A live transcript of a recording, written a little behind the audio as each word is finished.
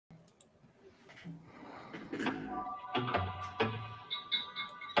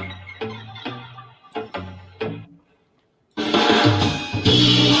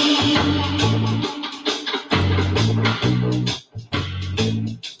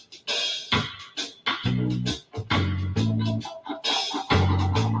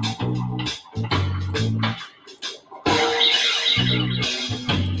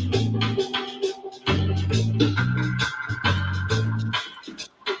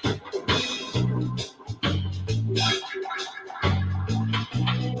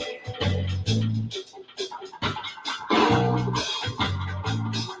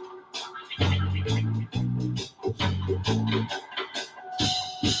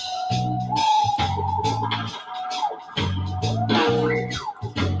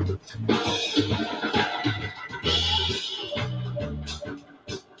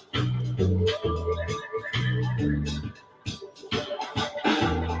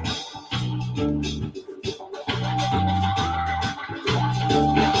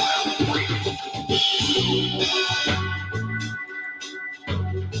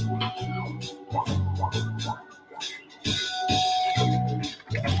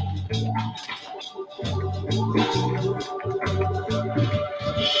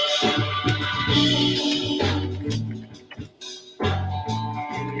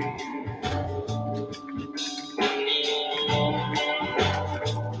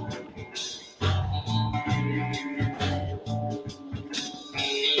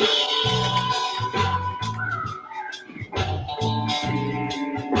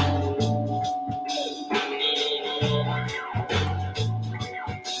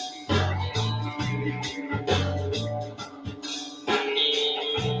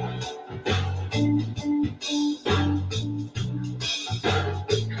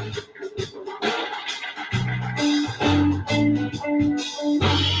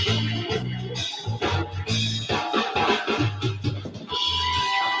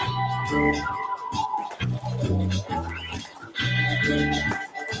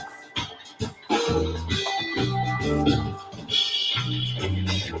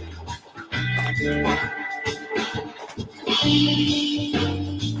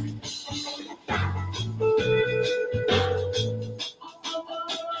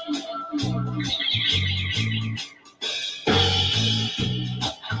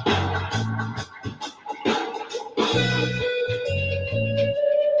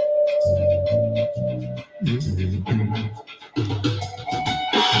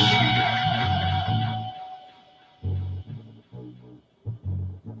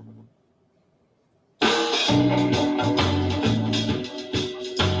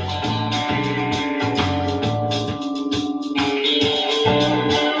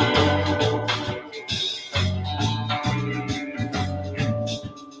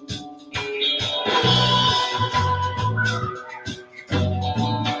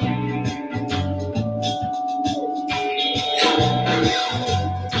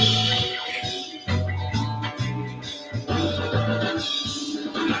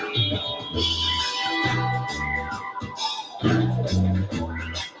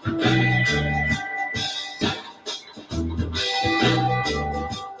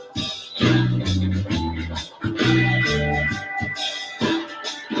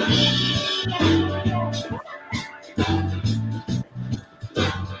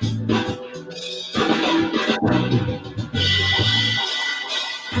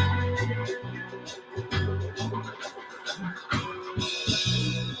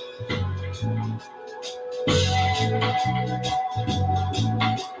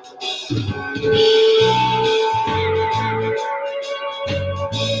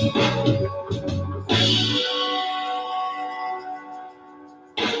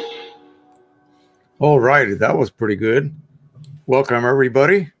All righty, that was pretty good. Welcome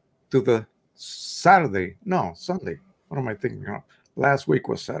everybody to the Sunday. What am I thinking of? Last week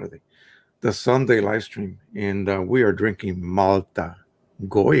was Saturday. The Sunday live stream, and we are drinking Malta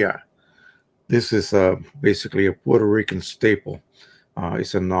Goya. This is basically a Puerto Rican staple.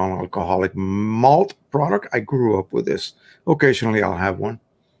 It's a non-alcoholic malt product. I grew up with this. Occasionally, I'll have one.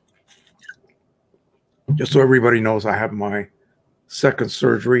 Just so everybody knows, I have my second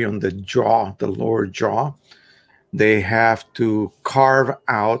surgery on the jaw, the lower jaw. They have to carve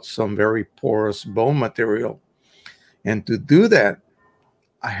out some very porous bone material. And to do that,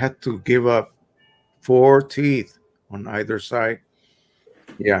 I had to give up 4 teeth on either side.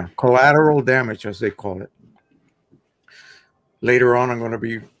 Yeah, collateral damage, as they call it. Later on, I'm going to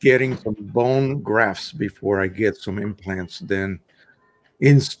be getting some bone grafts before I get some implants then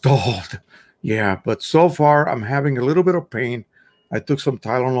installed. Yeah, but so far, I'm having a little bit of pain I took some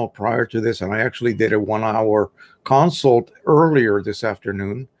Tylenol prior to this, and I actually did a 1-hour consult earlier this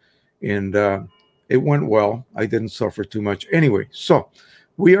afternoon, and it went well. I didn't suffer too much. Anyway, so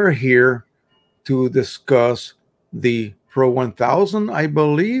we are here to discuss the Pro 1000, I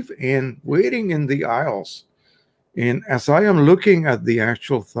believe, and waiting in the aisles. And as I am looking at the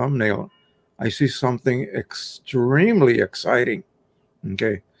actual thumbnail, I see something extremely exciting.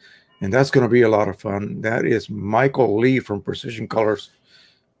 Okay. And that's going to be a lot of fun. That is Michael Lee from Precisioncolors.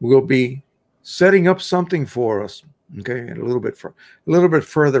 Will be setting up something for us. Okay. And a little bit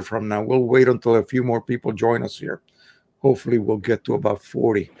further from now. We'll wait until a few more people join us here. Hopefully we'll get to about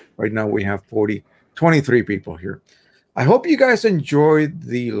 40. Right now we have 23 people here. I hope you guys enjoyed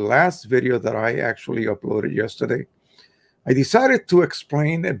the last video that I actually uploaded yesterday. I decided to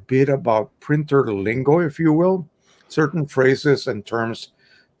explain a bit about printer lingo, if you will, certain phrases and terms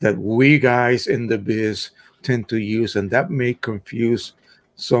that we guys in the biz tend to use, and that may confuse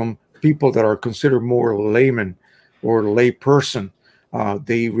some people that are considered more layman or lay person.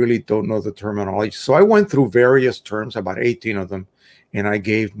 They really don't know the terminology. So I went through various terms, about 18 of them, and I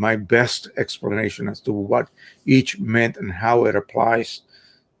gave my best explanation as to what each meant and how it applies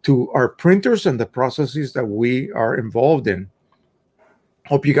to our printers and the processes that we are involved in.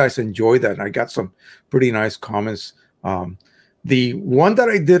 Hope you guys enjoyed that. I got some pretty nice comments. The one that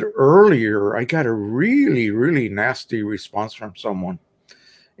I did earlier, I got a really, really nasty response from someone.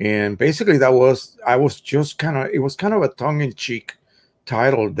 And basically it was kind of a tongue-in-cheek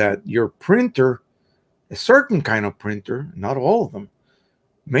title that your printer, a certain kind of printer, not all of them,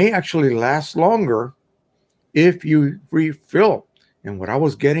 may actually last longer if you refill. And what I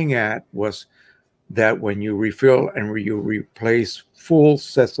was getting at was that when you refill and you replace full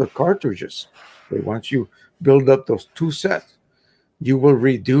sets of cartridges, once you build up those 2 sets, you will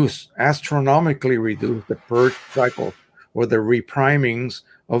astronomically reduce the purge cycle or the reprimings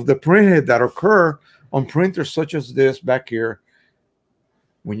of the printhead that occur on printers such as this back here.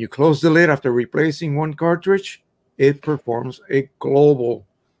 When you close the lid after replacing one cartridge, it performs a global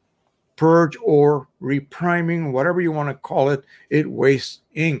purge or repriming, whatever you want to call it. It wastes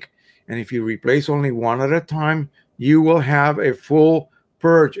ink. And if you replace only one at a time, you will have a full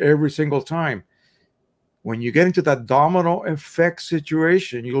purge every single time. When you get into that domino effect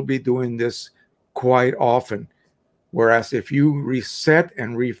situation, you'll be doing this quite often. Whereas if you reset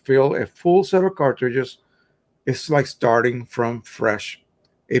and refill a full set of cartridges, it's like starting from fresh.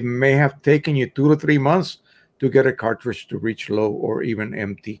 It may have taken you 2 to 3 months to get a cartridge to reach low or even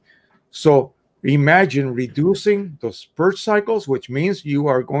empty. So imagine reducing those purge cycles, which means you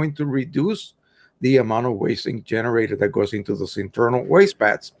are going to reduce the amount of waste ink generated that goes into those internal waste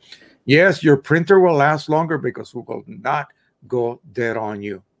pads. Yes, your printer will last longer because it will not go dead on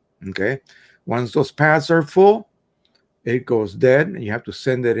you. Okay. Once those pads are full, it goes dead and you have to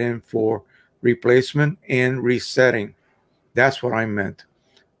send it in for replacement and resetting. That's what I meant.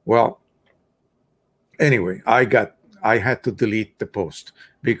 Well, anyway, I had to delete the post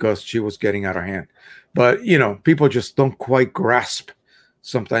because she was getting out of hand. But, you know, people just don't quite grasp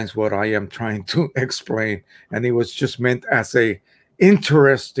sometimes what I am trying to explain. And it was just meant as a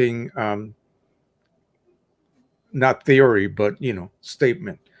interesting, not theory, but, you know,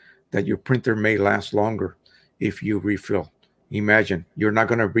 statement that your printer may last longer if you refill. Imagine you're not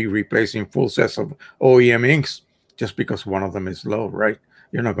going to be replacing full sets of OEM inks just because one of them is low, right?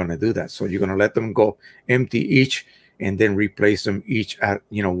 You're not going to do that. So you're going to let them go empty each and then replace them each at,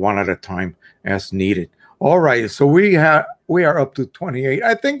 you know, one at a time as needed. All right. So we are up to 28.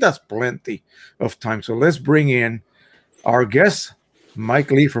 I think that's plenty of time. So let's bring in our guest,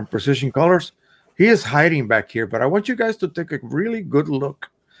 Mike Lee from Precisioncolors. He is hiding back here, but I want you guys to take a really good look.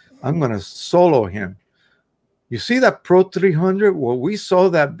 I'm going to solo him. You see that Pro 300? Well, we saw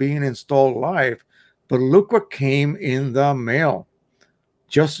that being installed live, but look what came in the mail.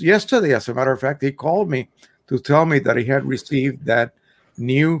 Just yesterday, as a matter of fact, he called me to tell me that he had received that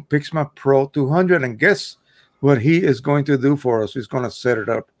new Pixma Pro 200, and guess what he is going to do for us? He's going to set it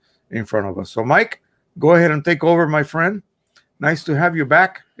up in front of us. So, Mike, go ahead and take over, my friend. Nice to have you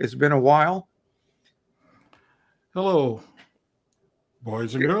back. It's been a while. Hello,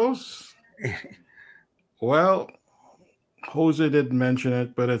 boys and girls. Well, Jose didn't mention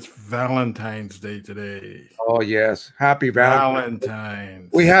it, but it's Valentine's Day today. Oh, yes. Happy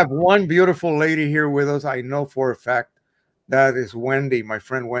Valentine's. We have one beautiful lady here with us. I know for a fact that is Wendy, my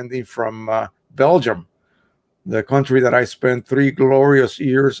friend Wendy from Belgium, the country that I spent 3 glorious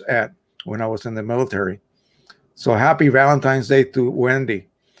years at when I was in the military. So happy Valentine's Day to Wendy.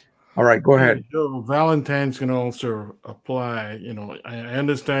 All right, go ahead. So Valentine's can also apply. You know, I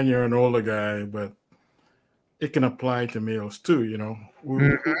understand you're an older guy, but it can apply to males too. You know,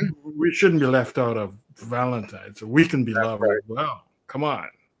 we shouldn't be left out of Valentine's. So we can be loved as well. Come on.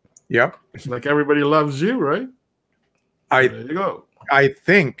 Yep. It's like everybody loves you, right? So there you go. I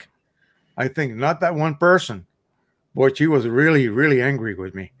think not that one person, boy, she was really, really angry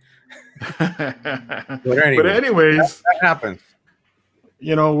with me. But anyways, that happens.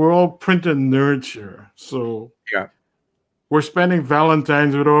 You know, we're all printer nerds here. So yeah, we're spending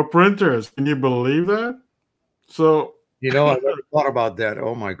Valentine's with our printers. Can you believe that? So you know, I never thought about that.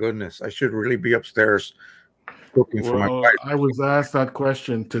 Oh my goodness. I should really be upstairs cooking for my wife. I was asked that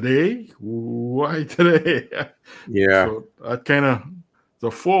question today. Why today? Yeah. So that kind of the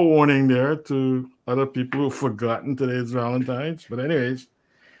forewarning there to other people who've forgotten today's Valentine's. But anyways,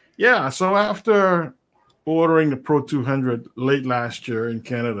 yeah. So after ordering the Pro 200 late last year in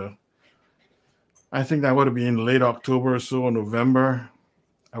Canada, I think that would have been late October or so, or November.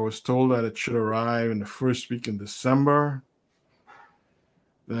 I was told that it should arrive in the first week in December.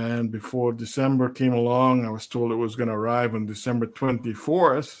 Then before December came along, I was told it was going to arrive on December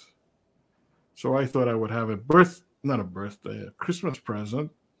 24th. So I thought I would have a Christmas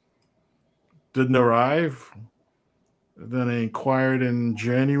present. Didn't arrive. Then I inquired in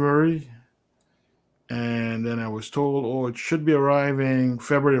January. And then I was told, oh, it should be arriving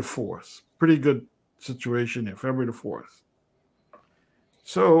February the 4th. Pretty good situation here, February the 4th.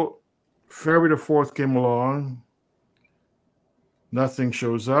 So February the 4th came along. Nothing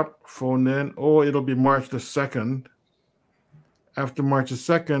shows up. Phoned in. Oh, it'll be March the 2nd. After March the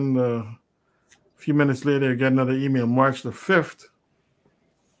 2nd, a few minutes later, I get another email, March the 5th.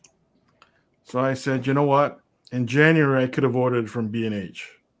 So I said, you know what? In January, I could have ordered from B&H.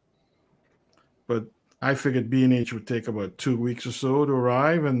 But I figured B&H would take about 2 weeks or so to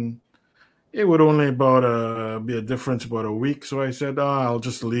arrive, and it would only be a difference about a week. So I said, I'll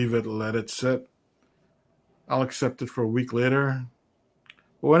just leave it, let it sit. I'll accept it for a week later.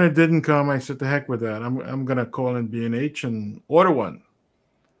 But when it didn't come, I said, the heck with that. I'm going to call in B&H and order one.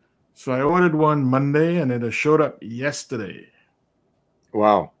 So I ordered one Monday, and it showed up yesterday.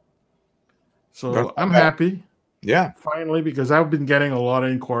 Wow. So I'm happy. Yeah. Finally, because I've been getting a lot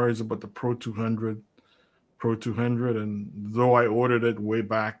of inquiries about the Pro 200. And though I ordered it way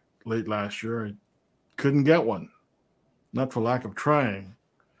back late last year, I couldn't get one. Not for lack of trying.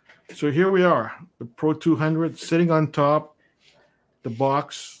 So here we are, the Pro 200 sitting on top the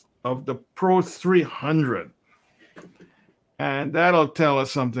box of the Pro 300. And that'll tell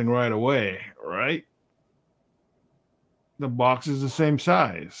us something right away, right? The box is the same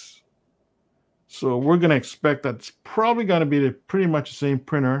size. So we're going to expect that's probably going to be pretty much the same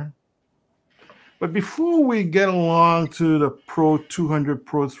printer. But before we get along to the Pro 200,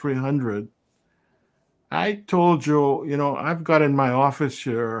 Pro 300, I told you, I've got in my office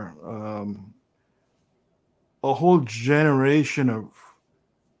here a whole generation of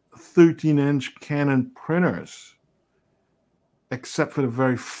 13-inch Canon printers, except for the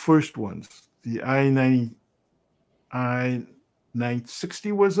very first ones, the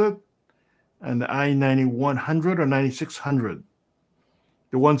i960 was it? And the i9100 or 9600,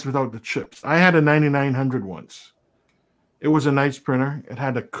 the ones without the chips. I had a 9900 once. It was a nice printer. It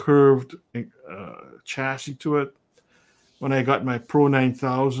had a curved chassis to it. When I got my Pro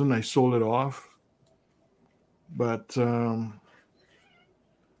 9000, I sold it off. But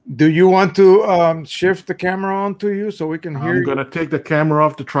do you want to shift the camera on to you so we can hear? I'm going to take the camera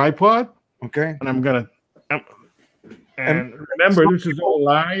off the tripod. Okay. And I'm going to... And remember, this is all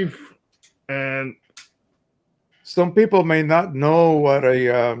live. And some people may not know what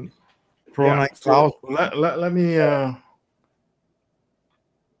a Pro 9000. So let me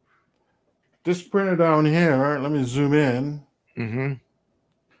this printer down here. Let me zoom in. Mm-hmm.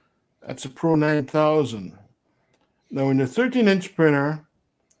 That's a Pro 9000. Now, in the 13-inch printer,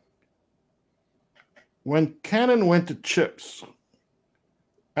 when Canon went to chips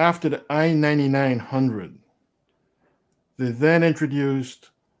after the i9900, they then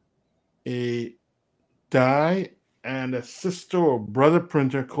introduced a die and a sister or brother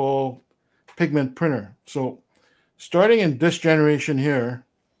printer called pigment printer. So starting in this generation here,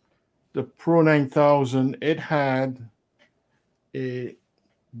 the Pro 9000, it had a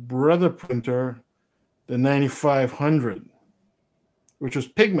brother printer, the 9500, which was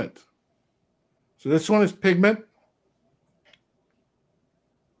pigment. So this one is pigment,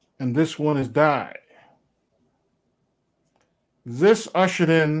 and this one is dye. This ushered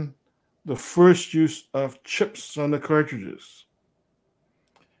in the first use of chips on the cartridges.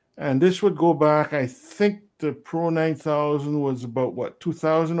 And this would go back, I think the Pro 9000 was about, what,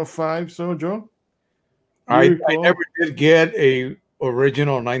 2005, so, Joe? I never did get a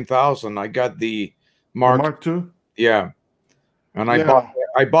original 9000. I got the The Mark. Mark II? Yeah, and Yeah.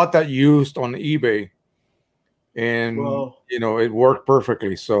 I bought that used on eBay, and Well, it worked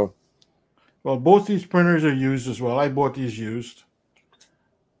perfectly. So both these printers are used as well. I bought these used.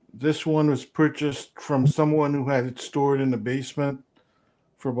 This one was purchased from someone who had it stored in the basement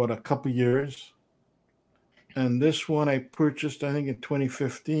for about a couple years. And this one I purchased, I think, in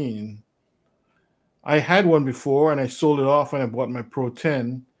 2015. I had one before and I sold it off when I bought my Pro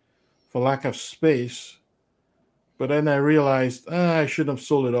 10 for lack of space. But then I realized I shouldn't have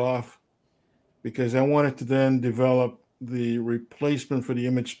sold it off because I wanted to then develop the replacement for the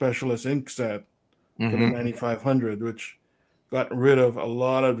Image Specialist ink set for the 9500, which got rid of a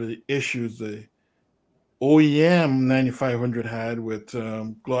lot of the issues the OEM 9500 had with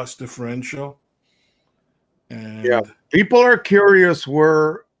gloss differential. yeah, And people are curious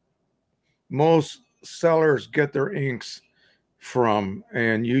where most sellers get their inks from,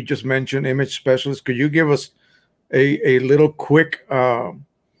 and you just mentioned Image Specialist. Could you give us a little quick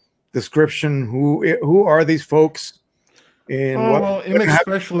description? Who are these folks, and Image what have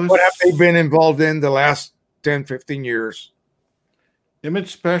they Specialists, been involved in the last 10-15 years?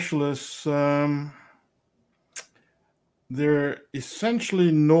 Image Specialists, they're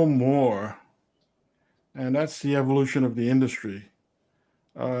essentially no more, and that's the evolution of the industry.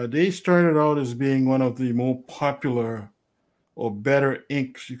 They started out as being one of the more popular or better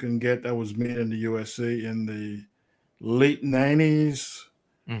inks you can get that was made in the USA in the late 90s,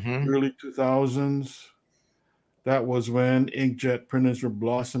 early 2000s. That was when inkjet printers were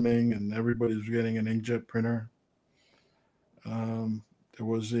blossoming and everybody was getting an inkjet printer. There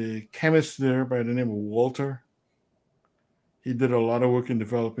was a chemist there by the name of Walter. He did a lot of work in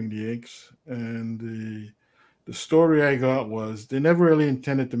developing the inks. And the story I got was they never really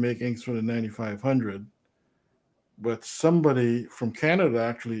intended to make inks for the 9500, but somebody from Canada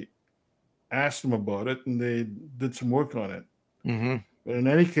actually asked them about it and they did some work on it. But in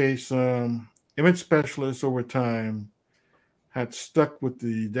any case, Image Specialists over time had stuck with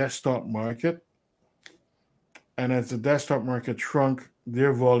the desktop market. And as the desktop market shrunk,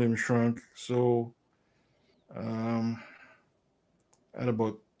 their volume shrunk. So at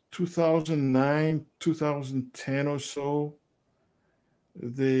about 2009, 2010 or so,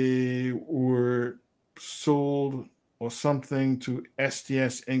 they were sold or something to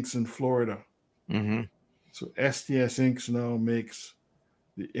STS Inks in Florida. So STS Inks now makes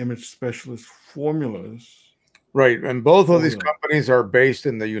the Image Specialist formulas. Right, and both of these companies are based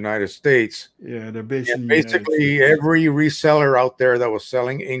in the United States. Yeah, they're based in the basically United States. Every reseller out there that was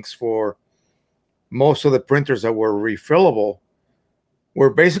selling inks for most of the printers that were refillable were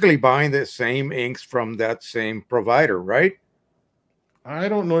basically buying the same inks from that same provider, right? I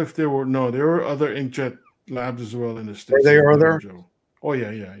don't know if there were other inkjet labs as well in the States. Were there other? Oh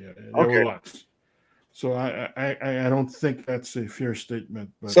yeah. There were lots. So I don't think that's a fair statement.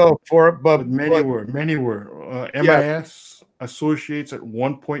 But many were. MIS Associates at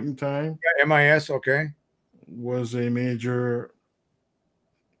one point in time. Yeah, MIS, okay. Was a major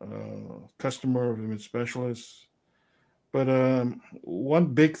customer of Image Specialists. But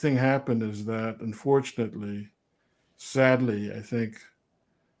one big thing happened is that, unfortunately, sadly, I think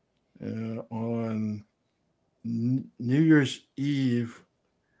on New Year's Eve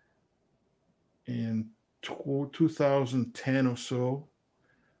in 2010 or so,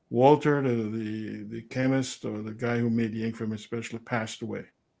 Walter, the chemist or the guy who made the ink for Image Specialist, passed away.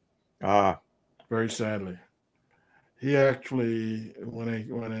 Very sadly. He actually, when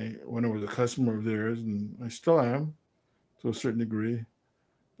I was a customer of theirs, and I still am to a certain degree,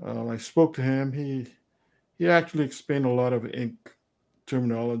 I spoke to him. He actually explained a lot of ink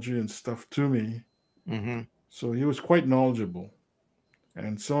terminology and stuff to me. So he was quite knowledgeable.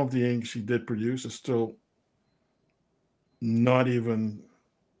 And some of the inks he did produce are still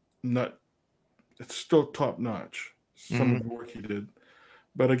it's still top notch, some of the work he did.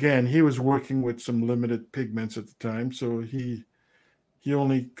 But again, he was working with some limited pigments at the time, so he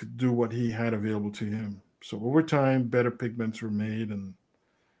only could do what he had available to him. So over time, better pigments were made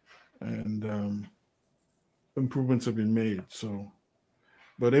and improvements have been made. So,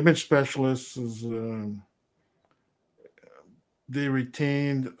 but Image Specialists is they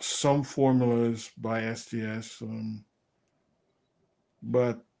retained some formulas by STS,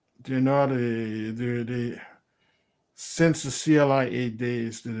 but they're not since the CLI-8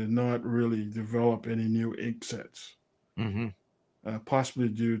 days, they did not really develop any new ink sets, possibly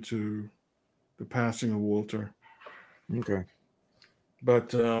due to the passing of Walter. Okay.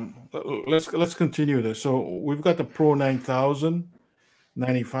 But let's continue this. So we've got the Pro 9000,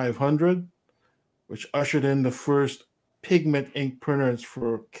 9500, which ushered in the first pigment ink printers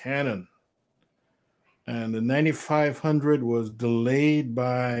for Canon. And the 9500 was delayed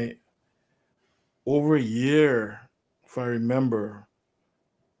by over a year, if I remember,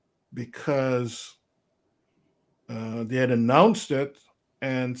 because they had announced it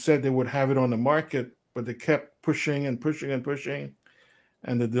and said they would have it on the market, but they kept pushing and pushing and pushing,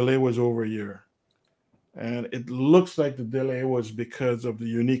 and the delay was over a year. And it looks like the delay was because of the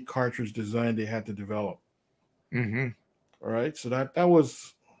unique cartridge design they had to develop. Mm-hmm. All right, so that's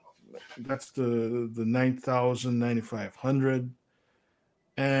the 9000, 9500,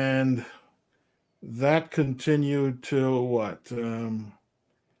 and that continued till what?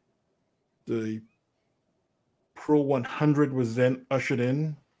 The Pro 100 was then ushered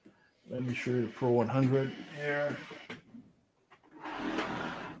in. Let me show you the Pro 100 here.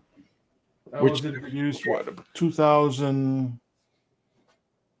 That was introduced, what, 2000,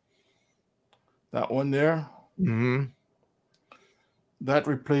 that one there? Mm-hmm. That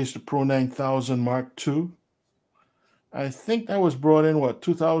replaced the Pro 9000 Mark II. I think that was brought in, what,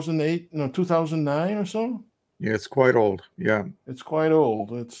 2008, no, 2009 or so? Yeah, it's quite old. Yeah. It's quite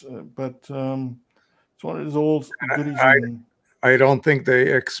old. It's it's one of those old goodies. I don't think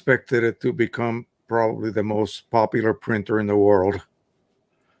they expected it to become probably the most popular printer in the world.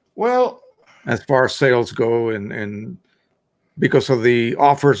 Well, as far as sales go, and because of the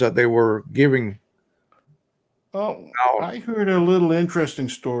offers that they were giving. Oh, I heard a little interesting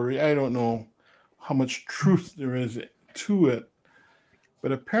story. I don't know how much truth there is to it,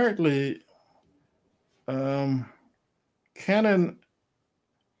 but apparently Canon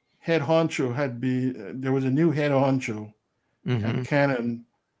head honcho there was a new head honcho at Canon.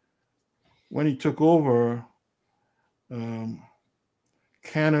 When he took over,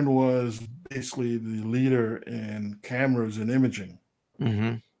 Canon was basically the leader in cameras and imaging.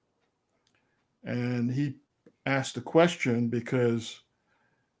 Mm-hmm. And he asked the question because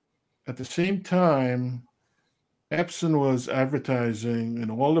at the same time, EPSON was advertising in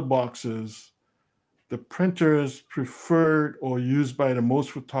all the boxes the printers preferred or used by the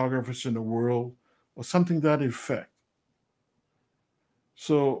most photographers in the world, or something to that effect.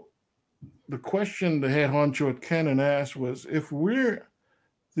 So the question the head honcho at Canon asked was, if we're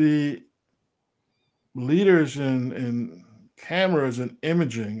the leaders in cameras and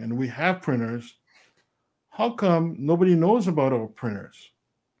imaging and we have printers, how come nobody knows about our printers?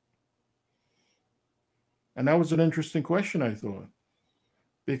 And that was an interesting question, I thought,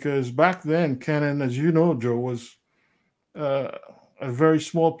 because back then Canon, as you know, Joe, was a very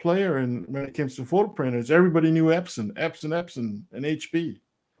small player, and when it came to photo printers, everybody knew Epson, and HP.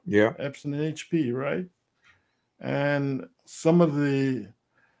 Yeah, Epson and HP, right? And some of the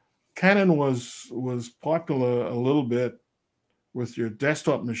Canon was popular a little bit with your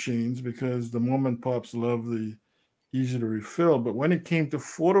desktop machines because the mom and pops love the easy to refill. But when it came to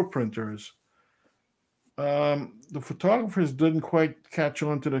photo printers, the photographers didn't quite catch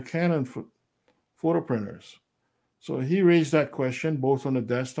on to the Canon photo printers. So he raised that question both on the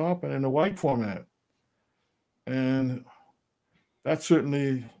desktop and in the wide format. And that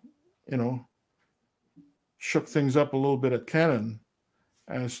certainly, shook things up a little bit at Canon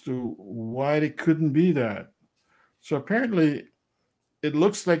as to why they couldn't be that. So apparently, it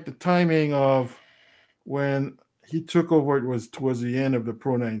looks like the timing of when he took over, it was towards the end of the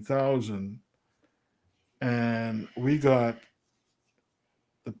Pro 9000, and we got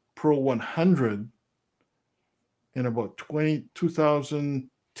the Pro 100 in about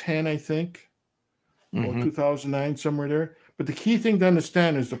 2010, I think, or 2009, somewhere there. But the key thing to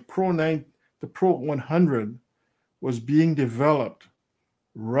understand is the Pro 100 was being developed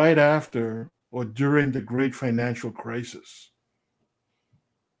right after or during the great financial crisis.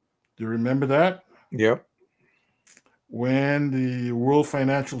 Do you remember that? Yep. When the world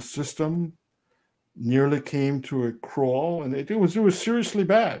financial system nearly came to a crawl, and it was seriously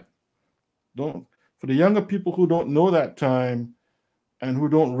bad. For the younger people who don't know that time and who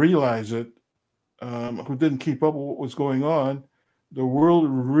don't realize it, who didn't keep up with what was going on, the world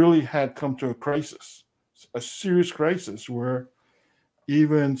really had come to a crisis, a serious crisis where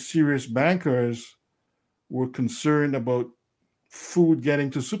even serious bankers were concerned about food getting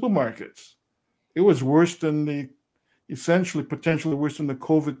to supermarkets. It was worse than potentially worse than the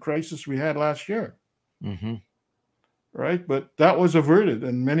COVID crisis we had last year. Mm-hmm. Right? But that was averted,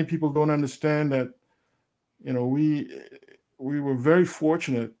 and many people don't understand that, we were very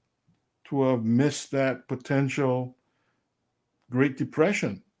fortunate to have missed that potential Great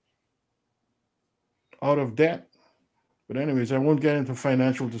Depression out of debt. But anyways, I won't get into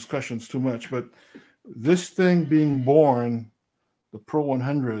financial discussions too much, but this thing being born, the Pro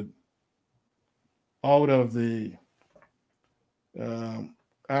 100, out of the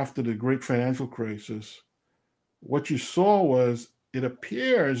after the great financial crisis, what you saw was it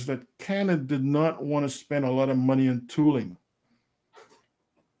appears that Canon did not want to spend a lot of money on tooling.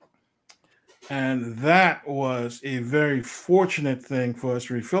 And that was a very fortunate thing for us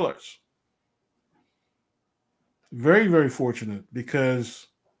refillers. Very, very fortunate because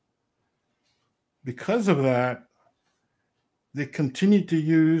of that, they continued to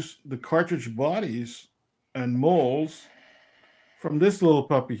use the cartridge bodies and molds from this little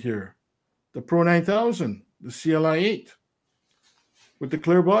puppy here, the Pro 9000, the CLI-8, with the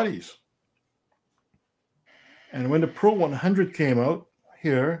clear bodies. And when the Pro 100 came out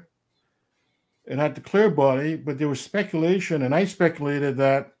here, it had the clear body, but there was speculation, and I speculated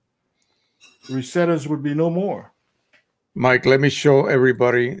that resetters would be no more. Mike, let me show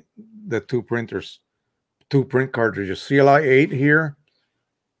everybody the two printers, two print cartridges, CLI-8 here,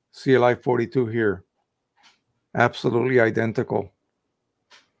 CLI-42 here. Absolutely identical.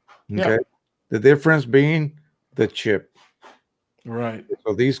 Okay. Yeah. The difference being the chip. Right.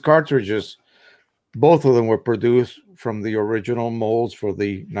 So these cartridges, both of them were produced from the original molds for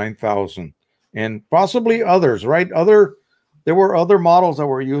the 9000 and possibly others, right? There were other models that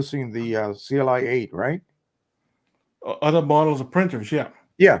were using the CLI-8, right? Other models of printers, yeah.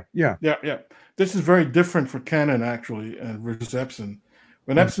 Yeah. This is very different for Canon, actually, versus Epson.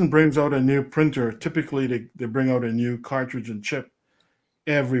 When Epson brings out a new printer, typically they bring out a new cartridge and chip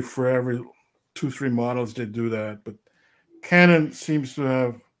for every 2-3 models. They do that, but Canon seems to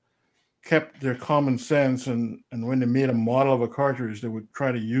have kept their common sense, and when they made a model of a cartridge, they would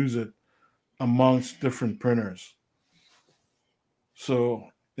try to use it amongst different printers. So,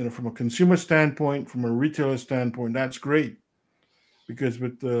 from a consumer standpoint, from a retailer standpoint, that's great, because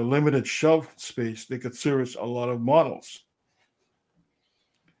with the limited shelf space, they could service a lot of models.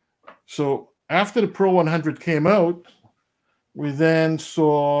 So after the Pro 100 came out, we then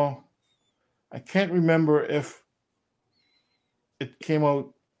saw, I can't remember if it came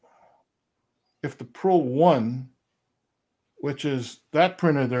out, if the Pro 1, which is that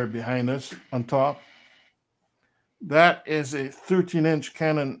printer there behind us on top, that is a 13-inch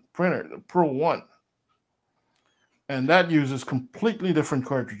Canon printer, the Pro 1. And that uses completely different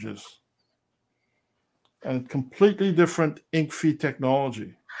cartridges and completely different ink feed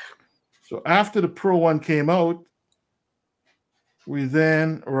technology. So after the Pro 1 came out, we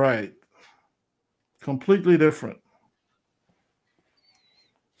then, completely different.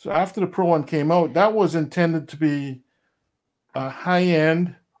 So after the Pro 1 came out, that was intended to be a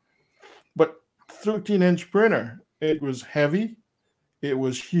high-end, but 13-inch printer. It was heavy. It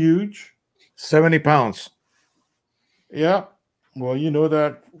was huge. 70 pounds. Yeah. Well, you know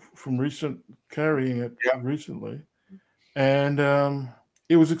that from recent carrying it recently. And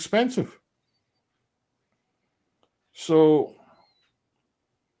it was expensive. So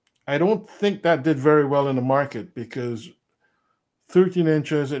I don't think that did very well in the market, because 13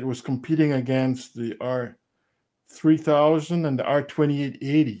 inches, it was competing against the R3000 and the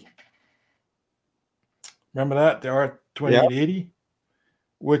R2880. Remember that? The R2880,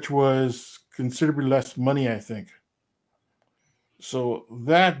 which was considerably less money, I think. So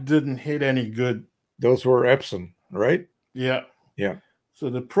that didn't hit any good. Those were Epson, right? Yeah. Yeah. So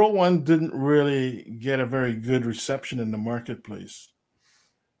the Pro 1 didn't really get a very good reception in the marketplace.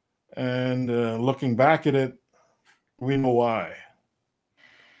 And looking back at it, we know why.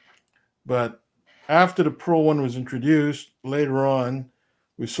 But after the Pro 1 was introduced, later on,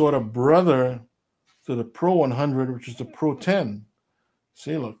 we saw the brother to the Pro 100, which is the Pro 10.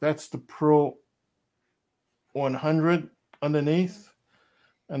 See, look, that's the Pro 100 underneath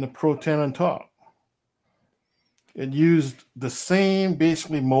and the Pro 10 on top. It used the same,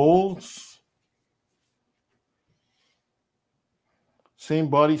 basically, molds, same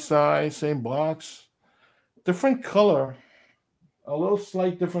body size, same box, different color, a little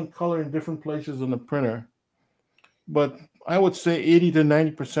slight different color in different places on the printer. But I would say 80 to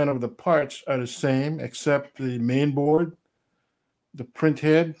 90% of the parts are the same, except the main board, the print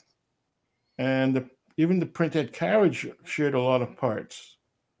head, and even the print head carriage shared a lot of parts.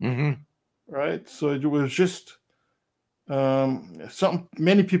 Right? So it was just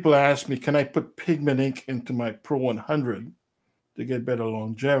many people ask me, can I put pigment ink into my Pro 100 to get better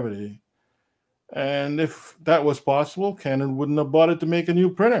longevity? And if that was possible, Canon wouldn't have bought it to make a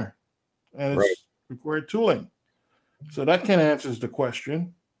new printer, and it's required tooling. So that kind of answers the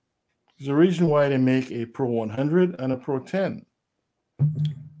question. There's a reason why they make a Pro 100 and a Pro 10.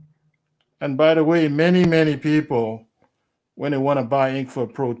 And by the way, many people, when they want to buy ink for a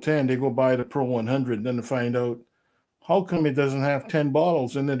Pro 10, they go buy the Pro 100, then they find out, how come it doesn't have 10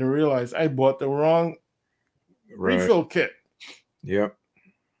 bottles? And then they realize, I bought the wrong refill kit. Yep.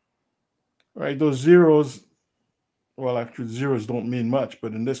 right? Those zeros, well, actually, zeros don't mean much,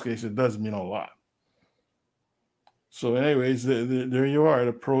 but in this case, it does mean a lot. So anyways, there you are,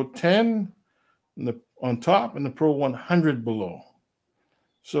 the Pro 10 on top and the Pro 100 below.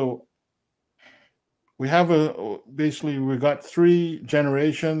 So we have basically, we got 3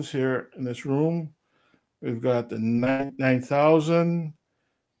 generations here in this room. We've got the 9000,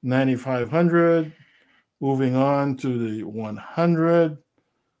 9500, moving on to the 100,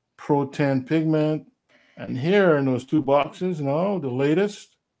 Pro 10 pigment. And here in those 2 boxes, the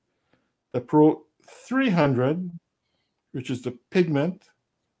latest, the Pro 300, which is the pigment,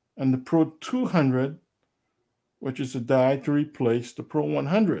 and the Pro 200, which is the dye to replace the Pro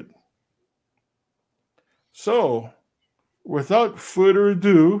 100. So, without further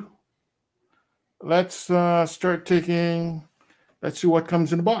ado, let's start taking, let's see what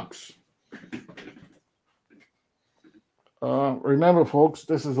comes in the box. Remember, folks,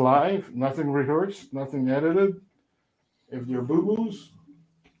 this is live, nothing rehearsed, nothing edited. If there are boo-boos,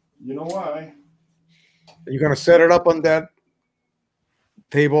 you know why. You're going to set it up on that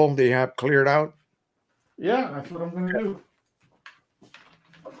table they have cleared out? Yeah, that's what I'm going to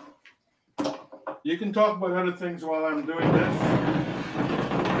do. You can talk about other things while I'm doing this.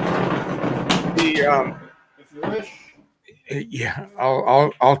 If you wish. Yeah,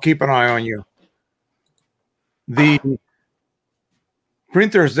 I'll keep an eye on you. The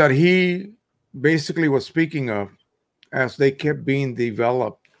printers that he basically was speaking of, as they kept being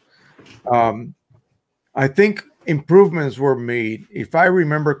developed, I think improvements were made. If I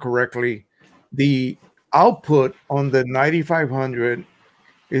remember correctly, the output on the 9500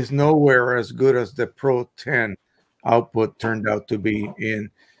 is nowhere as good as the Pro 10 output turned out to be.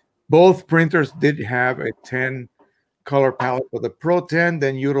 In both printers did have a 10 color palette, but the Pro 10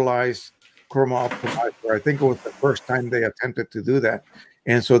 then utilized Chroma Optimizer. I think it was the first time they attempted to do that.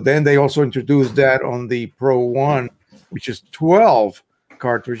 And so then they also introduced that on the Pro 1, which is 12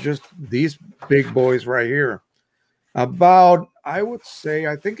 cartridges, these big boys right here. About, I would say,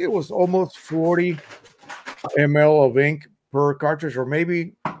 I think it was almost 40 ml of ink per cartridge, or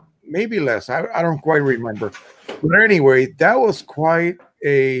maybe less. I don't quite remember. But anyway, that was quite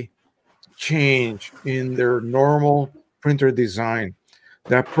a change in their normal printer design.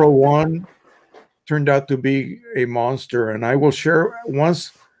 That Pro 1 turned out to be a monster, and I will share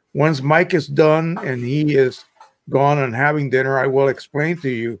once Mike is done and he is gone and having dinner, I will explain to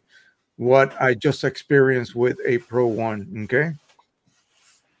you what I just experienced with a Pro 1. Okay,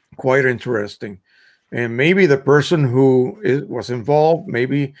 quite interesting. And maybe the person who was involved,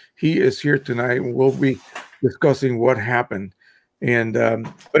 maybe he is here tonight, and we'll be discussing what happened. And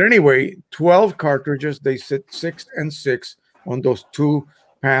but anyway, 12 cartridges. They sit 6 and 6 on those 2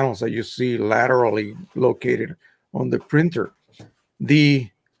 panels that you see laterally located on the printer. The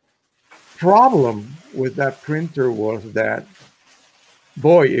problem with that printer was that,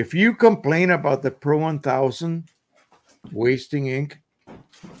 boy, if you complain about the Pro 1000 wasting ink,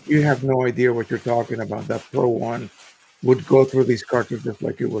 you have no idea what you're talking about. That Pro 1 would go through these cartridges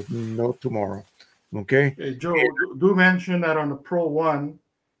like it was no tomorrow. Okay? Hey, Joe, do mention that on the Pro 1,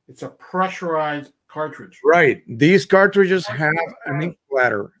 it's a pressurized cartridge. Right. These cartridges have an ink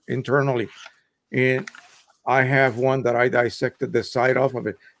splatter internally. And I have one that I dissected the side off of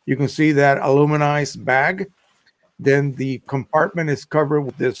it. You can see that aluminized bag. Then the compartment is covered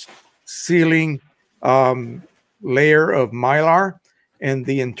with this sealing layer of Mylar. And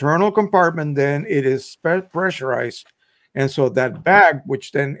the internal compartment, then it is pressurized. And so that bag,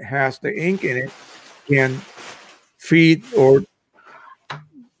 which then has the ink in it, can feed or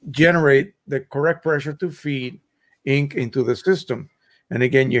generate the correct pressure to feed ink into the system. And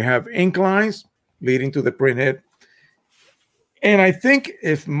again, you have ink lines leading to the printhead. And I think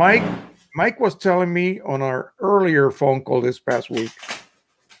if Mike was telling me on our earlier phone call this past week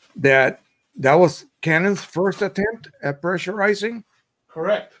that was Canon's first attempt at pressurizing.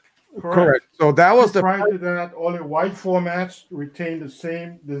 Correct. So that was prior to that, all the white formats retain the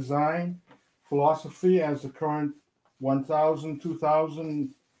same design philosophy as the current 1000, 2000.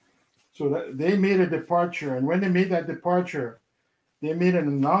 So that they made a departure, and when they made that departure, they made an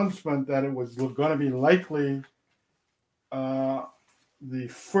announcement that it was going to be likely the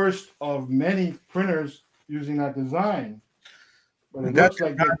first of many printers using that design. But it looks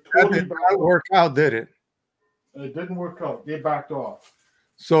like that did not work out, did it? It didn't work out. They backed off.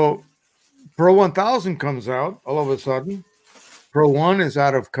 So Pro 1000 comes out all of a sudden. Pro 1 is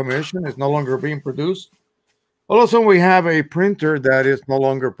out of commission. It's no longer being produced. All of a sudden, we have a printer that is no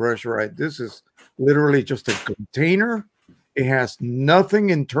longer pressurized. This is literally just a container. It has nothing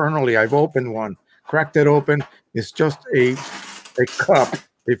internally. I've opened one, cracked it open. It's just a cup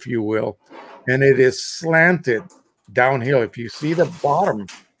if you will, and it is slanted downhill. If you see the bottom,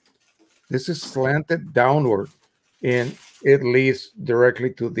 this is slanted downward, and it leads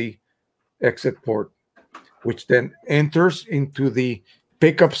directly to the exit port, which then enters into the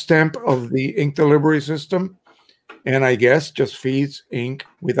pickup stamp of the ink delivery system, and I guess just feeds ink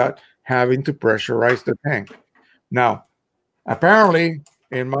without having to pressurize the tank. Now, apparently,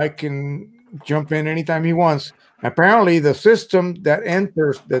 and Mike can jump in anytime he wants, apparently the system that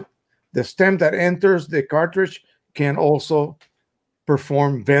enters the stem that enters the cartridge can also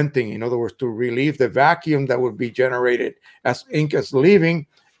perform venting. In other words, to relieve the vacuum that would be generated as ink is leaving,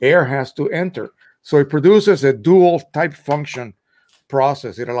 air has to enter. So it produces a dual type function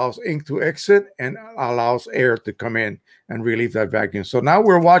process. It allows ink to exit and allows air to come in and relieve that vacuum. So now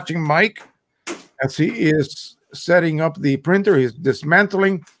we're watching Mike as he is setting up the printer. He's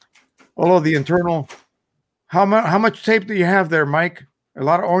dismantling all of the internal. How much tape do you have there, Mike? A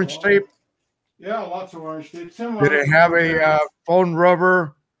lot of orange tape? Yeah, lots of orange tape. Did it have a foam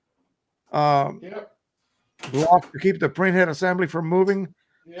rubber Yep. block to keep the printhead assembly from moving?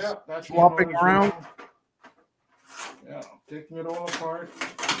 Yeah, that's swapping around. Yeah, taking it all apart.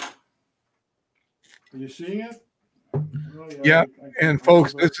 Are you seeing it? Oh, yeah, and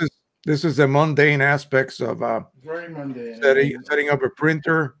folks, this is the mundane aspects of very mundane. setting up a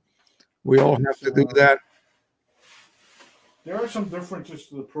printer. We all have to do that. There are some differences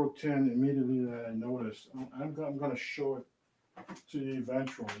to the Pro 10 immediately that I noticed. I'm going to show it to you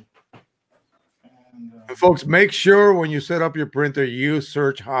eventually. And, folks, make sure when you set up your printer, you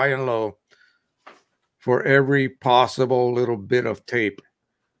search high and low for every possible little bit of tape,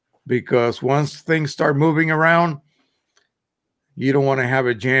 because once things start moving around, you don't want to have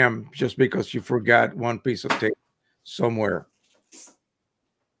a jam just because you forgot one piece of tape somewhere.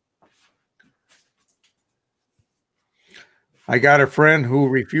 I got a friend who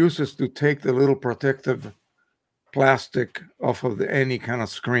refuses to take the little protective plastic off of any kind of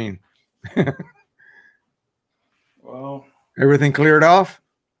screen. Well, everything cleared off?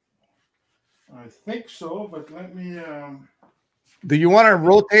 I think so, but let me... do you want to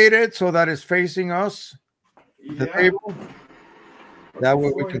rotate it so that it's facing us? The table? That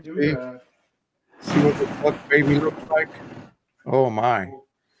way we can see what the fuck baby looks like. Oh my.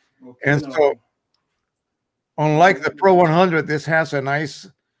 Okay, and so, unlike the Pro 100, this has a nice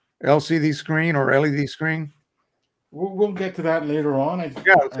LCD screen or LED screen. We'll get to that later on. I'll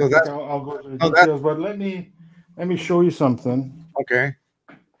go to the details, but let me show you something. Okay.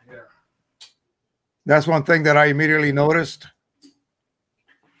 Yeah. That's one thing that I immediately noticed.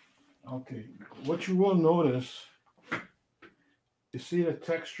 Okay. What you will notice, you see the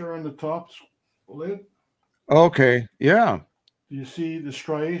texture on the top lid? Okay. Yeah. Do you see the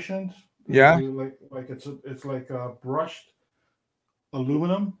striations? Yeah. Like it's like a brushed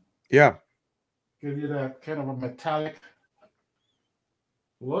aluminum. Yeah. Give you that kind of a metallic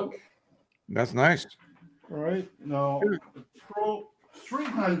look. That's nice. All right. Now, the Pro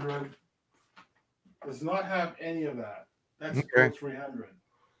 300 does not have any of that. That's okay. Pro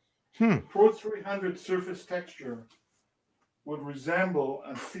 300. Pro 300 surface texture would resemble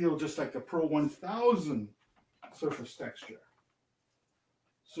and feel just like the Pro 1000 surface texture.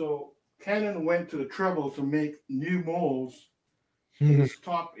 So Canon went to the trouble to make new molds for this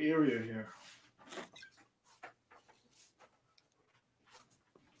top area here.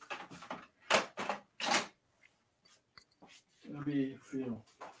 Let me feel.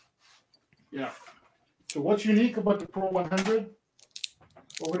 Yeah. So what's unique about the Pro 100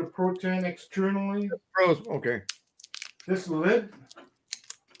 over the Pro 10 externally? Pros, okay. This lid,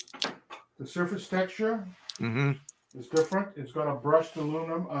 the surface texture is different. It's got a brushed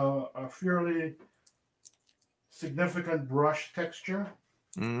aluminum, a fairly significant brush texture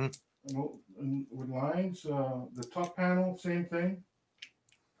with lines. The top panel, same thing.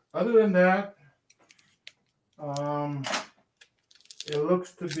 Other than that, it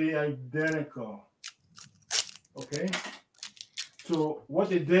looks to be identical. Okay. So what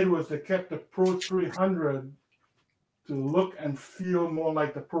they did was they kept the Pro 300 to look and feel more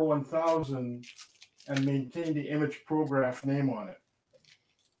like the Pro 1000 and maintain the Image Prograph name on it.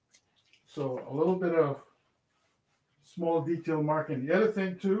 So a little bit of small detail marking. The other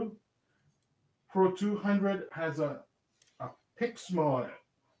thing too, Pro 200 has a Pixma on it.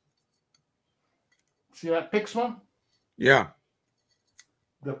 See that Pixma? Yeah.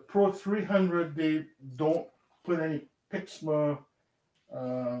 The Pro 300, they don't put any Pixma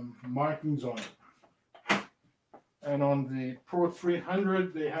markings on it. And on the Pro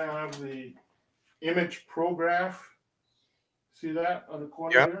 300, they have the Image Prograph. See that on the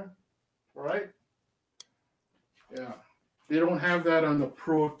corner there? All right? Yeah. They don't have that on the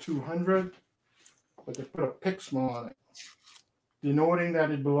Pro 200, but they put a Pixma on it, denoting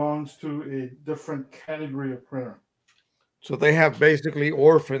that it belongs to a different category of printer. So they have basically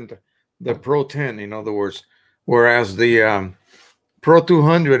orphaned the Pro 10, in other words, whereas the Pro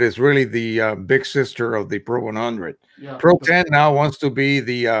 200 is really the big sister of the Pro 100. Yeah, Pro 10 now wants to be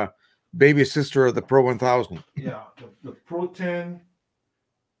the baby sister of the Pro 1000. Yeah, the Pro 10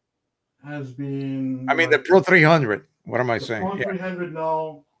 has been... I mean, the Pro 300. What am I the saying? Pro 300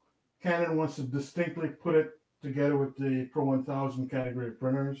 now, Canon wants to distinctly put it together with the Pro 1000 category of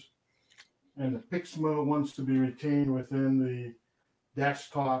printers. And the Pixma wants to be retained within the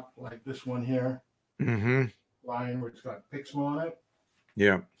desktop, like this one here, line where it's got Pixma on it.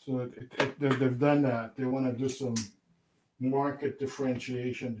 Yeah. So they've done that. They want to do some market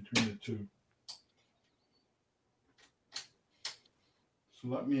differentiation between the two. So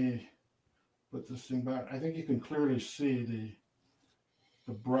let me put this thing back. I think you can clearly see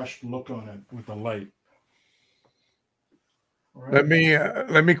the brushed look on it with the light. Right.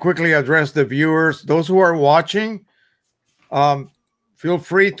 Let me quickly address the viewers. Those who are watching, feel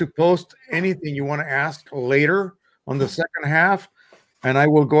free to post anything you want to ask later on the second half, and I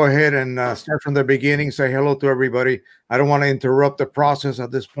will go ahead and start from the beginning, say hello to everybody. I don't want to interrupt the process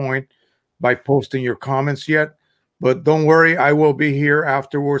at this point by posting your comments yet, but don't worry, I will be here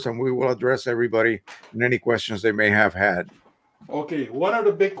afterwards, and we will address everybody and any questions they may have had. Okay, one of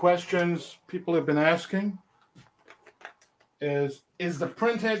the big questions people have been asking is the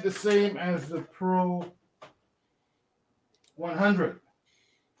printhead the same as the Pro 100?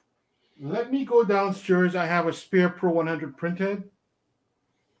 Let me go downstairs. I have a spare Pro 100 printhead,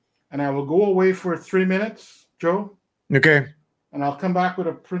 and I will go away for 3 minutes, Joe. Okay. And I'll come back with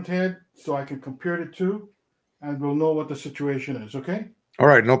a printhead so I can compare the two, and we'll know what the situation is, okay? All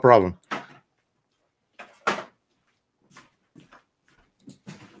right, no problem.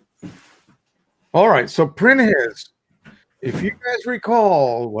 All right, so printheads. If you guys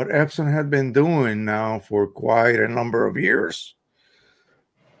recall what EPSON had been doing now for quite a number of years,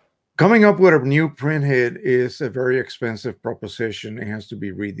 coming up with a new printhead is a very expensive proposition. It has to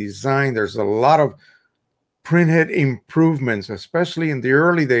be redesigned. There's a lot of printhead improvements, especially in the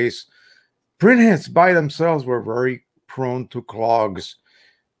early days. Printheads by themselves were very prone to clogs.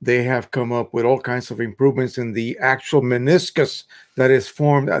 They have come up with all kinds of improvements in the actual meniscus that is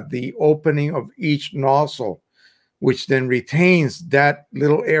formed at the opening of each nozzle, which then retains that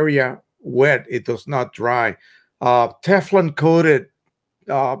little area wet. It does not dry. Teflon-coated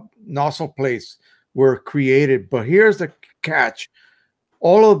nozzle plates were created, but here's the catch.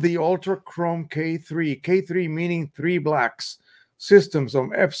 All of the Ultra Chrome K3 meaning 3 blacks systems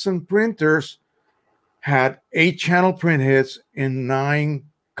of EPSON printers had 8-channel printheads in 9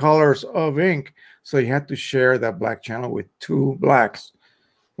 colors of ink. So you had to share that black channel with 2 blacks.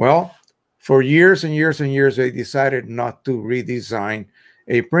 Well, for years and years and years, they decided not to redesign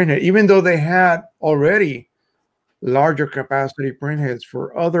a printhead, even though they had already larger capacity printheads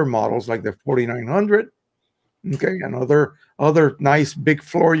for other models like the 4900, okay, and other nice big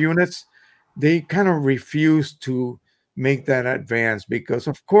floor units. They kind of refused to make that advance because,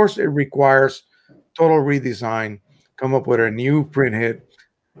 of course, it requires total redesign, come up with a new printhead,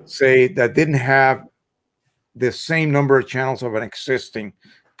 say, that didn't have the same number of channels of an existing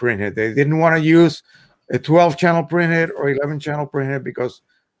printhead. They didn't want to use a 12-channel printhead or 11-channel printhead because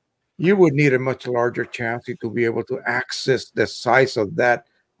you would need a much larger chassis to be able to access the size of that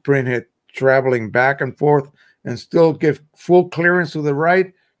printhead traveling back and forth and still give full clearance to the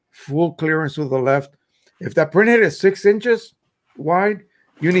right, full clearance to the left. If that printhead is 6 inches wide,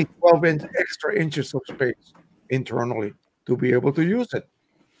 you need 12 extra inches of space internally to be able to use it.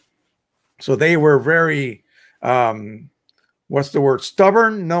 So they were very, what's the word?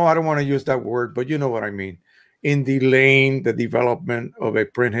 Stubborn? No, I don't want to use that word, but you know what I mean. In delaying the development of a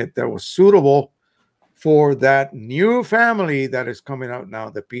printhead that was suitable for that new family that is coming out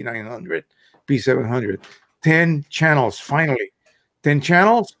now, the P900, P700. 10 channels, finally. 10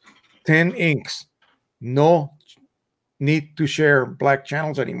 channels, 10 inks. No need to share black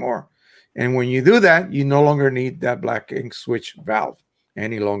channels anymore. And when you do that, you no longer need that black ink switch valve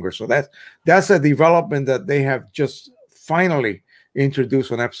any longer. So that's a development that they have just finally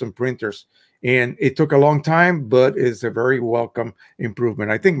introduced on EPSON printers. And it took a long time, but it's a very welcome improvement.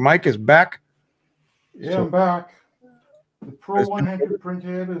 I think Mike is back. Yeah, so, I'm back. The Pro 100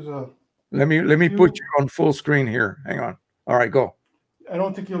 printhead is a... Let me put you on full screen here. Hang on. All right, go. I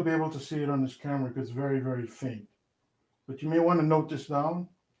don't think you'll be able to see it on this camera because it's very, very faint. But you may want to note this down.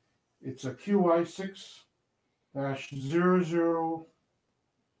 It's a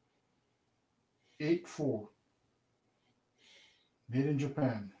QI6-0084. Made in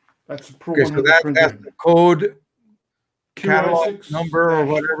Japan. That's a Pro Okay, 100 so printed. that's the code catalog QI6 number or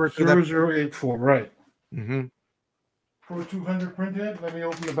whatever to that. 0084, right. Mm-hmm. Pro 200 printhead. Let me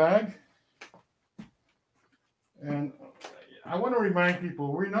open the bag. And I want to remind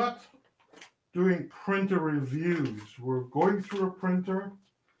people, we're not doing printer reviews. We're going through a printer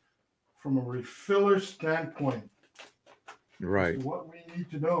from a refiller standpoint. Right. As to what we need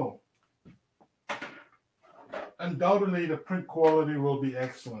to know. Undoubtedly, the print quality will be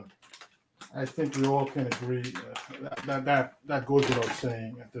excellent. I think we all can agree that goes without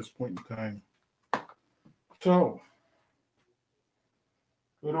saying at this point in time. So,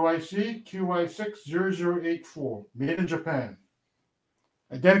 what do I see? QI60084, made in Japan.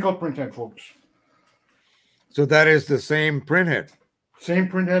 Identical printhead, folks. So that is the same printhead. Same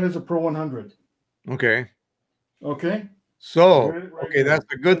printhead as a Pro 100. Okay. Okay. So, Right okay, there. that's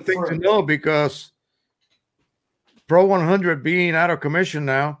a good thing to know because Pro 100 being out of commission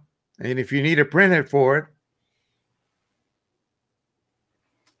now, and if you need a printhead for it.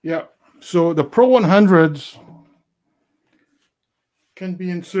 Yeah. So the Pro 100s can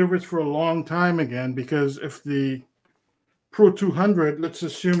be in service for a long time again, because if the Pro 200, let's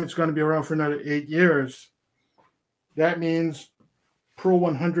assume it's going to be around for another 8 years, that means Pro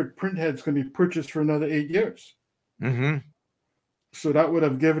 100 printheads can be purchased for another 8 years. Mm-hmm. So that would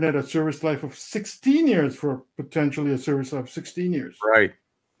have given it a service life of 16 years for potentially a service life of 16 years. Right.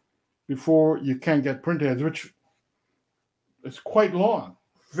 Before you can get printheads, which is quite long,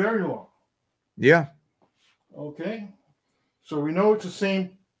 very long. Yeah. Okay. So we know it's the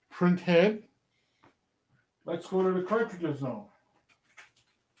same printhead. Let's go to the cartridges now.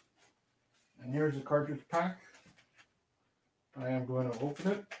 And here's the cartridge pack. I am going to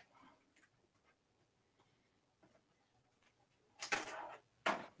open it.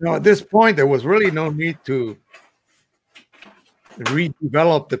 Now, at this point, there was really no need to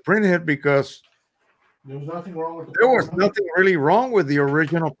redevelop the printhead because there was nothing wrong with there was nothing really wrong with the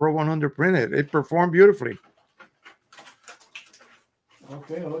original Pro 100 printhead. It performed beautifully.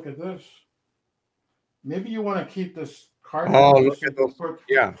 Okay, look at this. Maybe you want to keep this cartridge. Oh, look at those.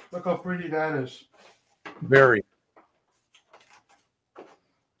 Yeah. Look how pretty that is. Very.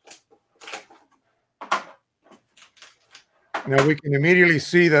 Now we can immediately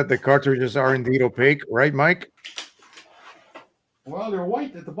see that the cartridges are indeed opaque, right, Mike? Well, they're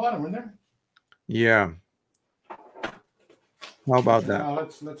white at the bottom, aren't they? Yeah. How about that? Now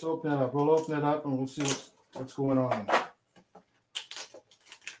let's open it up. We'll open it up and we'll see what's going on.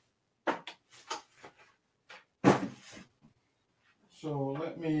 So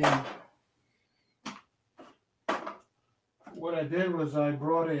let me. What I did was I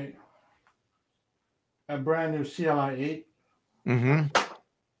brought a brand new CLI-8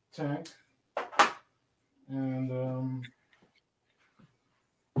 tank, and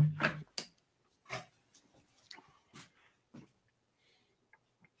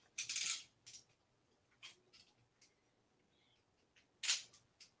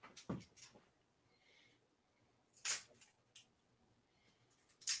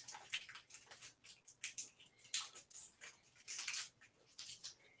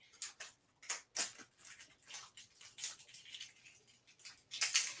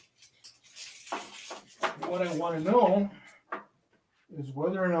what I want to know is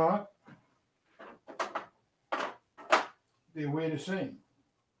whether or not they weigh the same.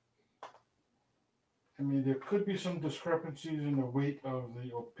 I mean, there could be some discrepancies in the weight of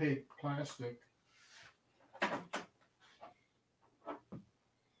the opaque plastic.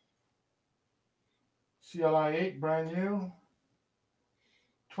 CLI-8, brand new,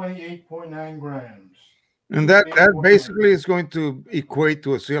 28.9 grams. And that basically is going to equate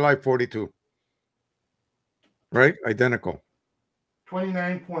to a CLI-42. Right? Identical.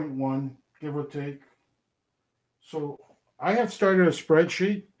 29.1, give or take. So I have started a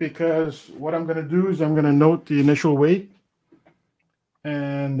spreadsheet because what I'm going to do is I'm going to note the initial weight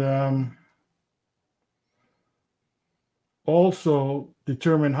and also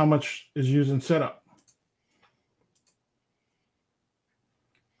determine how much is used in setup.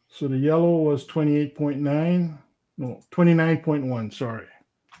 So the yellow was 28.9, no, 29.1, sorry.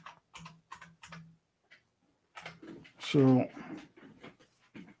 So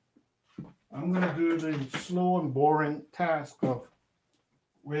I'm going to do the slow and boring task of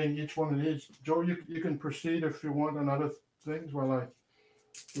weighing each one of these. Joe, you can proceed if you want on other things while I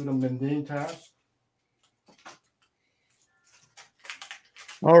do the mundane task.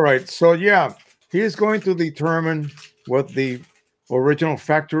 All right. So, yeah, he's going to determine what the original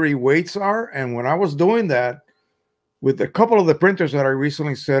factory weights are. And when I was doing that, with a couple of the printers that I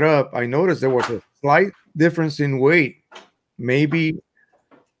recently set up, I noticed there was a slight difference in weight maybe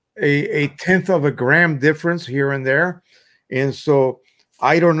a tenth of a gram difference here and there. And so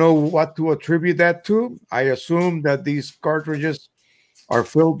I don't know what to attribute that to. I assume that these cartridges are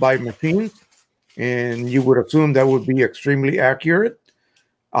filled by machines, and you would assume that would be extremely accurate.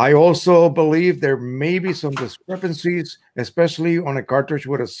 I also believe there may be some discrepancies, especially on a cartridge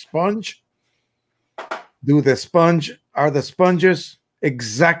with a sponge. Are the sponges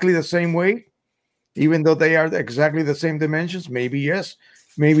exactly the same weight, even though they are exactly the same dimensions? Maybe yes,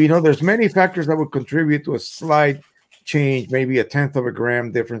 maybe no. There's many factors that would contribute to a slight change, maybe a tenth of a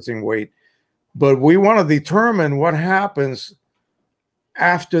gram difference in weight. But we want to determine what happens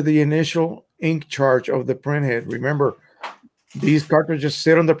after the initial ink charge of the printhead. Remember, these cartridges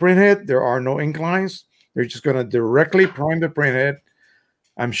sit on the printhead. There are no ink lines. They're just going to directly prime the printhead.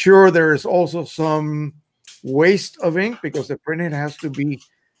 I'm sure there is also some waste of ink because the printhead has to be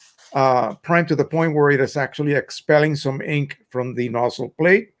primed to the point where it is actually expelling some ink from the nozzle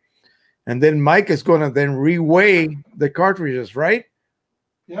plate. And then Mike is going to then reweigh the cartridges, right?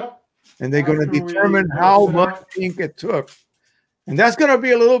 Yep. And they're going to determine how much ink it took. And that's going to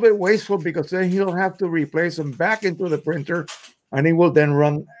be a little bit wasteful because then he'll have to replace them back into the printer, and he will then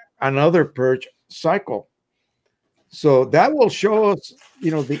run another purge cycle. So that will show us,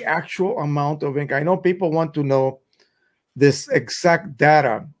 the actual amount of ink. I know people want to know this exact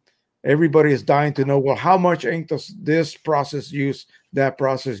data. Everybody is dying to know, well, how much ink does this process use, that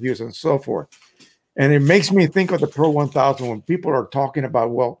process use, and so forth. And it makes me think of the Pro 1000 when people are talking about,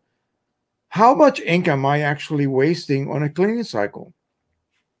 well, how much ink am I actually wasting on a cleaning cycle?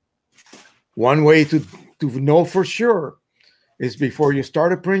 One way to know for sure is before you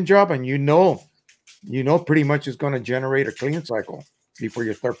start a print job and you know pretty much it's going to generate a cleaning cycle before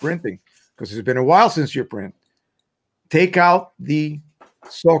you start printing, because it's been a while since you print. Take out the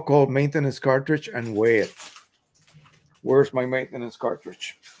so-called maintenance cartridge and weigh it. Where's my maintenance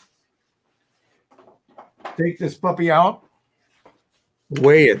cartridge? Take this puppy out,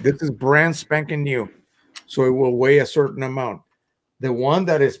 weigh it. This is brand spanking new, so it will weigh a certain amount. The one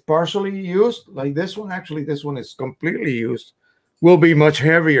that is partially used, like this one, actually this one is completely used, will be much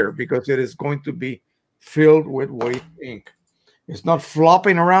heavier because it is going to be filled with waste ink. It's not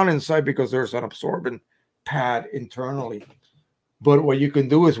flopping around inside because there's an absorbent pad internally. But what you can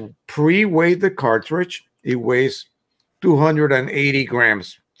do is pre-weigh the cartridge. It weighs 280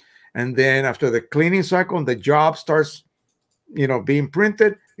 grams. And then after the cleaning cycle and the job starts, being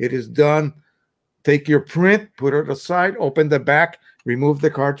printed, it is done. Take your print, put it aside, open the back, remove the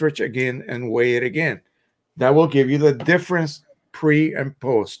cartridge again, and weigh it again. That will give you the difference pre and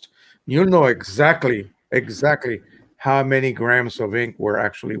post. You'll know exactly how many grams of ink were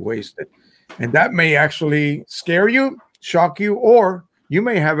actually wasted. And that may actually scare you, shock you, or you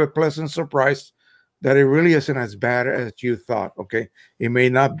may have a pleasant surprise that it really isn't as bad as you thought, okay? It may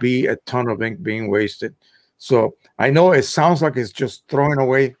not be a ton of ink being wasted. So I know it sounds like it's just throwing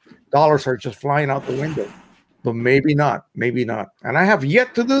away. Dollars are just flying out the window, but maybe not, maybe not. And I have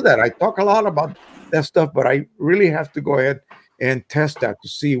yet to do that. I talk a lot about that stuff, but I really have to go ahead and test that to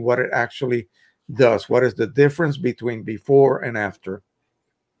see what it actually does. What is the difference between before and after?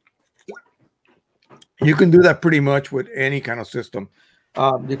 You can do that pretty much with any kind of system.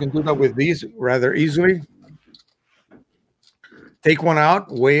 You can do that with these rather easily. Take one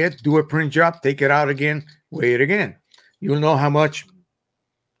out, weigh it, do a print job, take it out again, weigh it again. You'll know how much,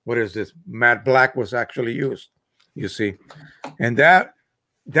 what is this, matte black was actually used, you see. And that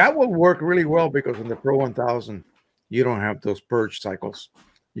will work really well because in the Pro 1000, you don't have those purge cycles.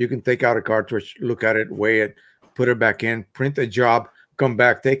 You can take out a cartridge, look at it, weigh it, put it back in, print a job, come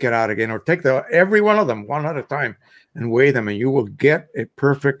back, take it out again, or take every one of them one at a time and weigh them, and you will get a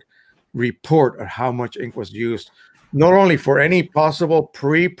perfect report of how much ink was used, not only for any possible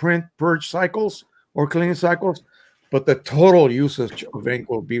pre-print purge cycles or cleaning cycles, but the total usage of ink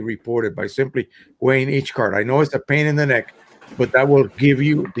will be reported by simply weighing each card. I know it's a pain in the neck, but that will give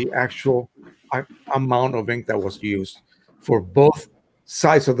you the actual amount of ink that was used for both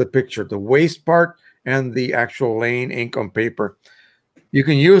sides of the picture, the waste part and the actual laying ink on paper. You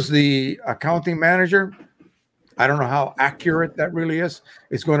can use the accounting manager. I don't know how accurate that really is.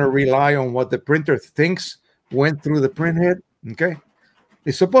 It's going to rely on what the printer thinks went through the printhead. Okay.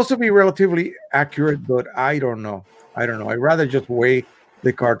 It's supposed to be relatively accurate, but I don't know. I'd rather just weigh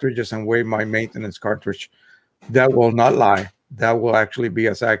the cartridges and weigh my maintenance cartridge. That will not lie. That will actually be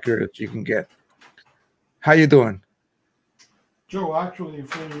as accurate as you can get. How you doing? Joe, actually,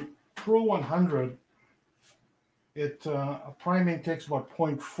 for the Pro 100, a priming takes about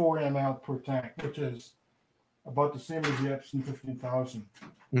 0.4 ml per tank, which is about the same as the EPSON 15,000.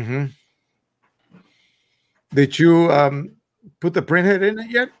 Mm-hmm. Did you put the printhead in it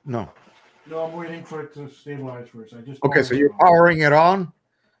yet? No. No, I'm waiting for it to stabilize first. I just Okay, so you're powering it on?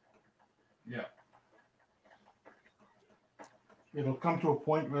 Yeah. It'll come to a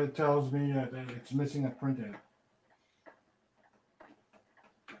point where it tells me that it's missing a printhead.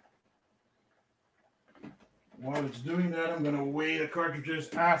 While it's doing that, I'm going to weigh the cartridges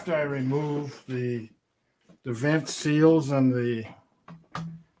after I remove the vent seals and the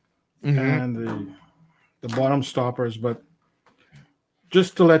bottom stoppers. But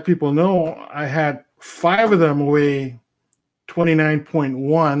just to let people know, I had 5 of them weigh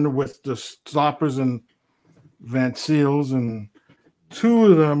 29.1 with the stoppers and vent seals, and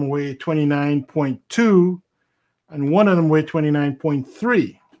 2 of them weigh 29.2, and 1 of them weigh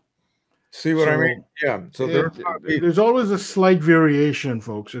 29.3. See what I mean? Yeah. So there's always a slight variation,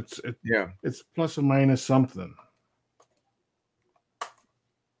 folks. It's plus or minus something.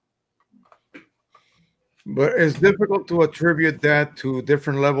 But it's difficult to attribute that to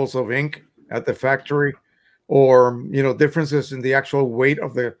different levels of ink at the factory, or differences in the actual weight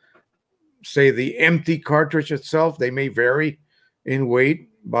of the, say, the empty cartridge itself. They may vary in weight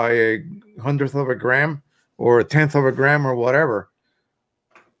by a 100th of a gram or a 10th of a gram or whatever.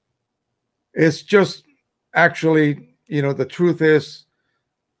 It's just actually, the truth is,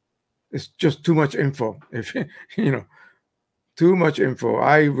 it's just too much info. If too much info.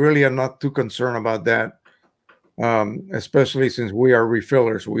 I really am not too concerned about that, especially since we are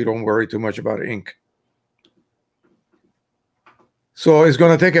refillers. We don't worry too much about ink. So it's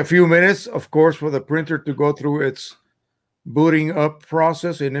going to take a few minutes, of course, for the printer to go through its booting up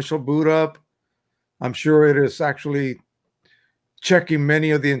process, initial boot up. I'm sure it is actually checking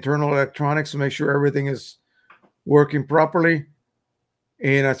many of the internal electronics to make sure everything is working properly.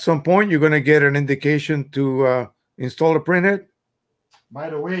 And at some point, you're going to get an indication to install the printhead.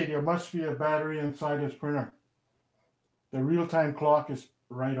 By the way, there must be a battery inside this printer. The real-time clock is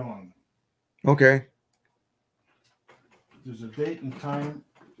right on. Okay. There's a date and time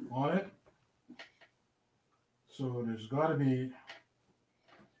on it. So there's got to be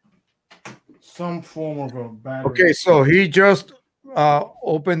some form of a battery. Okay, so he just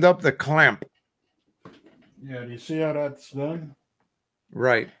opened up the clamp. Yeah, do you see how that's done?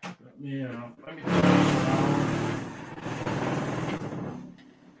 Right. Let me turn this around.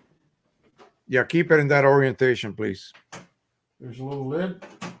 Yeah, keep it in that orientation, please. There's a little lid.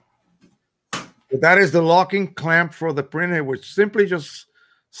 That is the locking clamp for the printhead, which simply just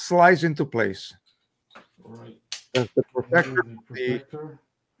slides into place. All right. That's the protector.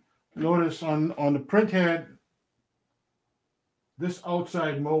 Notice on the printhead, this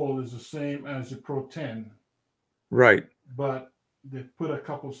outside mold is the same as the Pro 10. Right. But they put a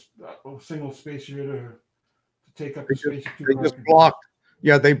couple single space here to take up the space. They just blocked.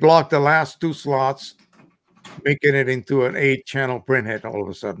 Yeah, they blocked the last 2 slots, making it into an 8-channel printhead all of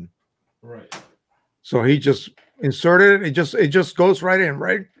a sudden. Right. So he just inserted it. It just goes right in,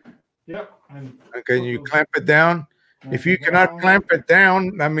 right? Yep. Okay, you clamp it down. If you cannot clamp it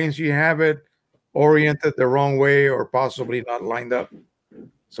down, that means you have it oriented the wrong way or possibly not lined up.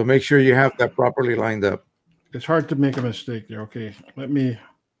 So make sure you have that properly lined up. It's hard to make a mistake there. Okay, let me.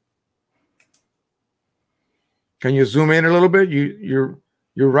 Can you zoom in a little bit? You're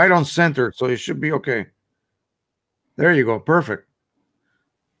right on center, so it should be okay. There you go. Perfect.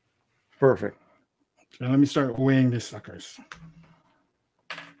 Perfect. So let me start weighing these suckers.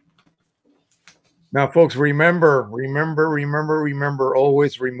 Now, folks, remember,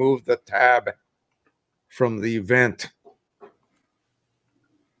 always remove the tab from the vent.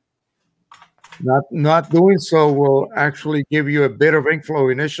 Not doing so will actually give you a bit of ink flow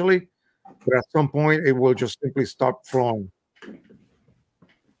initially, but at some point it will just simply stop flowing.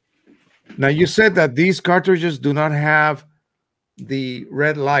 Now, you said that these cartridges do not have the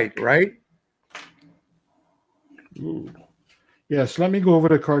red light, right? Ooh. Yes, let me go over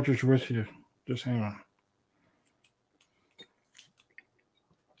the cartridge with you. Just hang on.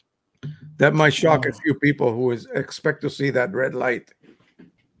 That might shock a few people who expect to see that red light.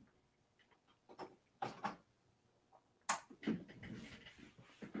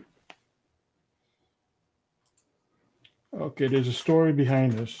 Okay, there's a story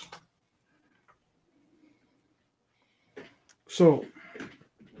behind this. So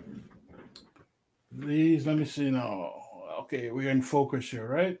these, let me see now. Okay, we're in focus here,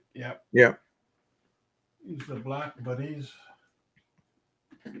 right? Yep. Yep. These are the black buddies.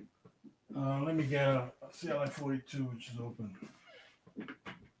 Let me get a CLI-42, which is open.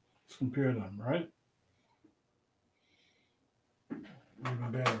 Let's compare them, right?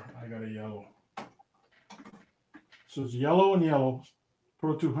 Even better, I got a yellow. So it's yellow and yellow.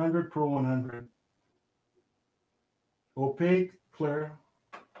 Pro 200, Pro 100. opaque, clear.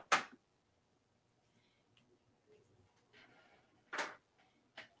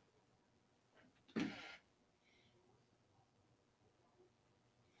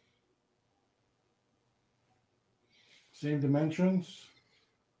 Same dimensions.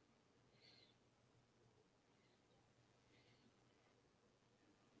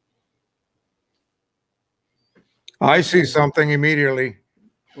 I see something immediately.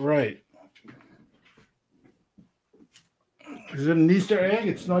 Right. Is it an Easter egg?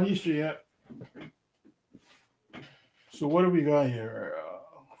 It's not Easter yet. So what do we got here?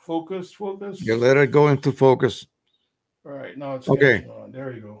 Focus. You let it go into focus. All right, now it's okay. On.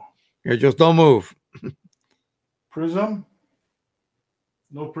 There you go. Yeah, just don't move. Prism.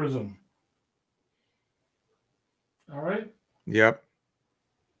 No prism. All right. Yep.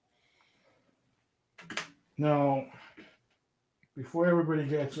 Now, before everybody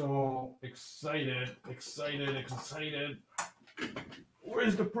gets all excited,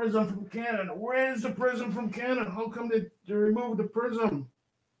 where's the prism from Canon? Where's the prism from Canon? How come they removed the prism?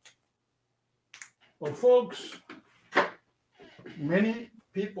 Well, folks, many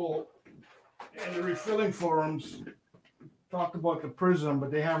people in the refilling forums talk about the prism, but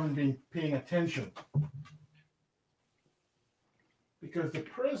they haven't been paying attention. Because the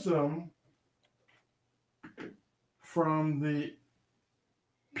prism from the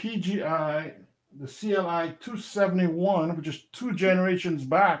PGI, the CLI-271, which is 2 generations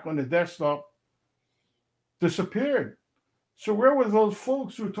back on the desktop, disappeared. So where were those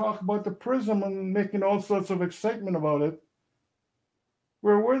folks who talk about the prism and making all sorts of excitement about it?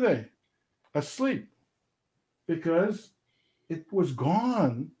 Where were they? Asleep. Because it was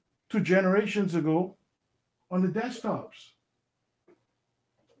gone 2 generations ago on the desktops.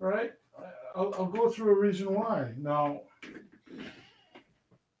 All right? I'll go through a reason why. Now,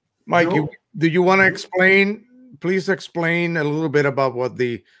 Mike, do you want to explain? Please explain a little bit about what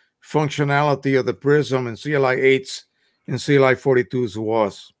the functionality of the prism and CLI-8s and CLI-42s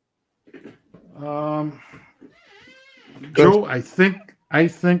was. Joe, I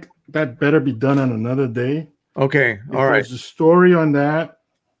think that better be done on another day. Okay, all right. The story on that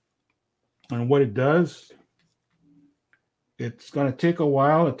and what it does, it's going to take a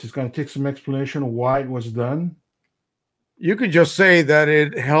while. It's going to take some explanation of why it was done. You could just say that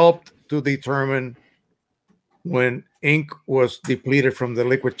it helped to determine when ink was depleted from the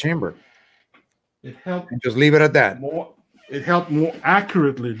liquid chamber. It helped. And just leave it at that. It helped more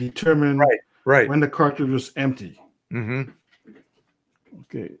accurately determine right. when the cartridge was empty. Mm-hmm.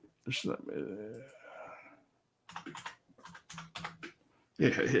 Okay.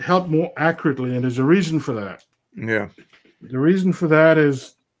 It helped more accurately, and there's a reason for that. Yeah. The reason for that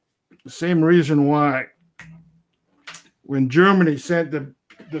is the same reason why when Germany sent the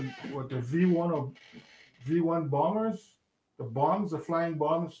V1 or V1 bombers, the flying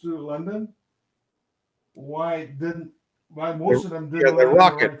bombs to London, why most of them didn't land in the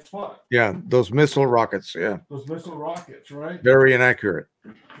right spot? Yeah, those missile rockets, yeah. Those missile rockets, right? Very inaccurate.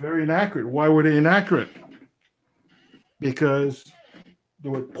 Very inaccurate. Why were they inaccurate? Because they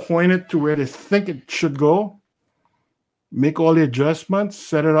would point it to where they think it should go, make all the adjustments,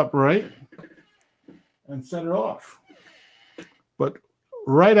 set it up right, and set it off. But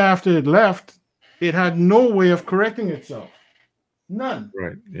right after it left, it had no way of correcting itself. None.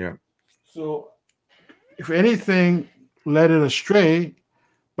 Right, yeah. So if anything led it astray,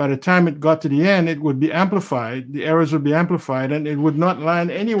 by the time it got to the end, it would be amplified. The errors would be amplified, and it would not land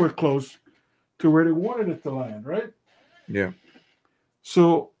anywhere close to where they wanted it to land, right? Yeah.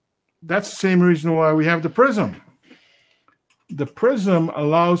 So that's the same reason why we have the prism. The prism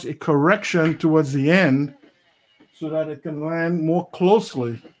allows a correction towards the end so that it can land more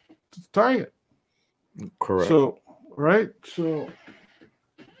closely to the target. Correct. So, right? So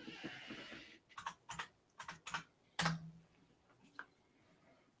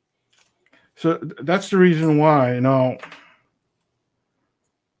that's the reason why. Now,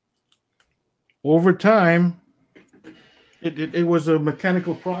 over time, it was a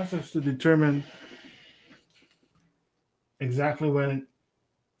mechanical process to determine exactly when it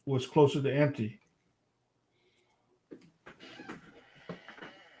was closer to empty.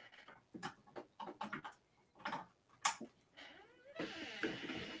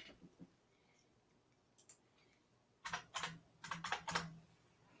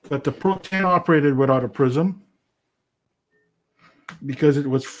 But the Pro 10 operated without a prism because it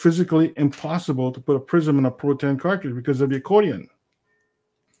was physically impossible to put a prism in a Pro 10 cartridge because of the accordion.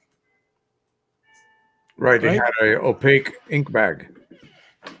 Right, it had an opaque ink bag.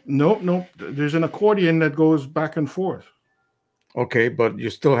 Nope. There's an accordion that goes back and forth. Okay, but you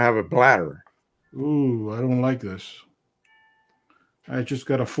still have a bladder. Ooh, I don't like this. I just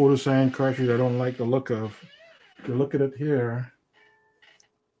got a photocyan cartridge I don't like the look of. If you look at it here.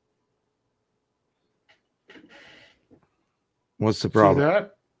 What's the See problem?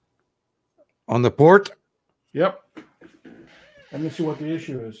 that? On the port? Yep. Let me see what the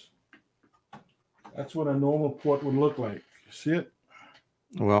issue is. That's what a normal port would look like. See it?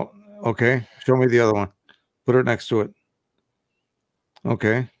 Well, okay. Show me the other one. Put it next to it.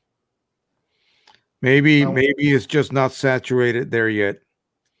 Okay. Maybe it's just not saturated there yet.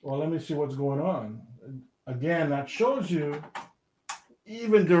 Well, let me see what's going on. Again, that shows you,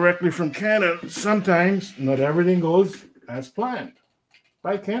 even directly from Canon, sometimes not everything goes as planned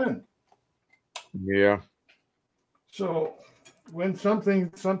by Canon. Yeah. So when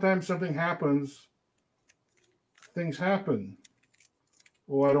sometimes something happens, things happen.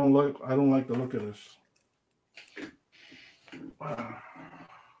 Oh, I don't like the look of this. Wow.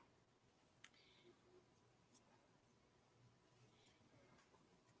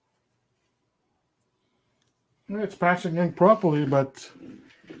 It's passing ink properly, but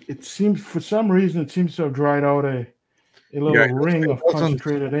it seems, for some reason, it seems to have dried out a little ring of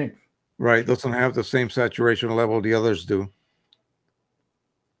concentrated ink. Right, doesn't have the same saturation level the others do.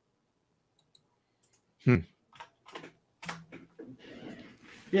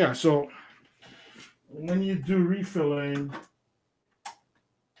 Yeah, so when you do refilling,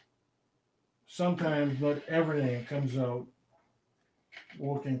 sometimes not everything comes out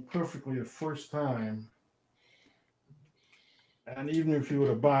working perfectly the first time. And even if you were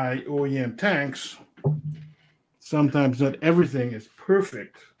to buy OEM tanks, sometimes not everything is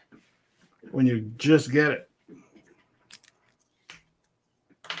perfect when you just get it.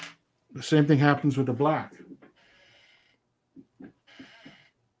 The same thing happens with the black.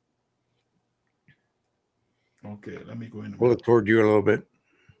 Okay, let me go in. Pull it toward you a little bit.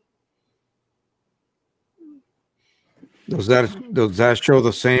 Does that show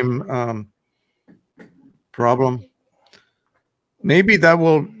the same problem? Maybe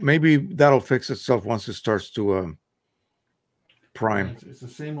that'll fix itself once it starts to prime. It's the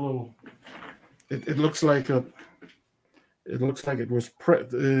same little. It looks like a. It looks like it was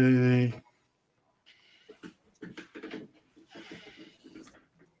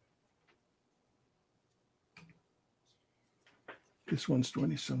This one's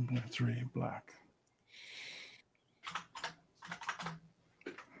 27.3 black.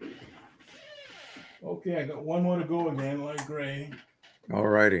 Okay, I got one more to go again, light gray. All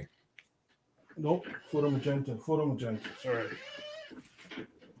righty. Nope, photo magenta, sorry.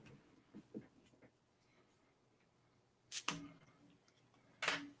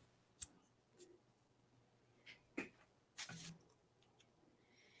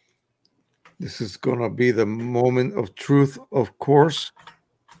 This is going to be the moment of truth, of course.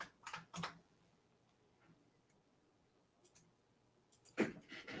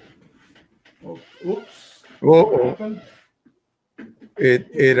 Oh, oops. Oh,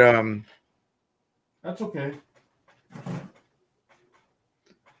 That's okay.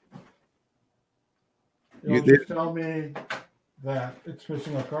 It'll just tell me that it's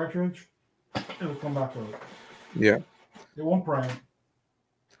missing a cartridge. It'll come back with it. Yeah. It won't prime.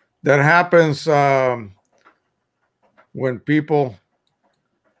 That happens when people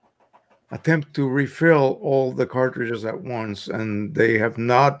attempt to refill all the cartridges at once and they have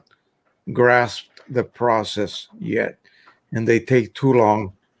not grasped the process yet and they take too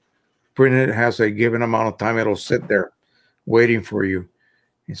long. Printer has a given amount of time, it'll sit there waiting for you.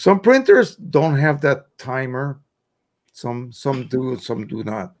 And some printers don't have that timer. Some do, some do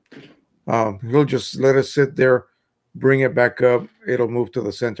not. He'll just let it sit there, bring it back up, it'll move to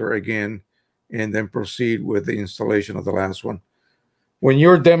the center again, and then proceed with the installation of the last one. When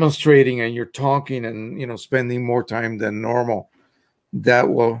you're demonstrating and you're talking and spending more time than normal, that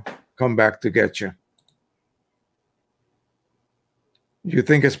will come back to get you. You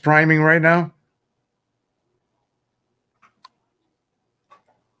think it's priming right now?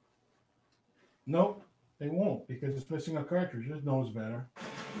 Nope, it won't because it's missing a cartridge. It knows better.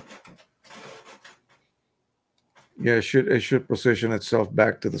 Yeah, it should position itself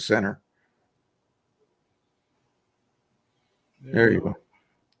back to the center. There you go.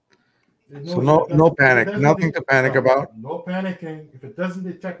 So no panic, nothing to panic about. No panicking. If it doesn't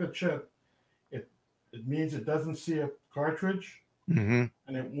detect a chip, it means it doesn't see a cartridge, and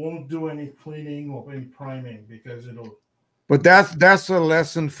it won't do any cleaning or any priming because it'll. But that's a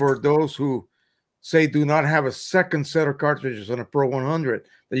lesson for those who say do not have a second set of cartridges on a Pro 100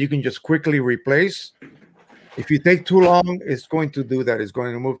 that you can just quickly replace. If you take too long, it's going to do that. It's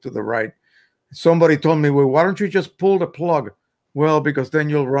going to move to the right. Somebody told me, well, why don't you just pull the plug? Well, because then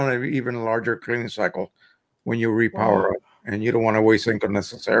you'll run an even larger cleaning cycle when you repower up. and you don't want to waste ink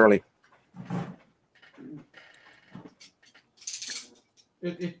unnecessarily.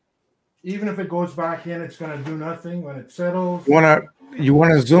 Even if it goes back in, it's going to do nothing when it settles. You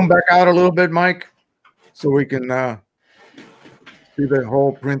want to zoom back out a little bit, Mike, so we can see the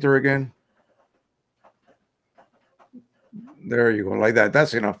whole printer again. There you go, like that.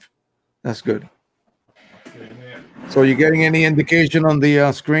 That's enough. That's good. So you getting any indication on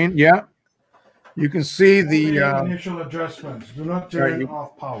the screen? Yeah. You can see the initial adjustments. Do not turn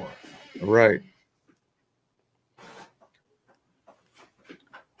off power. Right.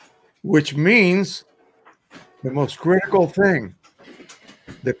 Which means the most critical thing,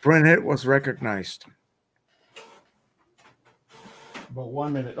 the print hit was recognized. About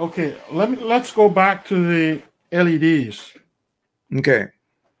 1 minute. Okay, let's go back to the LEDs. Okay.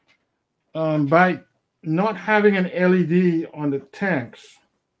 By not having an LED on the tanks,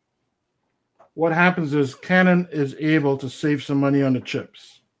 what happens is Canon is able to save some money on the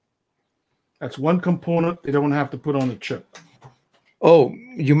chips. That's one component they don't have to put on the chip. Oh,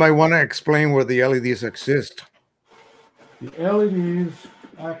 you might want to explain where the LEDs exist. The LEDs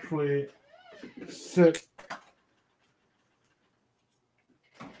actually sit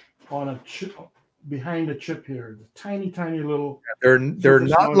on a chip behind the chip here. The tiny little. They're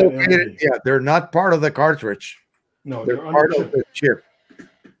not located. LED. Yeah, they're not part of the cartridge. No, they're part of the chip.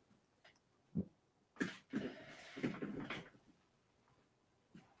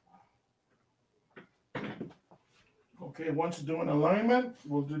 Okay, once doing alignment,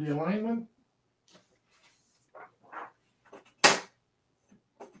 we'll do the alignment.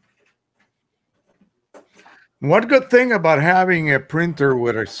 One good thing about having a printer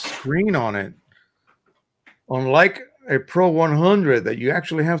with a screen on it, unlike a Pro 100 that you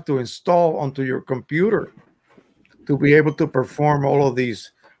actually have to install onto your computer to be able to perform all of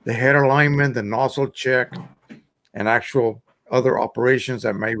these, the head alignment, the nozzle check, and actual other operations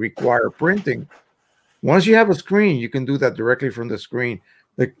that may require printing. Once you have a screen, you can do that directly from the screen.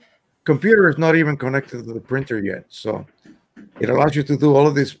 The computer is not even connected to the printer yet, so it allows you to do all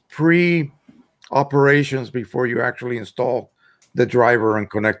of these pre-operations before you actually install the driver and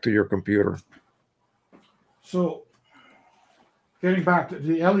connect to your computer. So, getting back to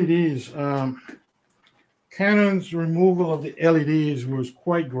the LEDs, Canon's removal of the LEDs was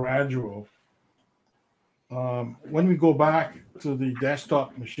quite gradual. When we go back to the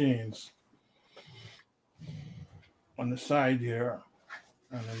desktop machines, on the side here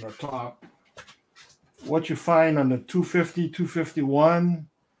and on the top, what you find on the 250, 251,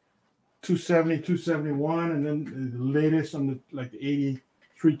 270, 271, and then the latest on the like the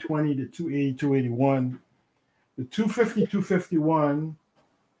 8320 to 280, 281. The 250, 251,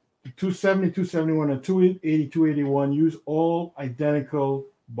 the 270, 271, and 280, 281 use all identical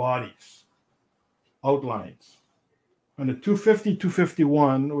bodies, outlines. On the 250,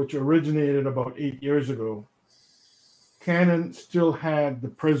 251, which originated about 8 years ago, Canon still had the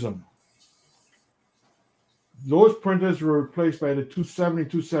prism. Those printers were replaced by the 270,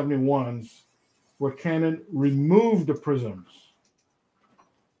 271s, where Canon removed the prisms.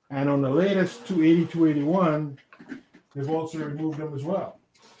 And on the latest 280, 281, they've also removed them as well.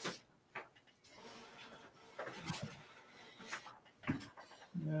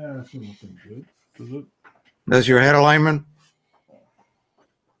 Yeah, that's looking good. Does it? That's your head alignment?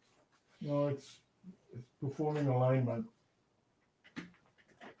 No, it's performing alignment.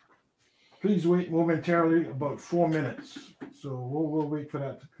 Please wait momentarily, about 4 minutes. So we'll wait for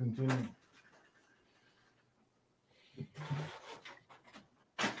that to continue.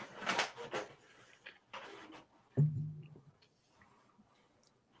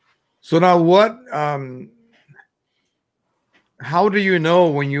 So now what, how do you know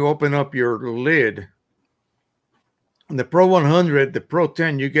when you open up your lid? In the Pro 100, the Pro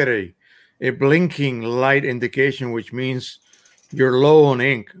 10, you get a blinking light indication, which means you're low on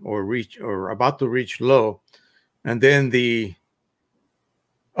ink or about to reach low. And then the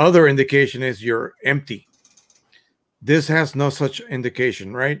other indication is you're empty. This has no such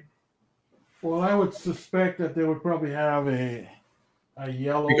indication, right? Well, I would suspect that they would probably have a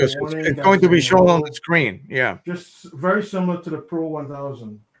yellow because warning. it's going to be shown on the screen. Yeah. Just very similar to the Pro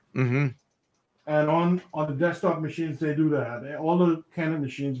 1000. Mm-hmm. And on the desktop machines, they do that. All the Canon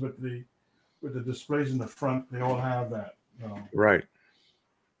machines with the displays in the front, they all have that. Right.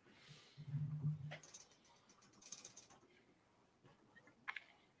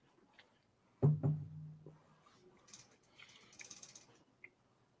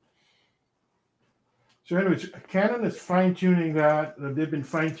 So anyways, Canon is fine-tuning that. They've been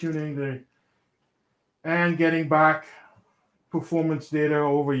fine-tuning and getting back performance data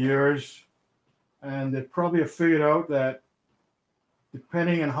over years. And they probably have figured out that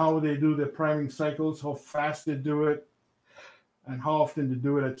depending on how they do their priming cycles, how fast they do it, and how often they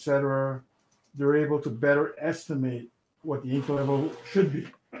do it, etc., they're able to better estimate what the ink level should be.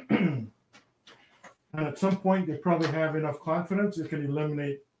 And at some point, they probably have enough confidence they can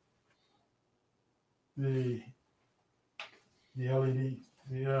eliminate the LED,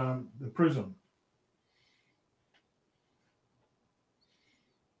 the prism.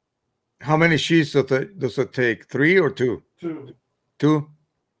 How many sheets does it take? 3 or 2? 2. 2?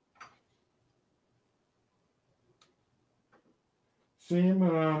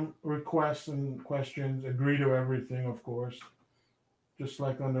 Same requests and questions, agree to everything, of course, just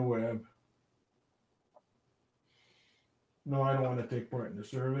like on the web. No, I don't want to take part in the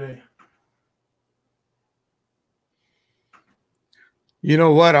survey. You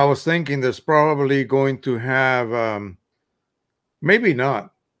know what? I was thinking there's probably going to have, maybe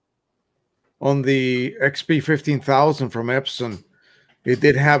not. On the XP 15000 from EPSON, it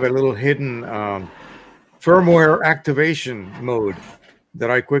did have a little hidden firmware activation mode that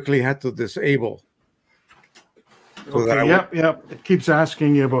I quickly had to disable. So okay, yep. It keeps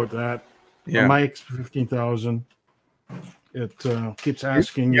asking you about that. Yeah. My XP 15000, it keeps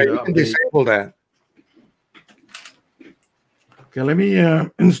asking you. You can disable that. Okay, let me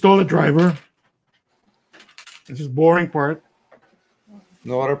install the driver. This is boring part.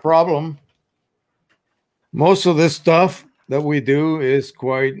 Not a problem. Most of this stuff that we do is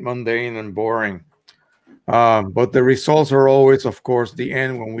quite mundane and boring. But the results are always, of course, the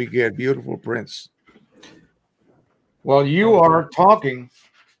end when we get beautiful prints. While you are talking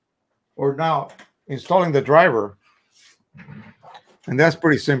or now installing the driver, and that's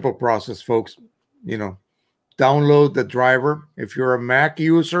pretty simple process, folks. You know, download the driver. If you're a Mac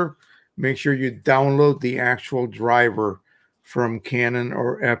user, make sure you download the actual driver from Canon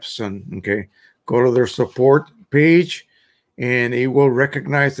or EPSON, okay? Go to their support page, and it will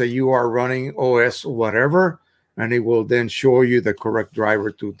recognize that you are running OS whatever, and it will then show you the correct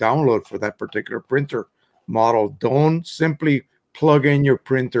driver to download for that particular printer model. Don't simply plug in your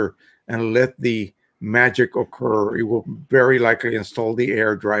printer and let the magic occur. It will very likely install the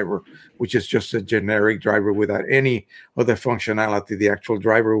Air driver, which is just a generic driver without any of the functionality the actual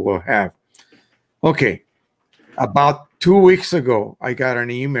driver will have. Okay, about 2 weeks ago, I got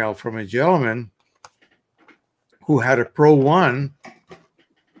an email from a gentleman who had a Pro 1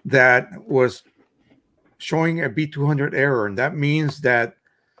 that was showing a B200 error. And that means that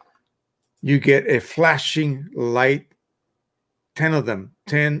you get a flashing light, 10 of them,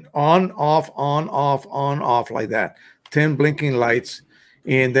 10 on, off, like that, 10 blinking lights.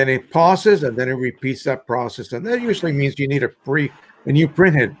 And then it pauses, and then it repeats that process. And that usually means you need a new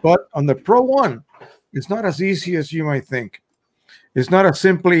printhead. But on the Pro 1, it's not as easy as you might think. It's not as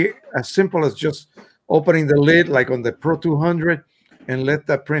simple as just opening the lid like on the Pro 200 and let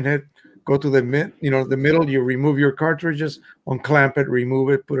that printhead go to the middle. You remove your cartridges, unclamp it, remove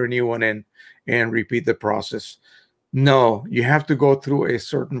it, put a new one in, and repeat the process. No, you have to go through a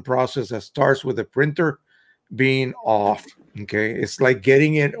certain process that starts with the printer being off. Okay, it's like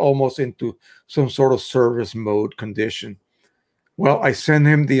getting it almost into some sort of service mode condition. Well, I sent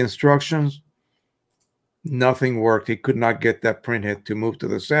him the instructions. Nothing worked. He could not get that printhead to move to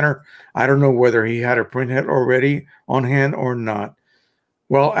the center. I don't know whether he had a printhead already on hand or not.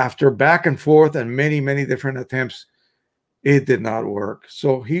 Well, after back and forth and many, many different attempts, it did not work.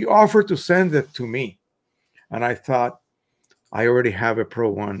 So he offered to send it to me. And I thought, I already have a Pro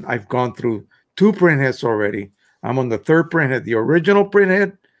 1. I've gone through 2 printheads already. I'm on the 3rd printhead, the original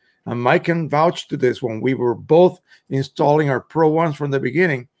printhead. And Mike can vouch to this when we were both installing our Pro 1s from the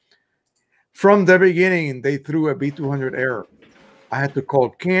beginning. From the beginning, they threw a B200 error. I had to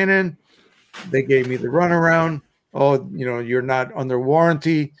call Canon. They gave me the runaround. Oh, you're not under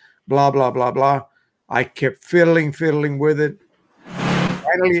warranty, blah, blah, blah, blah. I kept fiddling with it.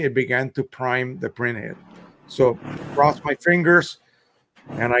 Finally, it began to prime the printhead. So crossed my fingers,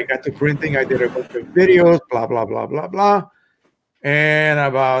 and I got to printing. I did a bunch of videos, blah, blah, blah, blah, blah. And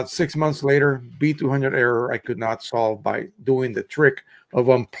about 6 months later, B200 error I could not solve by doing the trick of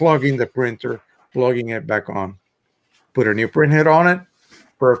unplugging the printer, plugging it back on. Put a new printhead on it.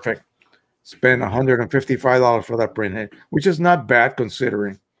 Perfect. Spend $155 for that printhead, which is not bad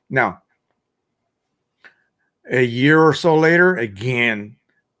considering. Now, a year or so later, again,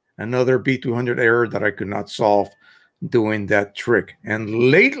 another B200 error that I could not solve doing that trick. And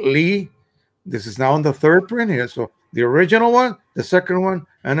lately, this is now on the 3rd printhead. So the original one, the 2nd one,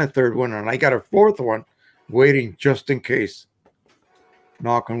 and a 3rd one. And I got a 4th one waiting just in case.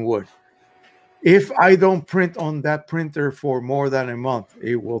 Knock on wood. If I don't print on that printer for more than a month,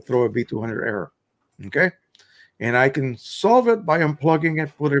 it will throw a B200 error. Okay? and I can solve it by unplugging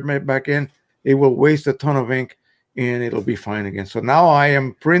it, put it back in. It will waste a ton of ink, and it'll be fine again. So now I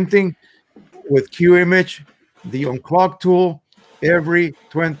am printing with Qimage, the unclog tool, every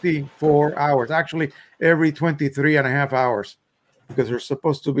 24 hours. Actually, every 23.5 hours, because there's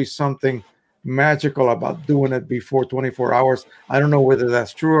supposed to be something magical about doing it before 24 hours. I don't know whether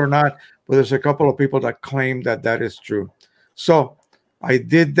that's true or not, but there's a couple of people that claim that that is true. So I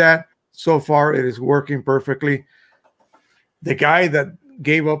did that. So far, it is working perfectly. The guy that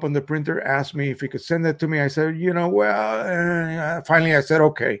gave up on the printer asked me if he could send it to me. I said, finally I said,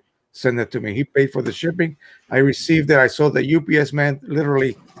 okay, send it to me. He paid for the shipping. I received it. I saw the UPS man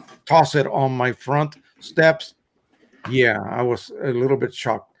literally toss it on my front steps. Yeah, I was a little bit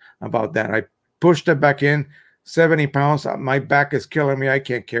shocked about that. I pushed it back in, 70 pounds. My back is killing me. I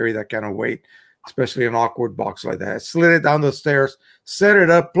can't carry that kind of weight, especially an awkward box like that. I slid it down the stairs, set it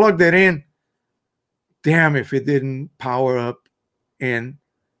up, plugged it in. Damn if it didn't power up, and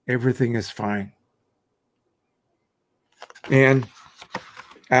everything is fine. And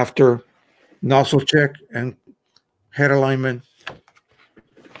after nozzle check and head alignment,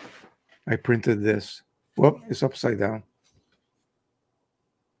 I printed this. Whoop, it's upside down.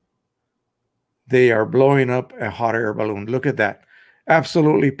 They are blowing up a hot air balloon. Look at that.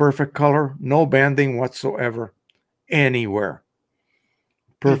 Absolutely perfect color. No banding whatsoever anywhere.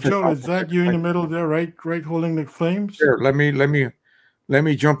 Perfect. Hey, Joe, is that you in the middle there, right holding the flames? Sure. Let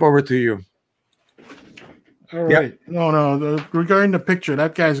me jump over to you. All right. Yep. No. Regarding the picture,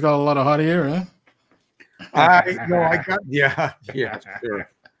 that guy's got a lot of hot air, huh? Yeah, sure.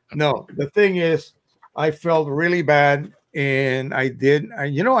 No, the thing is, I felt really bad, and I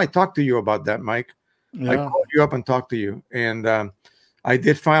talked to you about that, Mike. Yeah. I called you up and talked to you, and I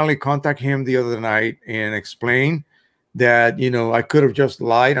did finally contact him the other night and explain that, I could have just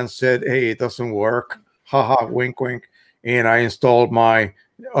lied and said, hey, it doesn't work. Haha, wink, wink. And I installed my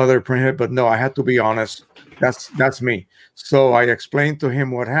other printhead, but no, I had to be honest. That's me. So I explained to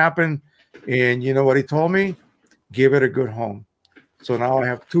him what happened, and you know what he told me? Give it a good home. So now I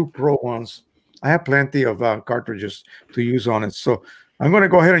have 2 Pro ones. I have plenty of cartridges to use on it. So I'm going to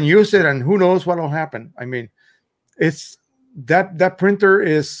go ahead and use it, and who knows what will happen. I mean, it's that printer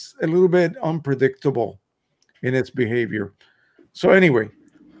is a little bit unpredictable in its behavior. So anyway,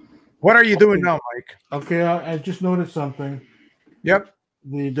 what are you doing now, Mike? Okay, I just noticed something. Yep.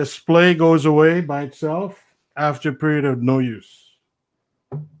 The display goes away by itself after a period of no use.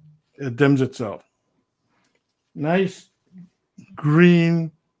 It dims itself. Nice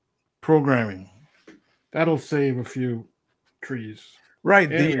green programming. That'll save a few trees.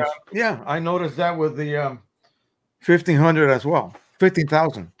 Right. Yeah, I noticed that with the 1500 as well.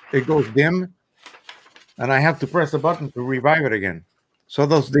 15,000. It goes dim, and I have to press the button to revive it again. So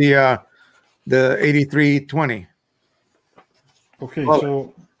does the 8320. Okay,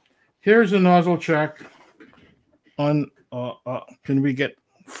 so here's a nozzle check on. Can we get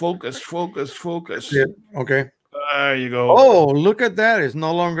focus? Yeah, okay. There you go. Oh, look at that! It's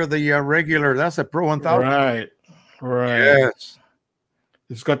no longer the regular. That's a Pro 1000. Right. Yes.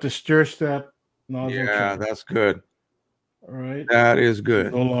 It's got the stir step nozzle. Yeah, that's good. All right. That is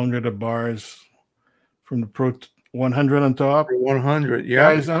good. No longer the bars from the Pro 100 on top. 100.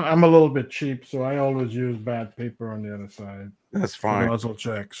 Yeah. Guys, I'm a little bit cheap, so I always use bad paper on the other side. That's fine. Nozzle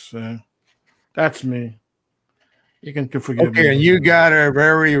checks. That's me. You can forgive me. Okay, and you got a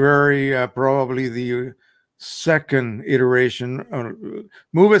very, very probably the second iteration.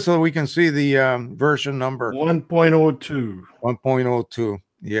 Move it so we can see the version number. 1.02. 1.02.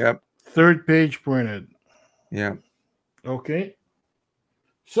 Yep. 3rd page printed. Yeah. Okay.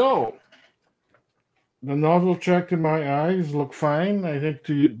 So the nozzle check to my eyes look fine. I think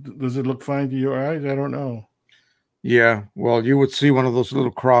to you, does it look fine to your eyes? I don't know. Yeah. Well, you would see one of those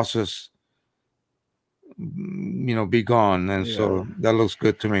little crosses, be gone, and so that looks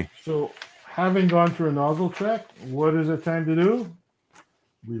good to me. So, having gone through a nozzle check, what is it time to do?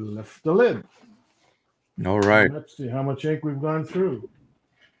 We lift the lid. All right. Let's see how much ink we've gone through.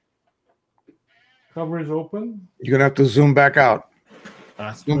 Cover is open. You're gonna have to zoom back out.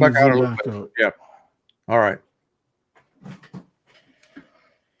 Zoom back out a little bit. Yep. All right.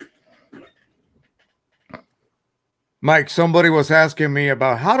 Mike, somebody was asking me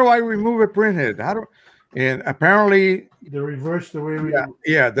about how do I remove a printhead? And apparently the reverse, the way we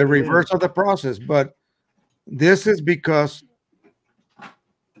the reverse of the process. But this is because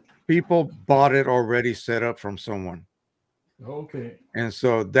people bought it already set up from someone. Okay. And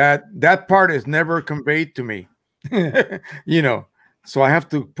so that part is never conveyed to me. So I have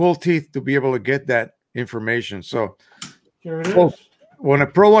to pull teeth to be able to get that information. So here it is. When a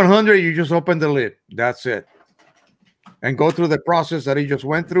Pro 100, you just open the lid. That's it. and go through the process that he just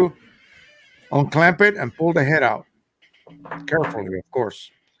went through. Unclamp it and pull the head out. Carefully, of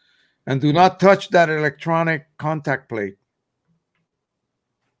course. And do not touch that electronic contact plate.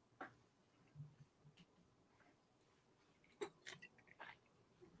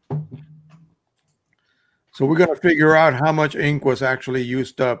 So we're going to figure out how much ink was actually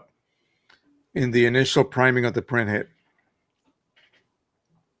used up in the initial priming of the print head.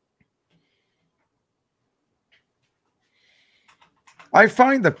 I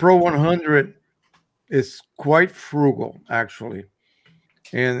find the Pro 100 is quite frugal, actually.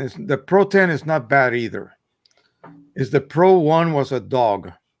 And the Pro 10 is not bad either. The Pro 1 was a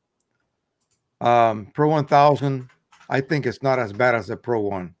dog. Pro 1000, I think it's not as bad as the Pro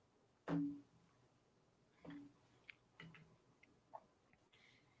 1.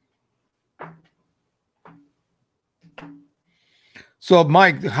 So,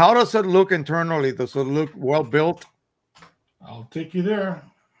 Mike, how does it look internally? Does it look well built? I'll take you there.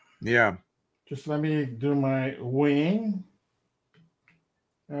 Yeah. Just let me do my wing.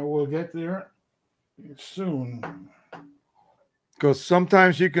 And we'll get there soon. Because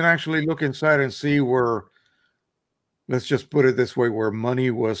sometimes you can actually look inside and see where, let's just put it this way, where money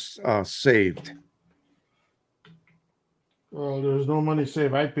was saved. Well, there's no money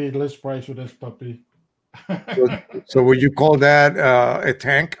saved. I paid list price for this puppy. So would you call that a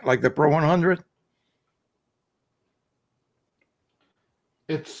tank like the Pro 100?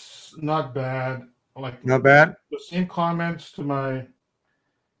 It's not bad. Like Not bad. The same comments to my.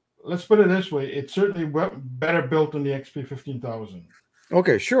 Let's put it this way: it's certainly better built than the XP 15,000.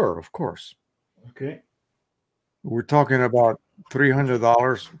 Okay, sure, of course. Okay. We're talking about $300,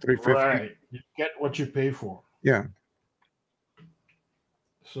 $350. Right. You get what you pay for. Yeah.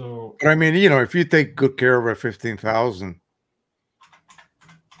 So. But I mean, you know, if you take good care of a 15,000,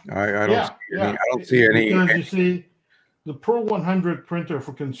 I don't see any. Because you see, the Pro 100 printer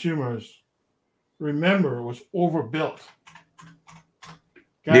for consumers, remember, was overbuilt.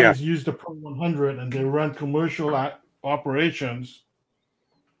 Guys use the Pro 100 and they run commercial operations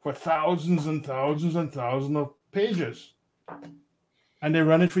for thousands and thousands and thousands of pages. And they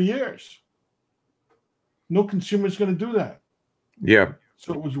run it for years. No consumer is going to do that. Yeah.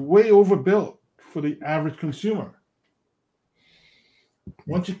 So it was way overbuilt for the average consumer.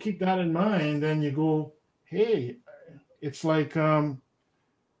 Once you keep that in mind, then you go, hey, it's like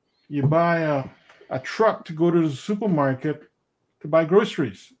you buy a truck to go to the supermarket to buy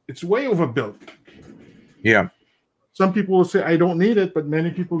groceries. It's way overbuilt. Yeah. Some people will say, I don't need it, but many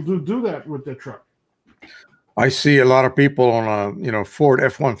people do that with their truck. I see a lot of people on a Ford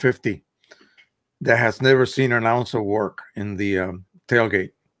F-150 that has never seen an ounce of work in the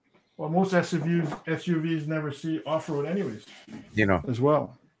tailgate. Well, most SUVs never see off-road anyways. As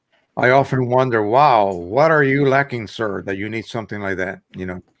well. I often wonder, wow, what are you lacking, sir, that you need something like that?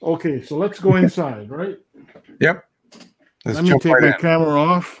 Okay, so let's go inside, right? Yep. Let me take my camera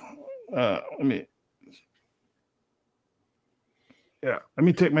off. Let me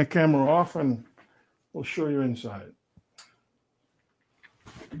take my camera off and we'll show you inside.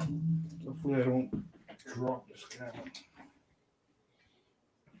 Hopefully I don't drop this camera.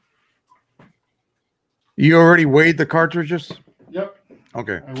 You already weighed the cartridges? Yep.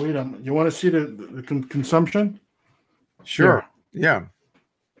 Okay. I weighed them. You want to see the consumption? Sure. Yeah.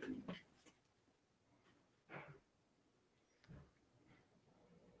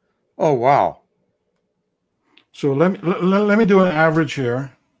 Oh, wow. So let me do an average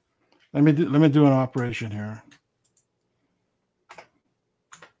here. Let me do an operation here.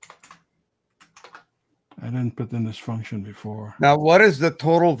 I didn't put in this function before. Now, what is the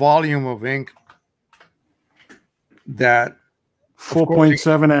total volume of ink that 4.7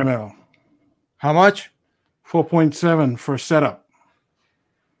 ml. How much? 4.7 for setup.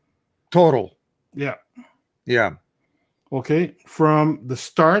 Total. Yeah. Yeah. Okay. From the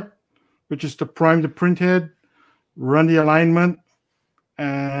start, which is to prime the print head, run the alignment,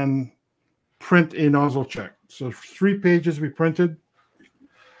 and print a nozzle check. So 3 pages we printed.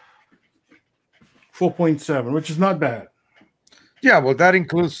 4.7, which is not bad. Yeah, well, that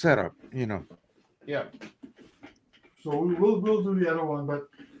includes setup, Yeah. So we'll do the other one, but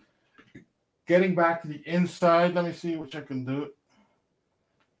getting back to the inside, let me see which I can do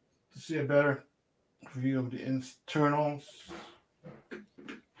to see a better view of the internals.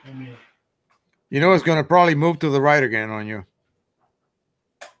 It's going to probably move to the right again on you.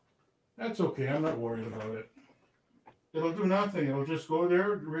 That's okay. I'm not worried about it. It'll do nothing. It'll just go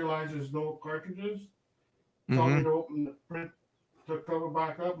there, realize there's no cartridges, tell me to open the print, the cover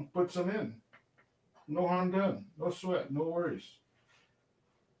back up, and put some in. No harm done. No sweat. No worries.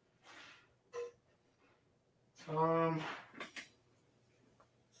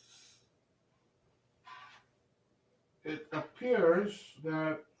 It appears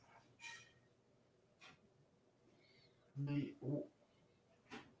that the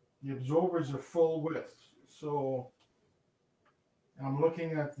absorbers are full width. So I'm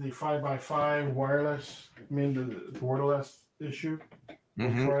looking at the 5x5 wireless, I mean the borderless issue.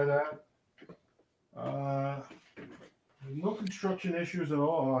 We'll try that. No construction issues at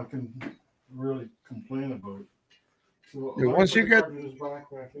all I can really complain about. So Yeah, once you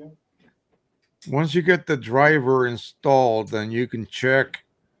get the driver installed, then you can check,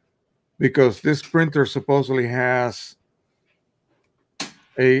 because this printer supposedly has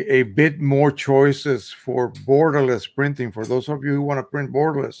a bit more choices for borderless printing. For those of you who want to print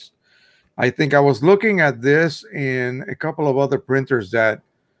borderless, I think I was looking at this in a couple of other printers that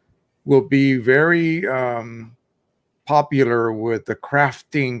will be very popular with the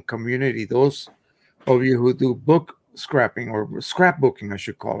crafting community. Those of you who do book scrapping or scrapbooking, I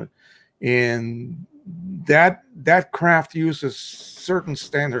should call it, and that craft uses certain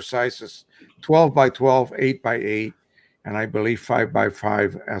standard sizes: 12 by 12, 8 by 8, and I believe 5 by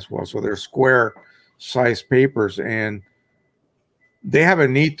 5 as well. So they're square size papers, and they have a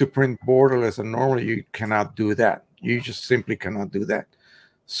need to print borderless, and normally you cannot do that. You just simply cannot do that.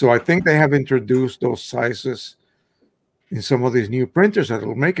 So I think they have introduced those sizes in some of these new printers that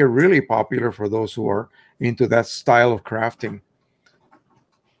will make it really popular for those who are into that style of crafting.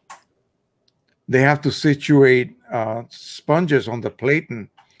 They have to situate sponges on the platen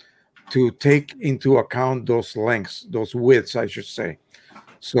to take into account those lengths, those widths, I should say.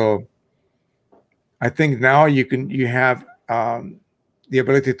 So I think now you have the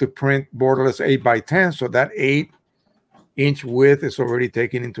ability to print borderless 8 by 10, so that 8-inch width is already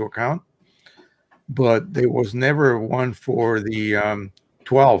taken into account. But there was never one for the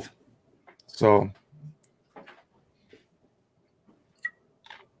 12. So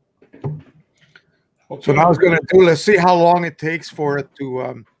okay. So now I was going to do, let's see how long it takes for it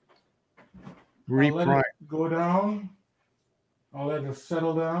to reprime. I'll let it go down. I'll let it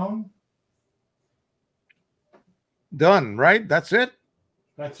settle down. Done, right? That's it?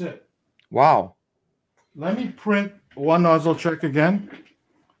 That's it. Wow. Let me print one nozzle check again,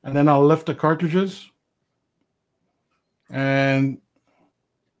 and then I'll lift the cartridges and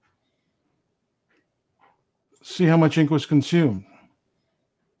see how much ink was consumed.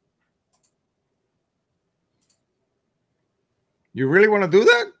 You really want to do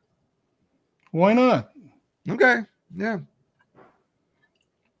that? Why not? Okay. Yeah.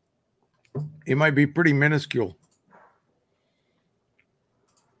 It might be pretty minuscule.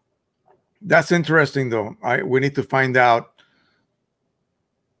 That's interesting, though. We need to find out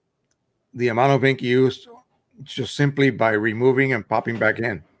the amount of ink used just simply by removing and popping back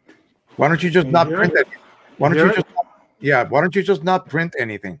in. Why don't you just not print it? Why don't you just, yeah, why don't you just not print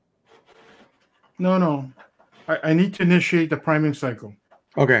anything? No. I need to initiate the priming cycle.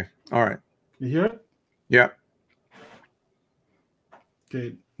 Okay. All right. You hear it? Yeah.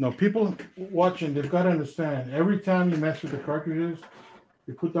 Okay. Now, people watching, they've got to understand, every time you mess with the cartridges,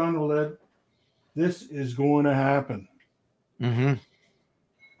 you put down the lid, this is going to happen. Mm-hmm.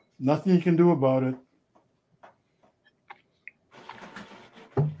 Nothing you can do about it.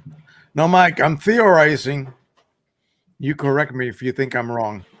 Now, Mike, I'm theorizing. You correct me if you think I'm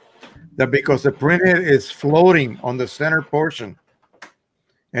wrong. That because the printhead is floating on the center portion,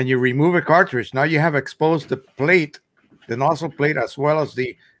 and you remove a cartridge, now you have exposed the plate, the nozzle plate, as well as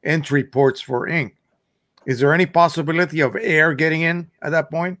the entry ports for ink. Is there any possibility of air getting in at that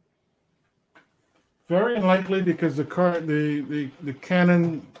point? Very unlikely, because the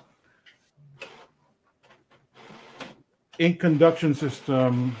Canon ink conduction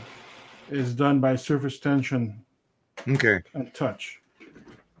system is done by surface tension. Okay. And touch.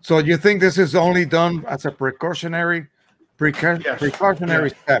 So you think this is only done as a precautionary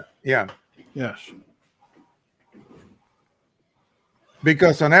step? Yeah. Yes.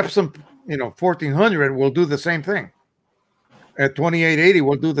 Because an EPSON, 1400 will do the same thing. At 2880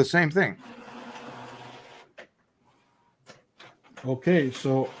 will do the same thing. Okay,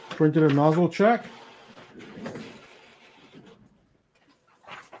 so printed a nozzle check.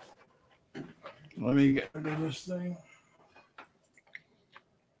 Let me get rid of this thing.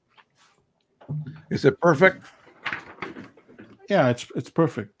 Is it perfect? Yeah, it's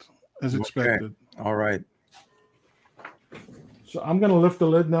perfect as expected. Okay. All right. So I'm going to lift the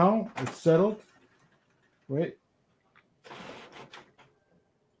lid now. It's settled. Wait.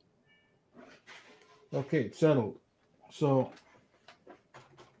 Okay, it's settled. So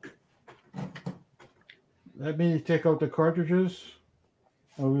let me take out the cartridges,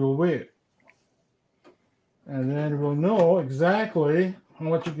 and we will wait. And then we'll know exactly how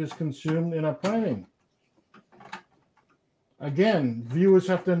much it gets consumed in our priming. Again, viewers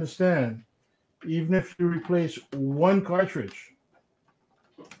have to understand, even if you replace one cartridge,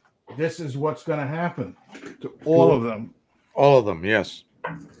 this is what's going to happen to all of them. All of them, yes.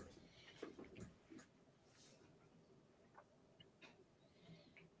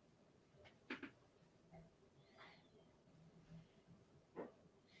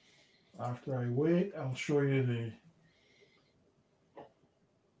 After I wait, I'll show you the...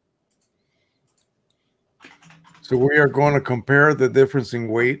 So we are going to compare the difference in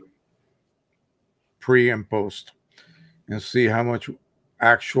weight pre and post and see how much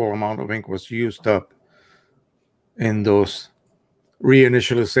actual amount of ink was used up in those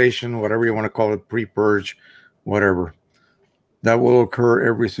reinitialization, whatever you want to call it, pre-purge, whatever. That will occur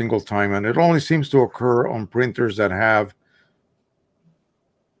every single time. And it only seems to occur on printers that have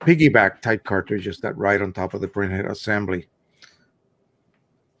piggyback type cartridges that ride on top of the printhead assembly.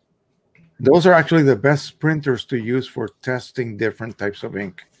 Those are actually the best printers to use for testing different types of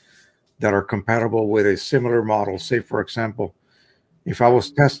ink that are compatible with a similar model. Say, for example, if I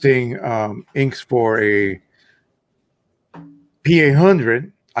was testing inks for a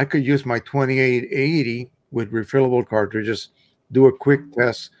P800, I could use my 2880 with refillable cartridges, do a quick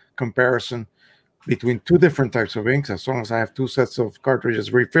test comparison between two different types of inks. As long as I have two sets of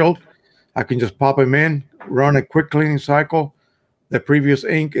cartridges refilled, I can just pop them in, run a quick cleaning cycle. The previous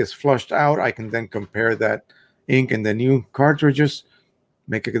ink is flushed out. I can then compare that ink and the new cartridges,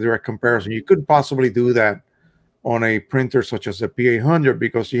 make a direct comparison. You could possibly do that on a printer such as a P800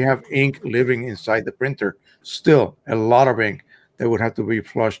 because you have ink living inside the printer. Still, a lot of ink that would have to be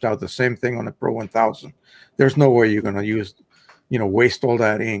flushed out. The same thing on a Pro 1000. There's no way you're going to use, waste all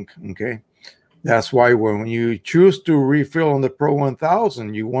that ink, okay? That's why when you choose to refill on the Pro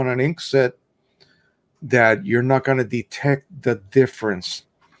 1000, you want an ink set that you're not going to detect the difference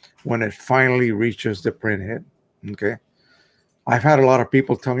when it finally reaches the printhead, okay? I've had a lot of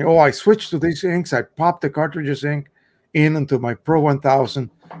people tell me, oh, I switched to these inks. I popped the cartridges ink into my Pro 1000.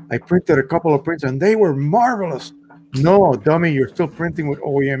 I printed a couple of prints, and they were marvelous. No, dummy, you're still printing with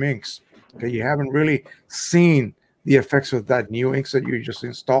OEM inks. Okay, you haven't really seen the effects of that new inks that you just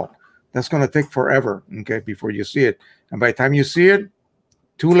installed. That's going to take forever, okay, before you see it. And by the time you see it,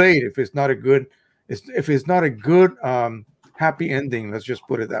 too late. If it's not a good, happy ending, let's just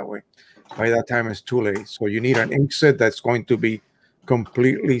put it that way. By that time, it's too late. So you need an ink set that's going to be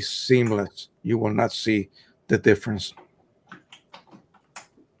completely seamless. You will not see the difference.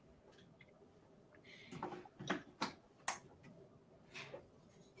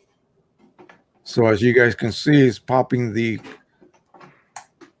 So as you guys can see, it's popping the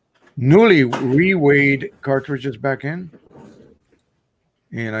newly reweighed cartridges back in.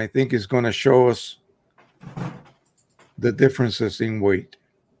 And I think it's going to show us the differences in weight.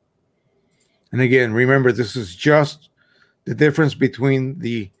 And again, remember, this is just the difference between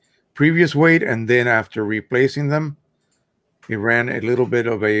the previous weight and then after replacing them. It ran a little bit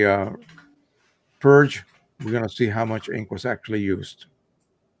of a purge. We're going to see how much ink was actually used.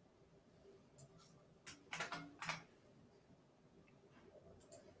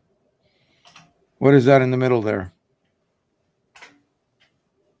 What is that in the middle there?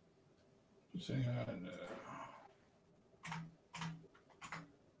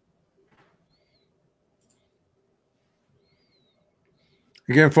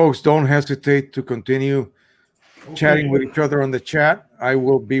 Again, folks, don't hesitate to continue chatting with each other on the chat. I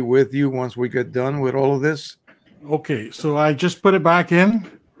will be with you once we get done with all of this. Okay, so I just put it back in.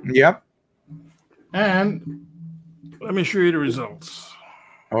 Yep. And let me show you the results.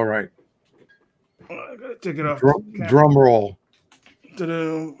 All right. I gotta take it off. Drum roll.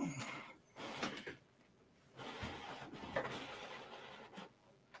 Ta-da.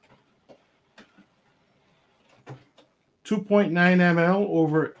 .9 ml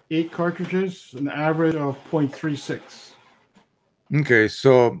over 8 cartridges, an average of 0.36. Okay,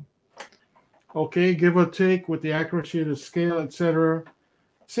 so okay, give or take with the accuracy of the scale, etc.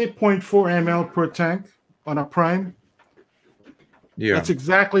 Say 0.4 ml per tank on a prime. Yeah, that's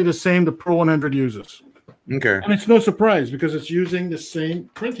exactly the same the Pro 100 uses. Okay, and it's no surprise because it's using the same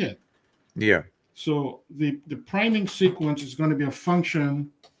printhead. Yeah. So the priming sequence is going to be a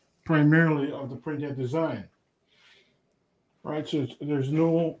function primarily of the printhead design. Right, so there's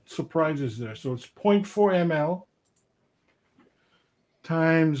no surprises there. So it's 0.4 ml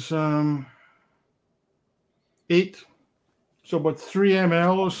times 8, so about 3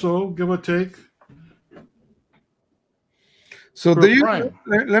 ml or so, give or take. So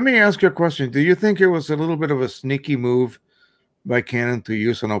let me ask you a question. Do you think it was a little bit of a sneaky move by Canon to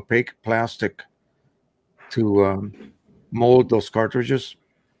use an opaque plastic to mold those cartridges?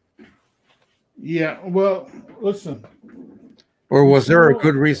 Yeah, well, listen. Or was there a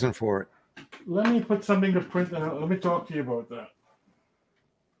good reason for it? Let me put something to print and let me talk to you about that.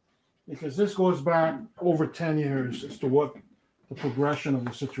 Because this goes back over 10 years as to what the progression of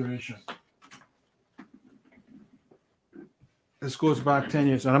the situation. This goes back 10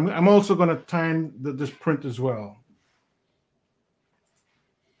 years. And I'm also going to time this print as well.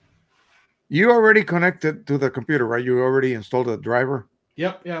 You already connected to the computer, right? You already installed the driver?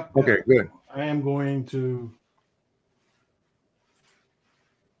 Yep. Okay, good. I am going to...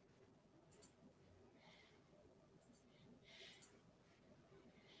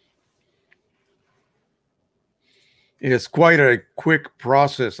 It's quite a quick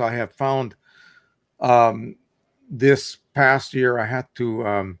process. I have found this past year I had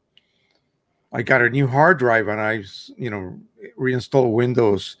to I got a new hard drive and I reinstalled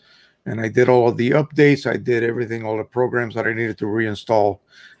Windows, and I did all of the updates. I did everything, all the programs that I needed to reinstall,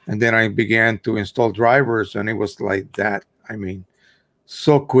 and then I began to install drivers, and it was like that. I mean,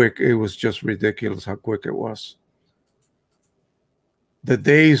 so quick. It was just ridiculous how quick it was. The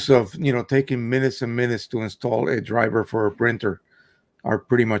days of taking minutes and minutes to install a driver for a printer are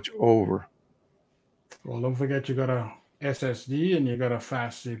pretty much over. Well, don't forget you got a SSD and you got a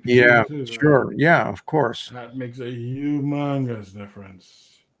fast CPU. Yeah, too, sure. right? Yeah, of course. That makes a humongous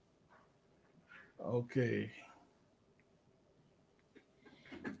difference. Okay.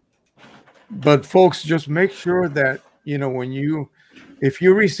 But folks, just make sure that if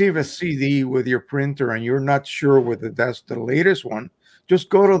you receive a CD with your printer and you're not sure whether that's the latest one, just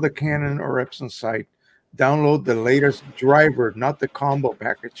go to the Canon or Epson site, download the latest driver, not the combo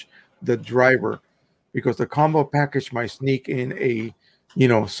package, the driver, because the combo package might sneak in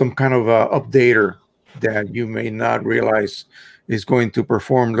some kind of a updater that you may not realize is going to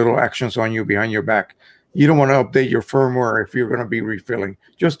perform little actions on you behind your back. You don't want to update your firmware if you're going to be refilling,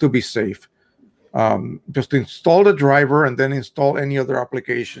 just to be safe. Just install the driver and then install any other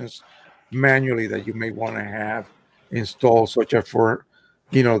applications manually that you may want to have installed, such as for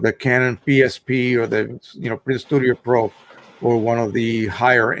the Canon PSP or the Print Studio Pro, or one of the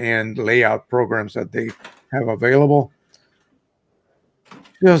higher end layout programs that they have available.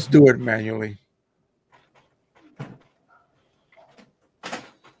 Just do it manually.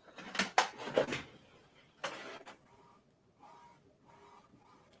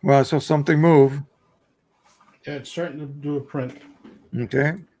 Well, I saw something move. Yeah, it's starting to do a print.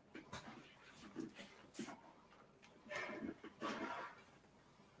 Okay.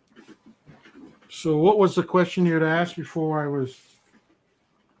 So what was the question you had asked before I was...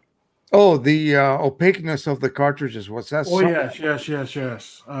 Oh, the opaqueness of the cartridges. Was that? Oh, yes.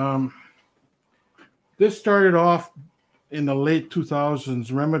 This started off in the late 2000s.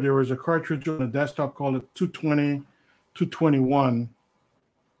 Remember, there was a cartridge on the desktop called a 220, 221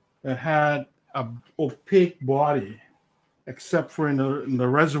 that had a opaque body, except for in the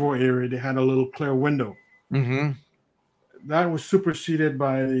reservoir area, they had a little clear window. Mm-hmm. That was superseded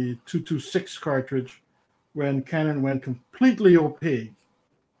by the 226 cartridge when Canon went completely opaque.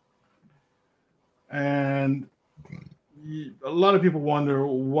 And a lot of people wonder,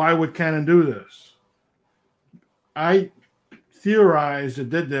 why would Canon do this? I theorized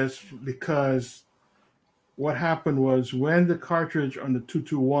it did this because what happened was when the cartridge on the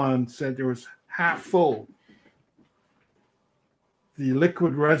 221 said there was half full, the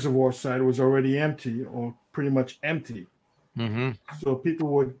liquid reservoir side was already empty or pretty much empty. Mm-hmm. So people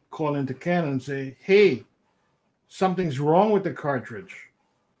would call into Canon and say, hey, something's wrong with the cartridge.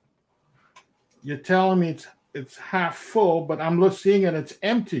 You're telling me it's half full, but I'm seeing it, it's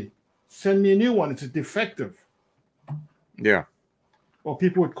empty. Send me a new one. It's defective. Yeah. Or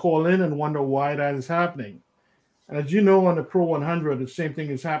people would call in and wonder why that is happening. And as you know, on the Pro 100, the same thing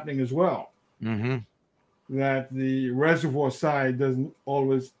is happening as well. Mm-hmm. That the reservoir side doesn't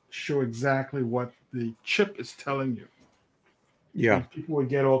always show exactly what the chip is telling you. Yeah. And people would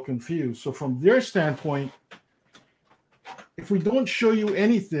get all confused. So from their standpoint, if we don't show you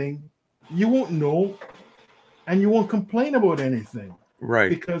anything, you won't know and you won't complain about anything. Right.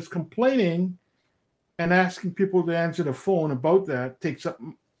 Because complaining and asking people to answer the phone about that takes up,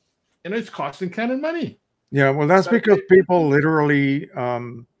 it's costing Canon money. Yeah, well, that's because people literally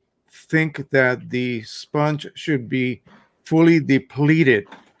think that the sponge should be fully depleted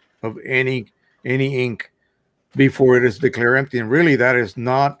of any ink before it is declared empty. And really, that is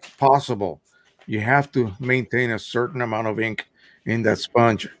not possible. You have to maintain a certain amount of ink in that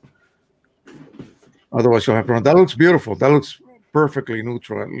sponge. Otherwise, you'll have problems. That looks beautiful. That looks perfectly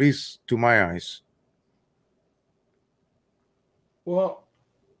neutral, at least to my eyes. Well,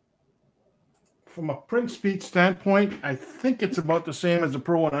 from a print speed standpoint, I think it's about the same as the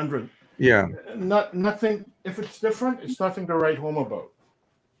Pro 100. Yeah. Nothing. If it's different, it's nothing to write home about.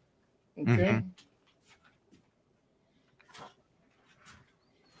 Okay.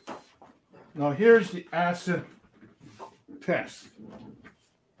 Now here's the acid test.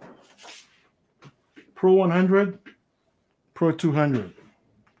 Pro 100, Pro 200.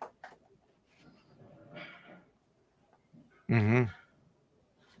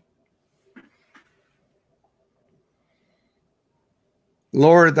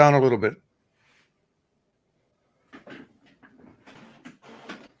 Lower it down a little bit.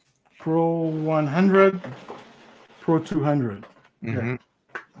 Pro 100, Pro 200. Okay.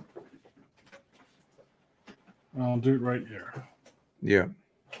 I'll do it right here. Yeah.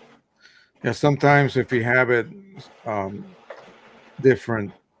 Yeah, sometimes if you have it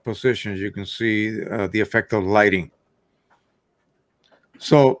different positions, you can see the effect of lighting.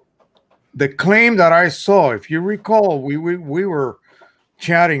 So the claim that I saw, if you recall, we were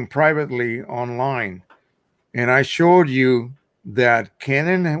chatting privately online, and I showed you that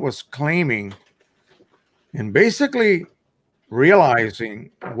Canon was claiming and basically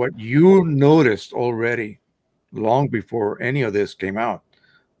realizing what you noticed already long before any of this came out.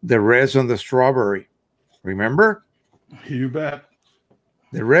 The reds on the strawberry. Remember? You bet.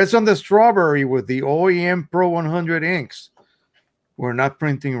 The reds on the strawberry with the OEM Pro 100 inks. We're not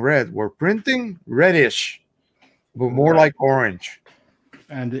printing red. We're printing reddish, but more like orange.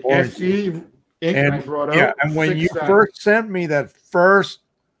 And the SE ink I brought out. Yeah, and when you first sent me that first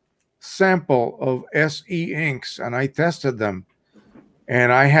sample of SE inks, and I tested them,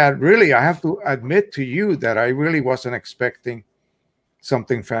 and I have to admit to you that I really wasn't expecting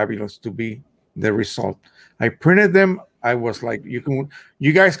something fabulous to be the result. I printed them. I was like,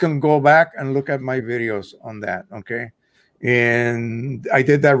 you guys can go back and look at my videos on that, okay? And I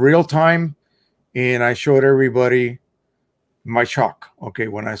did that real time, and I showed everybody my shock, okay,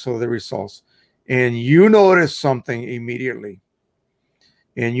 when I saw the results. And you noticed something immediately.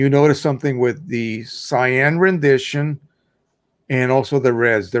 And you noticed something with the cyan rendition and also the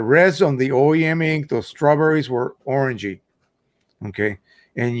reds. The reds on the OEM ink, those strawberries were orangey, okay?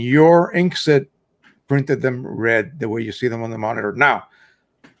 And your inkset printed them red the way you see them on the monitor. Now,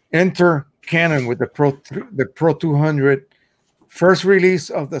 enter Canon with the Pro 200 first release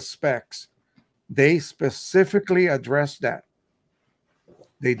of the specs. They specifically addressed that.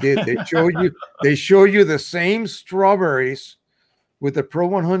 They did. They show you the same strawberries with the Pro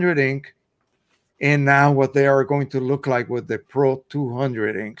 100 ink, and now what they are going to look like with the Pro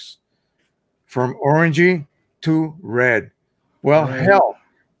 200 inks, from orangey to red. Well, hell,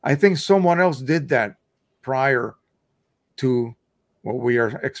 I think someone else did that prior to what we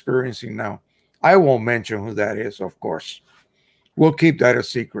are experiencing now. I won't mention who that is, of course. We'll keep that a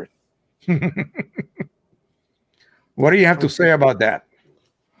secret. What do you have to say about that?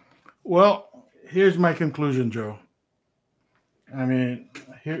 Well, here's my conclusion, Joe. I mean,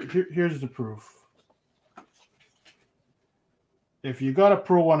 here's the proof. If you got a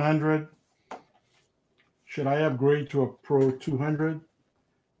Pro 100, should I upgrade to a Pro 200?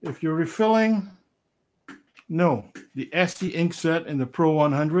 If you're refilling, no. The ST ink set in the Pro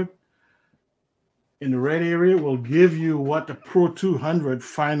 100 in the red area will give you what the Pro 200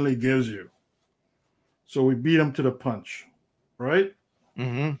 finally gives you. So we beat them to the punch, right?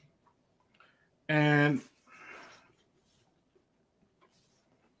 Mm-hmm. And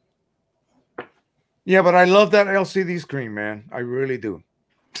yeah, but I love that LCD screen, man. I really do.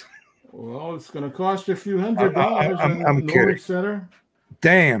 Well, it's going to cost you a few $100. I'm kidding. Center.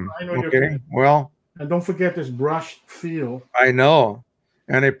 Damn. Okay. Well, and don't forget this brushed feel. I know,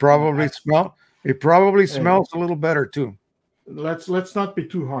 and it probably smells. It probably smells a little better too. Let's not be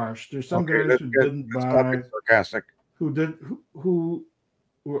too harsh. There's some guys who didn't buy, sarcastic, who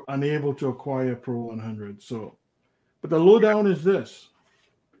were unable to acquire Pro 100. So, but the lowdown is this: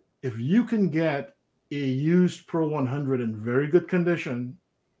 if you can get a used Pro 100 in very good condition,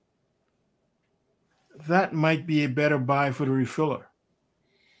 that might be a better buy for the refiller.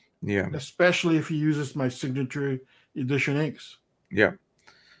 Yeah, especially if he uses my signature edition inks. Yeah.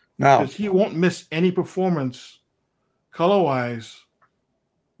 Now, because he won't miss any performance color-wise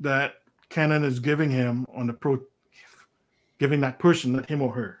that Canon is giving him on the Pro, giving that person, not him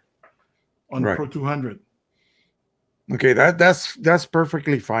or her, on the Pro 200. Okay, that's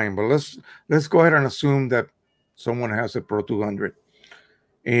perfectly fine. But let's go ahead and assume that someone has a Pro 200,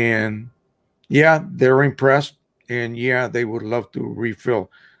 and yeah, they're impressed, and yeah, they would love to refill.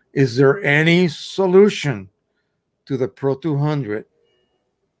 Is there any solution to the Pro 200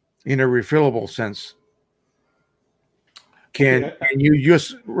 in a refillable sense? Can you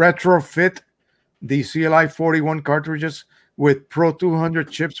just retrofit the CLI-41 cartridges with Pro 200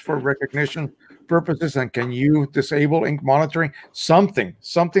 chips for recognition purposes? And can you disable ink monitoring? Something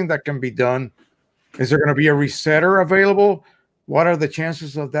that can be done. Is there going to be a resetter available? What are the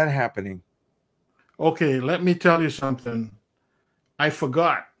chances of that happening? Okay, let me tell you something. I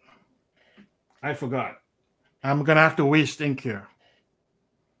forgot. I'm going to have to waste ink here.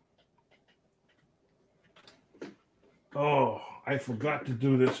 Oh, I forgot to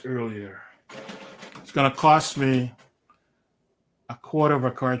do this earlier. It's going to cost me a quarter of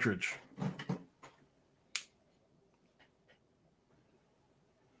a cartridge.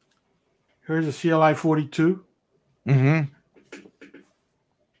 Here's a CLI-42. Mm-hmm.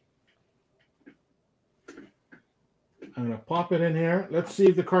 I'm going to pop it in here. Let's see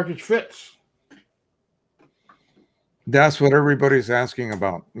if the cartridge fits. That's what everybody's asking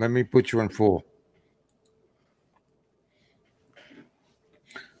about. Let me put you in full.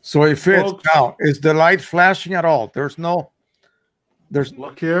 So it fits. Folks, now, is the light flashing at all? There's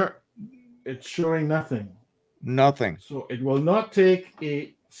look here. It's showing nothing. Nothing. So it will not take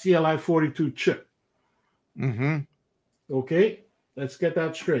a CLI-42 chip. Mm-hmm. Okay, let's get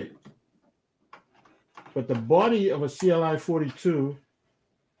that straight. But the body of a CLI-42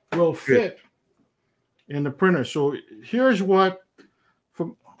 will fit in the printer. So here's what,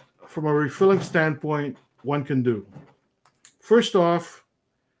 from a refilling standpoint, one can do. First off,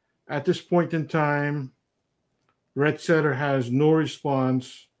 at this point in time, Red Setter has no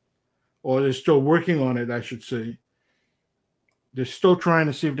response, or they're still working on it, I should say. They're still trying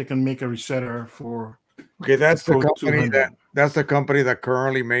to see if they can make a resetter for. Okay, that's the company 200. that's the company that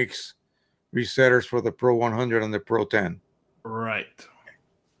currently makes resetters for the Pro 100 and the Pro 10. Right.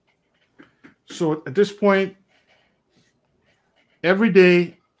 So at this point, every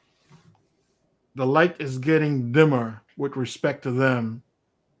day, the light is getting dimmer with respect to them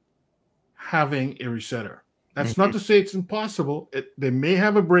having a resetter. That's not to say it's impossible. They may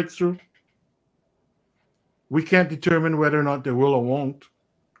have a breakthrough. We can't determine whether or not they will or won't,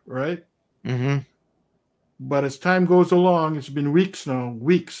 right? Mm-hmm. But as time goes along, it's been weeks now,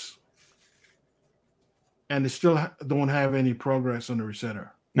 and they still don't have any progress on the resetter.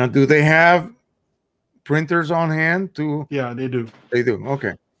 Now, do they have printers on hand to? Yeah, they do. They do.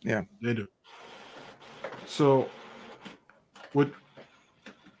 Okay. Yeah, they do. So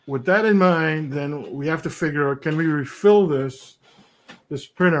with that in mind, then we have to figure out, can we refill this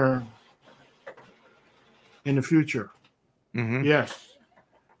printer in the future? Mm-hmm. Yes.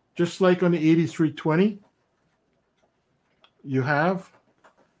 Just like on the 8320,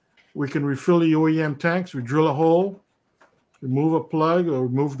 we can refill the OEM tanks. We drill a hole, remove a plug or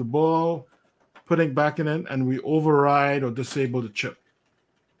remove the ball, put it back in it, and we override or disable the chip.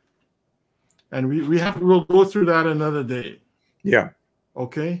 And we'll go through that another day. Yeah.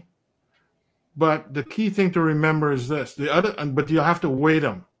 Okay. But the key thing to remember is this: but you'll have to weigh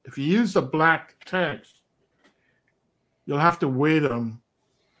them. If you use the black tanks, you'll have to weigh them.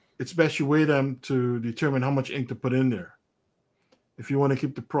 It's best you weigh them to determine how much ink to put in there, if you want to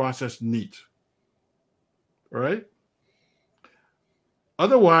keep the process neat. All right.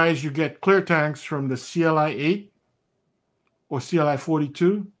 Otherwise, you get clear tanks from the CLI-8 or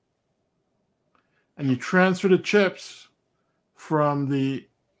CLI-42, and you transfer the chips from the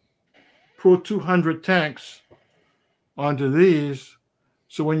Pro 200 tanks onto these,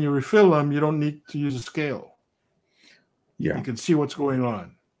 so when you refill them, you don't need to use a scale. Yeah. You can see what's going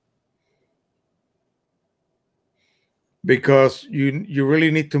on. Because you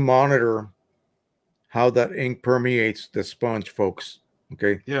really need to monitor how that ink permeates the sponge, folks.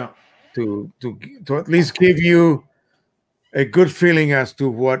 Okay. Yeah. To at least give you a good feeling as to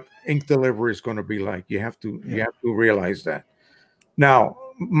what ink delivery is going to be like. You have to realize that. Now,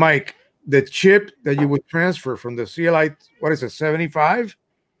 Mike, the chip that you would transfer from the CLI, what is it, 75?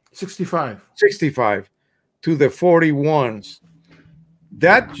 65. 65 to the 41s.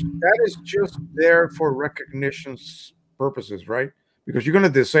 That is just there for recognition purposes, right? Because you're going to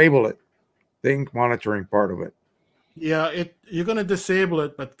disable it, the ink monitoring part of it. Yeah, you're going to disable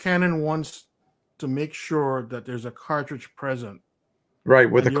it, but Canon wants to make sure that there's a cartridge present.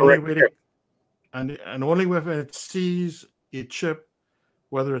 Right, with the correct chip. And only when it sees a chip,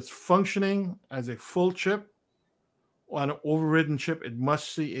 whether it's functioning as a full chip or an overridden chip, it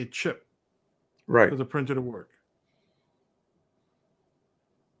must see a chip, right, for the printer to work.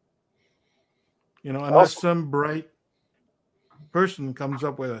 You know, unless some bright person comes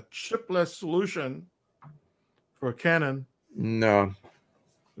up with a chipless solution for Canon, no,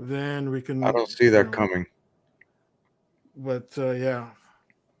 then we can. I don't see that coming. But yeah.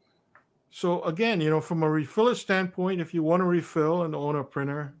 So again, from a refiller standpoint, if you want to refill and own a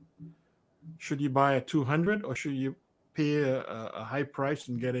printer, should you buy a 200 or should you pay a high price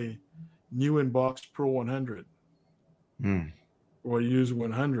and get a new in-box Pro 100 or use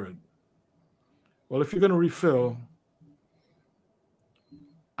 100? Well, if you're going to refill,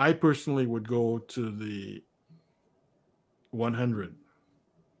 I personally would go to the 100.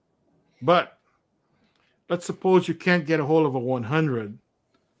 But let's suppose you can't get a hold of a 100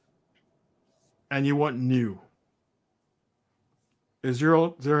 and you want new. Is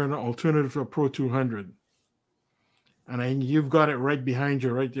there an alternative to a Pro 200? And you've got it right behind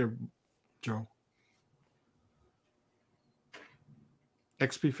you, right there, Joe.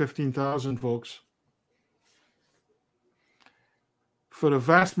 XP 15,000, folks. For the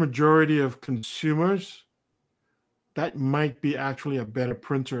vast majority of consumers, that might be actually a better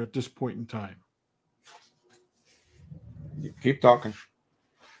printer at this point in time. You keep talking.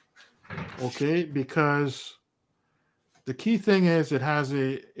 Okay, because the key thing is it has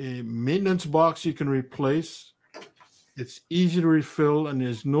a maintenance box you can replace. It's easy to refill, and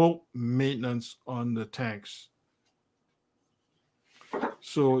there's no maintenance on the tanks.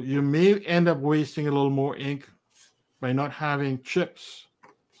 So you may end up wasting a little more ink by not having chips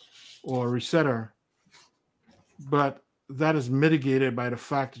or resetter, but that is mitigated by the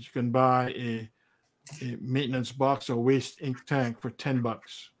fact that you can buy a maintenance box or waste ink tank for $10.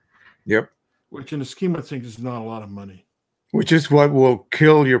 Yep. Which in the scheme of things is not a lot of money. Which is what will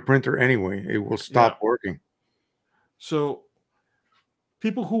kill your printer anyway. It will stop working. So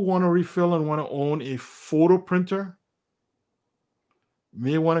people who want to refill and want to own a photo printer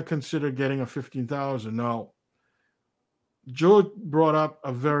may want to consider getting a 15,000. Now, Joe brought up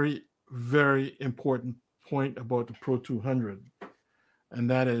a very, very important point about the Pro 200, and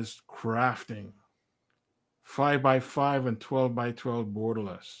that is crafting. 5x5 and 12x12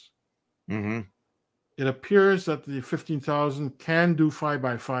 borderless. Mm-hmm. It appears that the 15,000 can do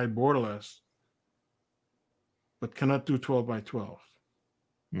 5x5 borderless, but cannot do 12x12.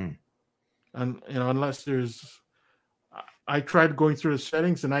 And unless I tried going through the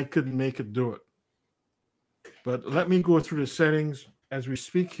settings and I couldn't make it do it. But let me go through the settings as we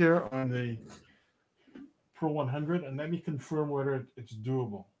speak here on the Pro 100, and let me confirm whether it's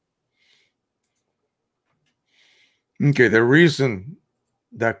doable. Okay, the reason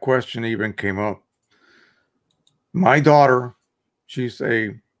that question even came up, my daughter, she's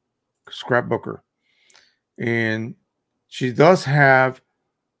a scrapbooker, and she does have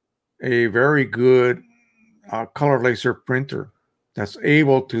a very good color laser printer that's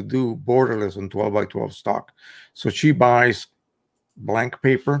able to do borderless on 12x12 stock. So she buys blank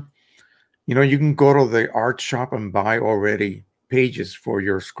paper. You know, you can go to the art shop and buy already pages for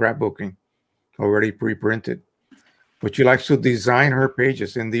your scrapbooking, already pre-printed. But she likes to design her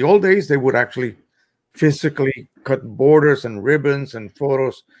pages. In the old days, they would actually physically cut borders and ribbons and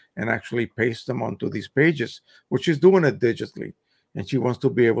photos and actually paste them onto these pages, which she's doing it digitally. And she wants to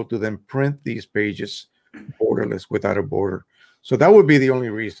be able to then print these pages borderless without a border. So that would be the only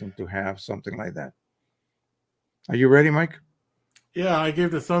reason to have something like that. Are you ready, Mike? Yeah, I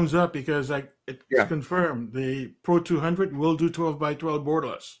gave the thumbs up because it's confirmed. The Pro 200 will do 12x12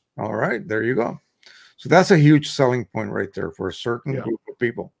 borderless. All right, there you go. So that's a huge selling point right there for a certain group of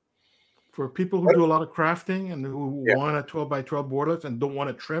people. For people who do a lot of crafting and who want a 12x12 borderless and don't want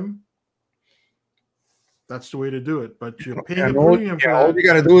to trim, that's the way to do it. But you're paying a premium for that. All you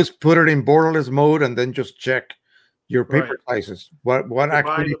got to do is put it in borderless mode and then just check your paper sizes. What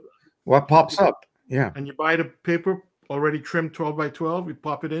pops up? Yeah. And you buy the paper already trimmed 12x12. You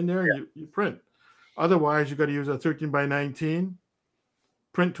pop it in there and you print. Otherwise, you got to use a 13x19,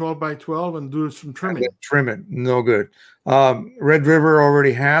 print 12x12, and do some trimming. Trim it. No good. Red River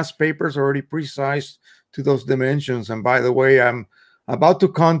already has papers already pre-sized to those dimensions. And by the way, I'm about to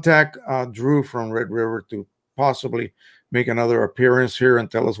contact Drew from Red River to possibly make another appearance here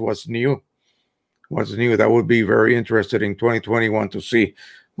and tell us what's new. What's new? That would be very interesting in 2021 to see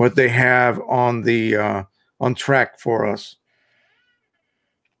what they have on the on track for us.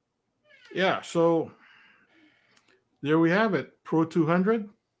 Yeah, so there we have it, Pro 200.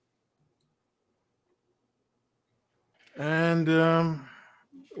 And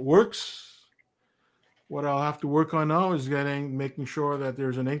works. What I'll have to work on now is making sure that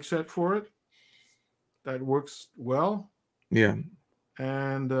there's an ink set for it that works well. Yeah.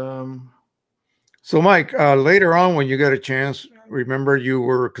 And so, Mike, later on when you get a chance, remember you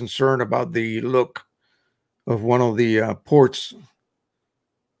were concerned about the look of one of the ports.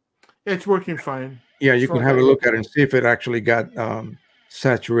 It's working fine. Yeah, you can have a look at it and see if it actually got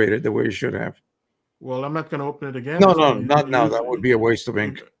saturated the way it should have. Well, I'm not going to open it again. No, not now. That would be a waste of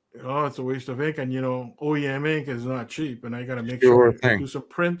ink. Oh, it's a waste of ink. And, OEM ink is not cheap. And I got to make sure I do some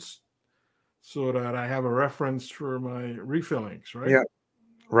prints so that I have a reference for my refillings, right? Yeah,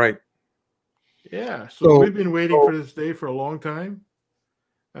 right. Yeah. So we've been waiting for this day for a long time.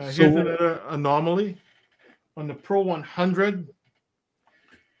 Here's So another anomaly. On the Pro 100,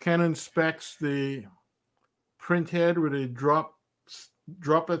 Canon specs the print head with a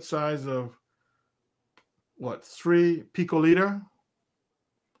droplet size of what, 3 picoliter.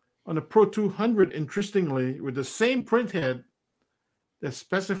 On the Pro 200, interestingly, with the same print head, they're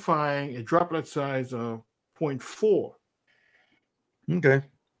specifying a droplet size of 0.4. okay.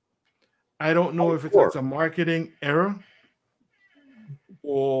 I don't know if it's a marketing error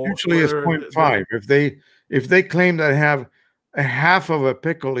or Usually it's 0.5. If they claim that have a half of a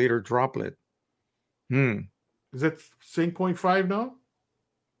picoliter droplet. Is it saying 0.5 now?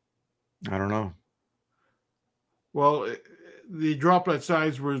 I don't know. Well, the droplet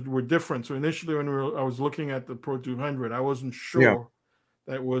size were different. So initially, when I was looking at the Pro 200, I wasn't sure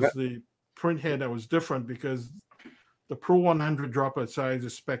that was the print head that was different, because the Pro 100 droplet size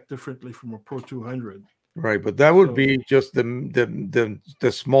is spec'd differently from a Pro 200. Right, but that would be just the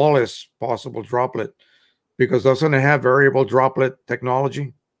smallest possible droplet, because doesn't it have variable droplet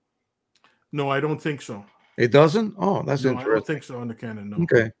technology? No, I don't think so. It doesn't? Oh, that's no, interesting. I don't think so on the Canon. No.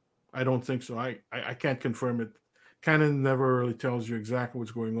 Okay. I don't think so. I can't confirm it. Canon never really tells you exactly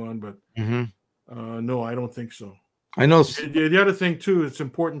what's going on, but no, I don't think so. I know. The other thing too, it's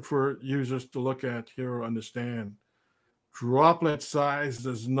important for users to look at here or understand. Droplet size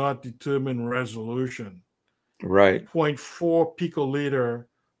does not determine resolution. Right. 0.4 picoliter,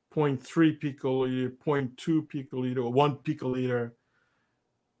 0.3 picoliter, 0.2 picoliter, or 1 picoliter.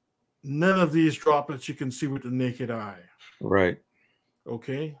 None of these droplets you can see with the naked eye. Right.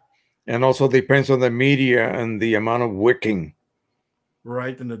 Okay. And also depends on the media and the amount of wicking.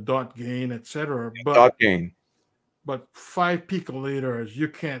 Right, and the dot gain, etc. Dot gain. But 5 picoliters you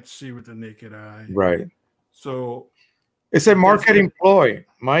can't see with the naked eye. Right. So it's a marketing ploy,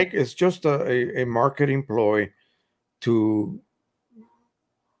 Mike. It's just a marketing ploy to,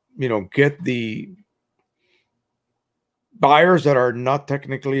 get the buyers that are not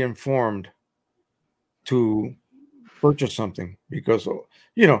technically informed to purchase something, because,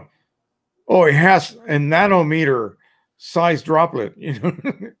 it has a nanometer size droplet,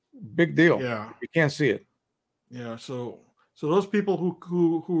 big deal. Yeah, you can't see it. Yeah, so those people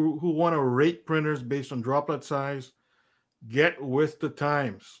who want to rate printers based on droplet size, get with the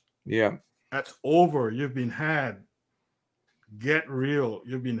times. Yeah, that's over. You've been had. Get real.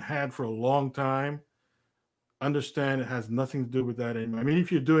 You've been had for a long time. Understand it has nothing to do with that anymore. I mean,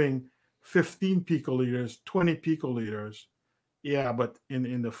 if you're doing 15 picoliters, 20 picoliters, yeah, but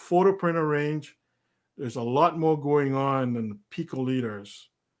in the photo printer range, there's a lot more going on than the picoliters,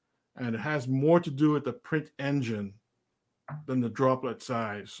 and it has more to do with the print engine than the droplet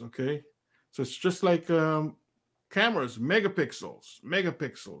size. Okay, so it's just like cameras, megapixels.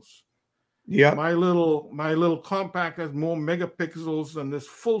 Yeah, my little compact has more megapixels than this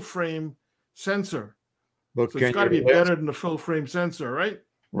full frame sensor. But so it's got to be better than the full frame sensor, right?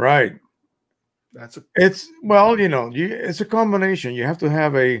 Right. It's a combination. You have to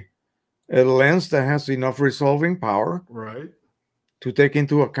have a lens that has enough resolving power, right, to take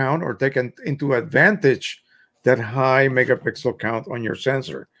into account or take into advantage that high megapixel count on your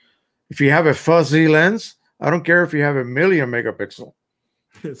sensor. If you have a fuzzy lens, I don't care if you have 1 million megapixel.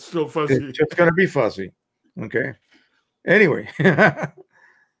 It's still fuzzy. It's just going to be fuzzy. Okay. Anyway.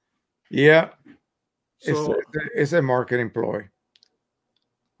 Yeah. So it's a marketing ploy.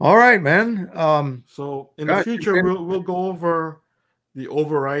 All right, man. So in the future, we'll go over the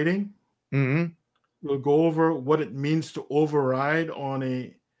overriding. We'll go over what it means to override on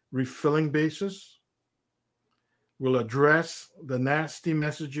a refilling basis. We'll address the nasty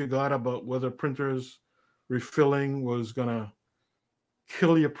message you got about whether printers refilling was going to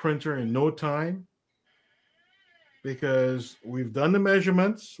kill your printer in no time, because we've done the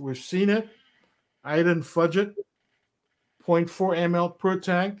measurements. We've seen it. I didn't fudge it. 0.4 ml per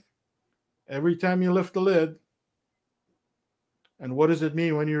tank every time you lift the lid. And what does it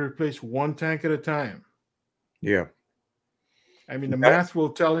mean when you replace one tank at a time? Yeah. I mean, the math will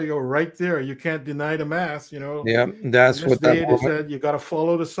tell you right there. You can't deny the math, Yeah, that's what they said. You got to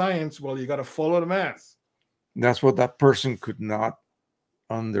follow the science. Well, you got to follow the math. That's what that person could not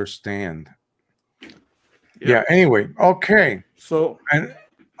understand. Yeah. Anyway, okay. So, and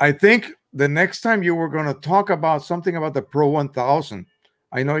I think the next time you were going to talk about something about the Pro 1000.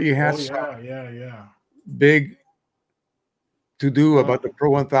 I know you had big to do about the Pro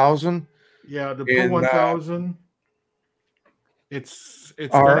 1000. Yeah, the Pro 1000. It's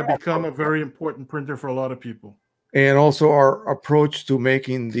going to become a very important printer for a lot of people. And also our approach to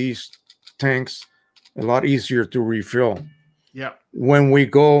making these tanks a lot easier to refill. Yeah. When we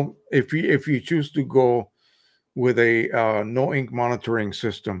go, if you choose to go with a no ink monitoring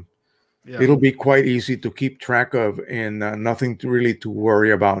system, it'll be quite easy to keep track of, and nothing really to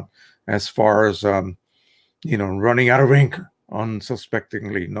worry about as far as running out of ink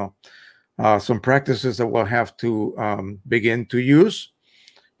unsuspectingly. No, some practices that we'll have to begin to use,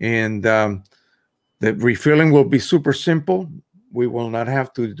 and the refilling will be super simple. We will not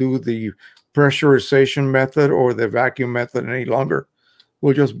have to do the pressurization method or the vacuum method any longer.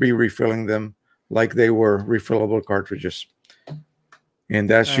 We'll just be refilling them like they were refillable cartridges. And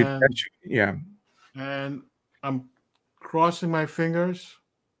that should yeah. And I'm crossing my fingers,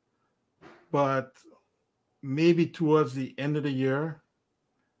 but maybe towards the end of the year,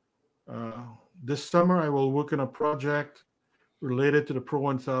 this summer, I will work on a project related to the Pro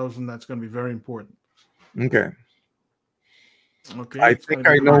 1000 that's going to be very important. Okay. Okay. I think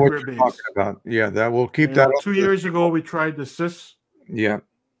I know what you're talking about. Yeah, that will keep that. 2 years ago, we tried the CIS. Yeah.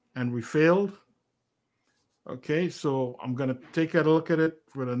 And we failed. Okay, so I'm going to take a look at it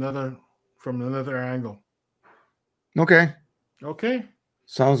from another angle. Okay. Okay.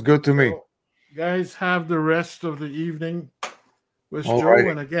 Sounds good to me. Guys, have the rest of the evening with Joe.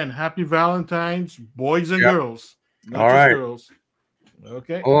 And again, happy Valentine's, boys and girls. Not just girls.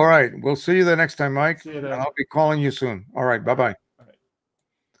 Okay. All right. We'll see you the next time, Mike. See you then. I'll be calling you soon. All right. Bye-bye.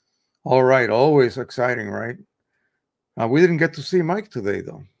 All right. Always exciting, right? We didn't get to see Mike today,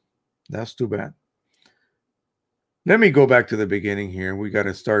 though. That's too bad. Let me go back to the beginning here. We got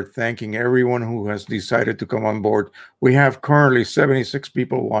to start thanking everyone who has decided to come on board. We have currently 76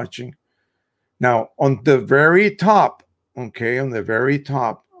 people watching. Now, on the very top, okay, on the very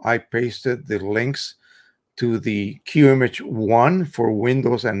top, I pasted the links to the Qimage 1 for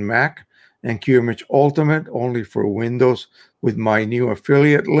Windows and Mac, and Qimage Ultimate only for Windows with my new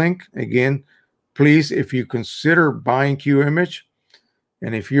affiliate link. Again, please, if you consider buying Qimage,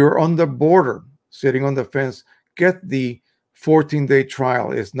 and if you're on the border, sitting on the fence, get the 14-day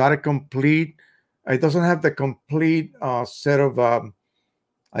trial. It's not a complete, it doesn't have the complete set of,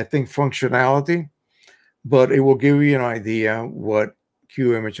 I think, functionality, but it will give you an idea what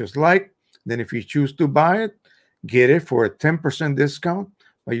Qimage is like. Then if you choose to buy it, get it for a 10% discount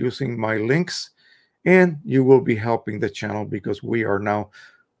by using my links, and you will be helping the channel because we are now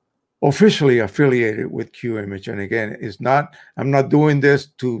officially affiliated with Qimage. And again, I'm not doing this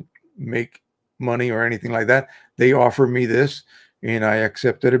to make money or anything like that. They offer me this and I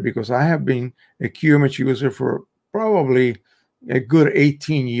accepted it because I have been a Qimage user for probably a good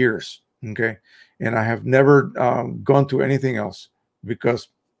 18 years. Okay. And I have never gone to anything else because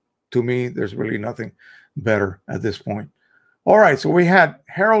to me, there's really nothing better at this point. All right. So we had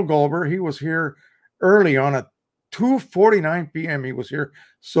Harold Goldberg. He was here early on at 2:49 p.m. He was here.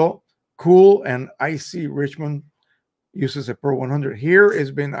 So cool and icy. Richmond uses a Pro 100. Here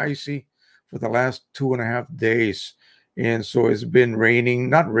has been icy for the last 2.5 days. And so it's been raining,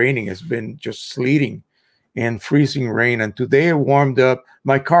 not raining, it's been just sleeting and freezing rain. And today it warmed up.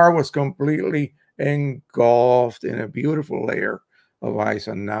 My car was completely engulfed in a beautiful layer of ice.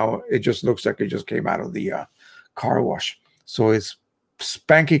 And now it just looks like it just came out of the car wash. So it's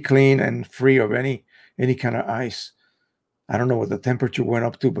spanky clean and free of any kind of ice. I don't know what the temperature went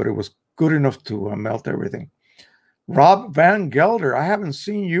up to, but it was good enough to melt everything. Rob Van Gelder, I haven't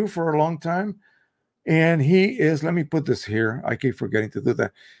seen you for a long time. And he is, let me put this here. I keep forgetting to do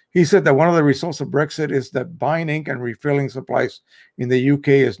that. He said that one of the results of Brexit is that buying ink and refilling supplies in the UK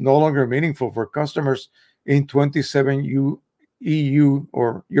is no longer meaningful for customers in 27 EU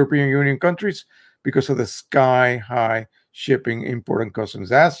or European Union countries because of the sky-high shipping, import, and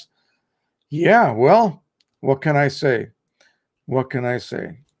customs. Yeah, well, what can I say? What can I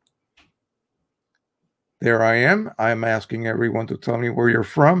say? There I am. I'm asking everyone to tell me where you're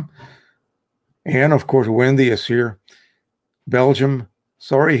from. And, of course, Wendy is here. Belgium.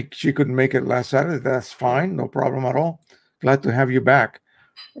 Sorry she couldn't make it last Saturday. That's fine. No problem at all. Glad to have you back.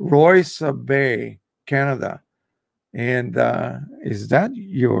 Royce Bay, Canada. And is that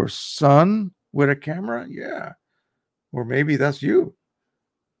your son with a camera? Yeah. Or maybe that's you.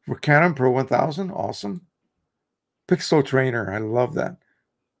 For Canon Pro 1000. Awesome. Pixel Trainer. I love that.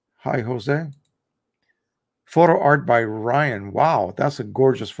 Hi, Jose. Photo art by Ryan. Wow, that's a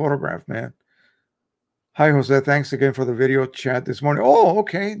gorgeous photograph, man. Hi, Jose. Thanks again for the video chat this morning. Oh,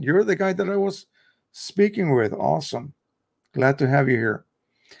 okay. You're the guy that I was speaking with. Awesome. Glad to have you here.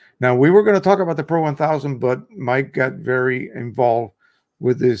 Now, we were going to talk about the Pro 1000, but Mike got very involved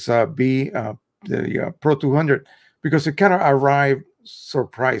with this the Pro 200 because it kind of arrived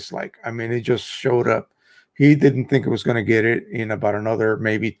surprise-like. I mean, it just showed up. He didn't think it was going to get it in about another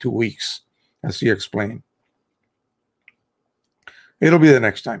maybe 2 weeks. as he explained. It'll be the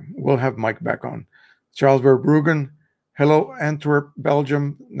next time. We'll have Mike back on. Charles Verbruggen, hello, Antwerp,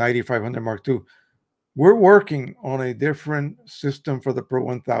 Belgium, 9500 Mark II. We're working on a different system for the Pro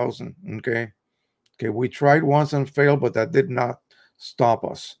 1000, okay? Okay, we tried once and failed, but that did not stop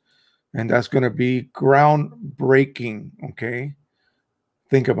us. And that's going to be groundbreaking, okay?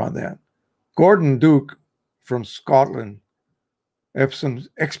 Think about that. Gordon Duke from Scotland, Epson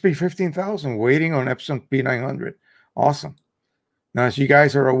XP15000, waiting on Epson P900. Awesome. Now, as you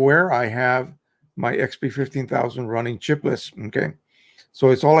guys are aware, I have my XP15000 running chipless, okay? So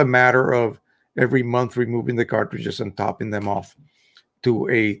it's all a matter of every month removing the cartridges and topping them off to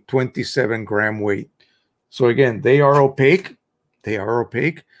a 27-gram weight. So again, they are opaque. They are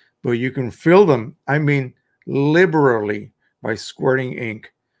opaque, but you can fill them, I mean, liberally by squirting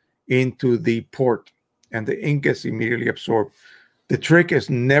ink into the port, and the ink gets immediately absorbed. The trick is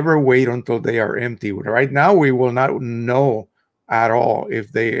never wait until they are empty. Right now, we will not know at all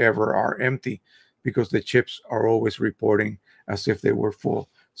if they ever are empty because the chips are always reporting as if they were full.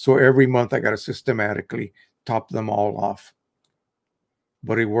 So every month I got to systematically top them all off.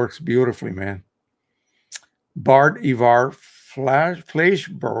 But it works beautifully, man. Bart Ivar Flashborg,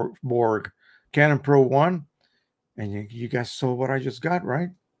 Canon Pro 1. And you guys saw what I just got, right?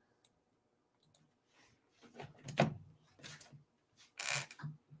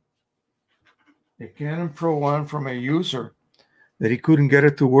 A Canon Pro 1 from a user that he couldn't get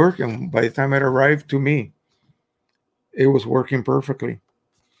it to work. And by the time it arrived to me, it was working perfectly.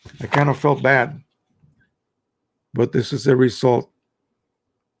 I kind of felt bad. But this is the result.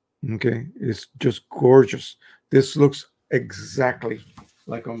 Okay, it's just gorgeous. This looks exactly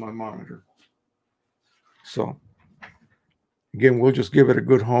like on my monitor. So, again, we'll just give it a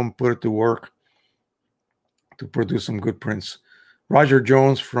good home, put it to work to produce some good prints. Roger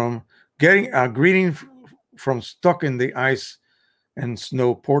Jones from getting a greeting from stuck in the ice and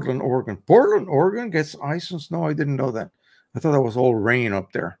snow, Portland, Oregon. Portland, Oregon gets ice and snow? I didn't know that. I thought that was all rain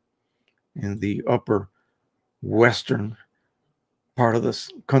up there in the upper western part of this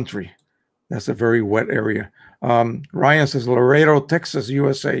country. That's a very wet area. Ryan says Laredo, Texas,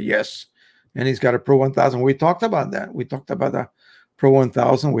 USA. Yes. And he's got a Pro 1000. We talked about that. We talked about the Pro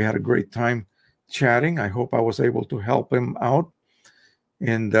 1000. We had a great time chatting. I hope I was able to help him out.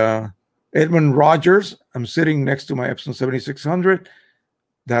 And Edmund Rogers, I'm sitting next to my Epson 7600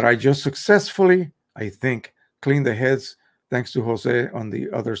 that I just successfully, I think, cleaned the heads thanks to Jose on the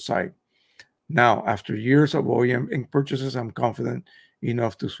other side. Now, after years of OEM ink purchases, I'm confident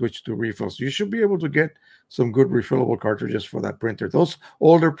enough to switch to refills. You should be able to get some good refillable cartridges for that printer. Those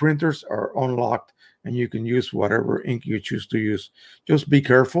older printers are unlocked, and you can use whatever ink you choose to use. Just be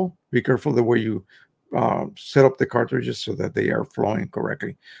careful. Be careful the way you set up the cartridges so that they are flowing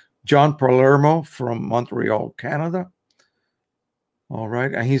correctly. John Palermo from Montreal, Canada. All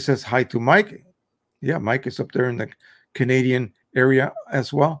right. And he says hi to Mike. Yeah, Mike is up there in the Canadian area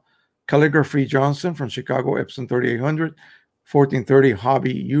as well. Calligraphy Johnson from Chicago, Epson 3800, 1430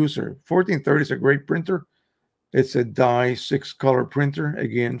 hobby user. 1430 is a great printer. It's a dye 6-color printer.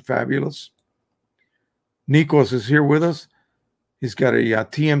 Again, fabulous. Nikos is here with us. He's got a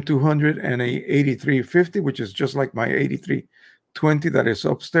TM200 and a 8350, which is just like my 8320 that is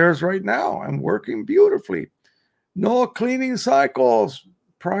upstairs right now and working beautifully. No cleaning cycles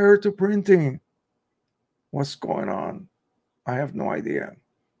prior to printing. What's going on? I have no idea.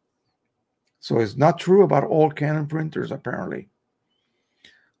 So it's not true about all Canon printers, apparently.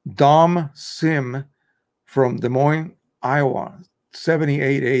 Dom Sim from Des Moines, Iowa,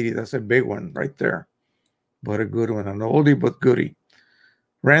 7880. That's a big one right there. But a good one, an oldie but goodie.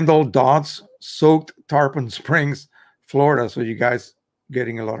 Randall Dodds, Soaked Tarpon Springs, Florida. So you guys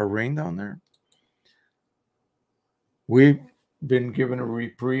getting a lot of rain down there? We've been given a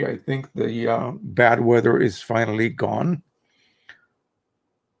reprieve. I think the bad weather is finally gone.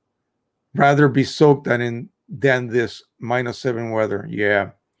 Rather be soaked than this -7 weather.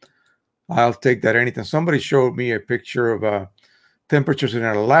 Yeah, I'll take that anytime. Somebody showed me a picture of temperatures in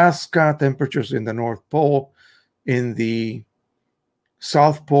Alaska, temperatures in the North Pole, in the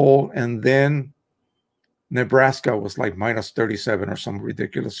South Pole, and then Nebraska was like -37 or some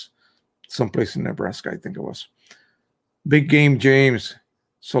ridiculous, someplace in Nebraska, I think it was. Big Game James,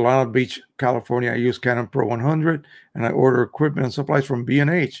 Solana Beach, California. I use Canon Pro 100, and I order equipment and supplies from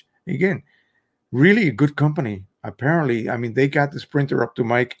B&H. Again, really a good company. Apparently, I mean, they got this printer up to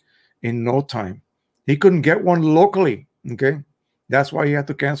Mike in no time. He couldn't get one locally, okay? That's why he had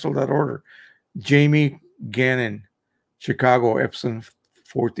to cancel that order. Jamie Gannon, Chicago, Epson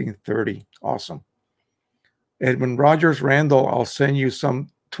 1430. Awesome. Edmund Rogers, Randall, I'll send you some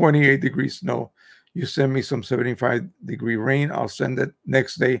 28 degrees snow. You send me some 75-degree rain, I'll send it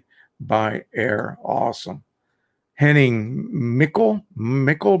next day by air. Awesome. Henning Michael.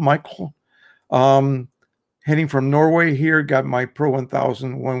 Henning from Norway here, got my Pro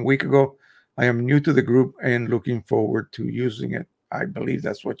 1000 1 week ago. I am new to the group and looking forward to using it. I believe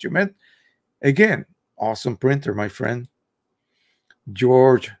that's what you meant. Again, awesome printer, my friend.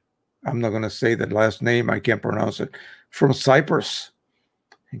 George, I'm not going to say that last name. I can't pronounce it. From Cyprus.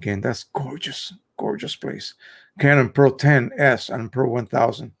 Again, that's gorgeous, gorgeous place. Canon Pro 10S and Pro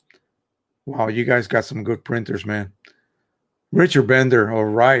 1000. Wow, you guys got some good printers, man. Richard Bender, all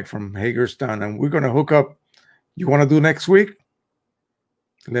right, from Hagerstown. And we're going to hook up. You want to do next week?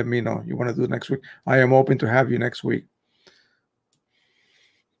 Let me know. You want to do next week? I am open to have you next week.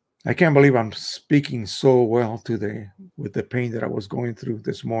 I can't believe I'm speaking so well today with the pain that I was going through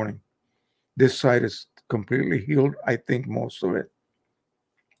this morning. This side is completely healed, I think, most of it.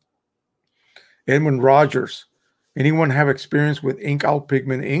 Edmund Rogers. Anyone have experience with ink out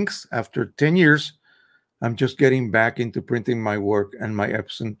pigment inks? After 10 years, I'm just getting back into printing my work and my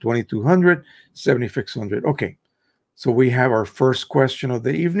EPSON 2200, 7600. Okay, so we have our first question of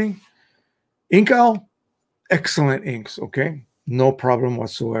the evening. Inkowl, excellent inks, okay? No problem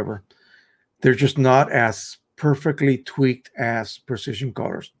whatsoever. They're just not as perfectly tweaked as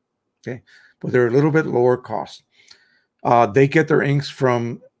Precisioncolors, okay? But they're a little bit lower cost. They get their inks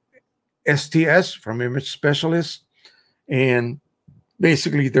from STS, from Image Specialists, and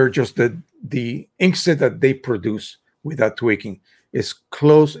basically they're just the inkset that they produce without tweaking. It's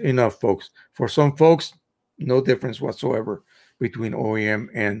close enough, folks. For some folks, no difference whatsoever between OEM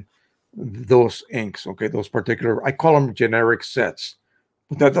and those inks, okay? Those particular, I call them generic sets.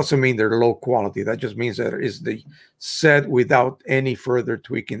 But that doesn't mean they're low quality. That just means that it is the set without any further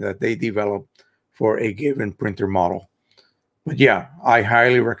tweaking that they develop for a given printer model. But yeah, I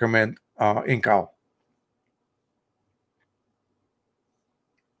highly recommend Inkowl.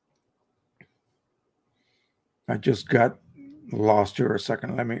 I just got lost here a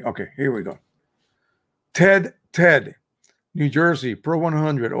second. Okay, here we go. Ted, New Jersey, Pro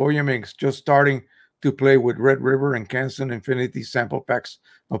 100, OEM inks, just starting to play with Red River and Canson Infinity sample packs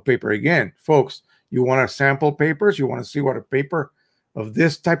of paper. Again, folks, you want to sample papers? You want to see what a paper of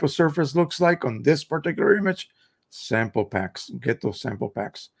this type of surface looks like on this particular image? Sample packs. Get those sample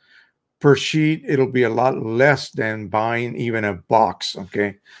packs. Per sheet, it'll be a lot less than buying even a box,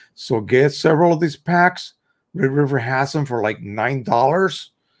 okay? So get several of these packs. Red River has them for like $9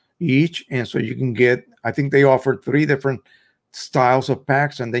 each, and so you can get, I think they offer 3 different styles of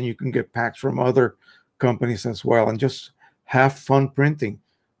packs, and then you can get packs from other companies as well, and just have fun printing.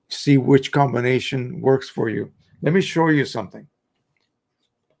 See which combination works for you. Let me show you something.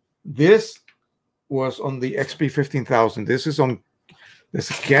 This was on the XP 15000. This is on this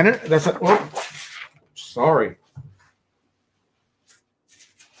Canon. That's a, oh, sorry.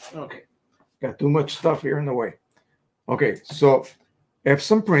 Okay. Got too much stuff here in the way. Okay, so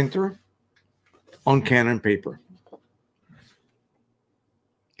EPSON printer on Canon paper.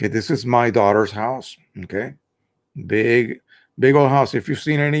 Okay, this is my daughter's house. Okay, big old house. If you've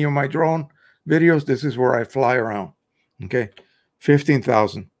seen any of my drone videos, this is where I fly around. Okay,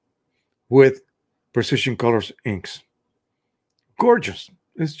 15,000 with Precisioncolors inks. Gorgeous.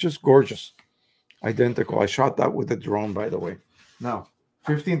 It's just gorgeous. Identical. I shot that with a drone, by the way. Now,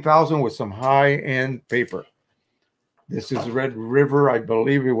 15,000 with some high-end paper. This is Red River. I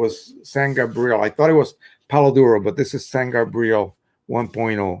believe it was San Gabriel. I thought it was Palo Duro, but this is San Gabriel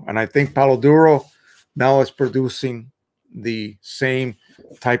 1.0. And I think Palo Duro now is producing the same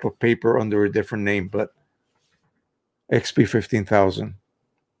type of paper under a different name, but XP 15,000.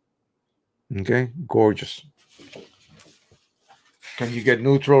 Okay, gorgeous. Can you get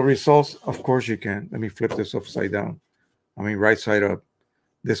neutral results? Of course you can. Let me flip this upside down. I mean, right side up.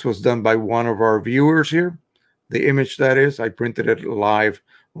 This was done by one of our viewers here. The image, that is, I printed it live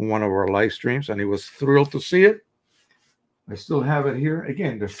on one of our live streams, and he was thrilled to see it. I still have it here.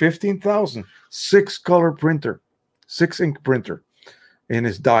 Again, the 15,000 6-color printer, 6-ink printer, and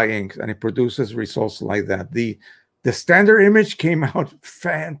it's dye ink, and it produces results like that. The standard image came out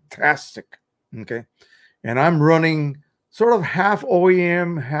fantastic, okay? And I'm running sort of half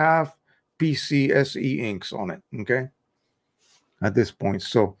OEM, half PC SE inks on it, okay? At this point.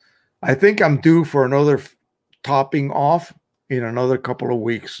 So I think I'm due for another topping off in another couple of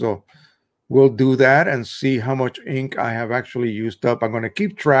weeks. So we'll do that and see how much ink I have actually used up. I'm going to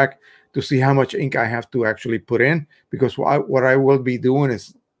keep track to see how much ink I have to actually put in, because what I will be doing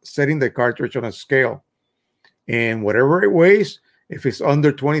is setting the cartridge on a scale. And whatever it weighs, if it's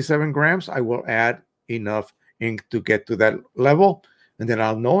under 27 grams, I will add enough ink to get to that level. and then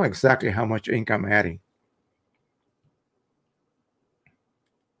I'll know exactly how much ink I'm adding.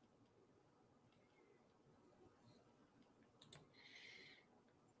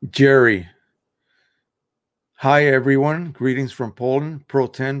 Jerry. Hi, everyone. Greetings from Poland. Pro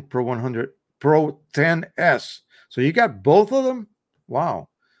 10, Pro 100, Pro 10S. So you got both of them? Wow.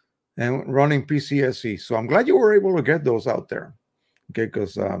 And running PCSE. So I'm glad you were able to get those out there. Okay,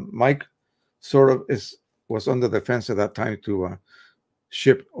 because Mike sort of was under the fence at that time to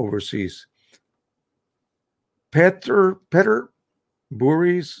ship overseas. Peter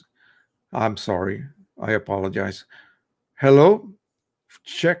Buris, I'm sorry. I apologize. Hello,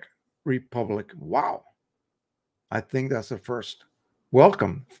 Czech Republic. Wow. I think that's the first.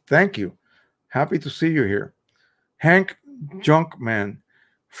 Welcome. Thank you. Happy to see you here. Hank Junkman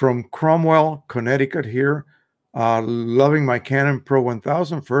from Cromwell, Connecticut here. Loving my Canon Pro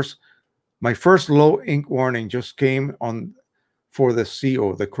 1000. My first low ink warning just came on for the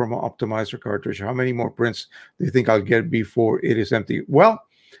CO, the Chroma Optimizer cartridge. How many more prints do you think I'll get before it is empty? Well,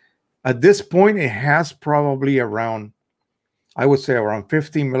 at this point, it has probably around, I would say around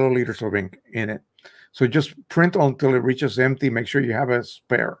 15 milliliters of ink in it. So just print until it reaches empty. Make sure you have a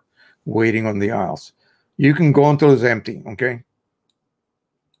spare waiting on the aisles. You can go until it's empty, okay?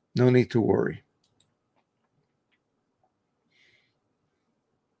 No need to worry.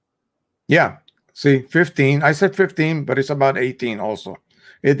 Yeah, see, 15. I said 15, but it's about 18 also.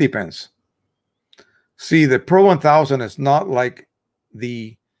 It depends. See, the Pro 1000 is not like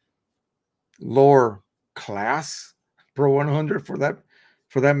the lower class Pro 100 for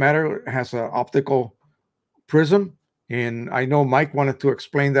that matter. It has an optical prism, and I know Mike wanted to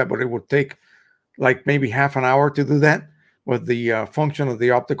explain that, but it would take like maybe half an hour to do that, what the function of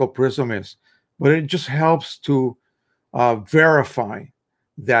the optical prism is. But it just helps to verify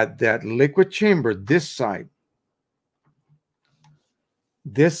that liquid chamber, this side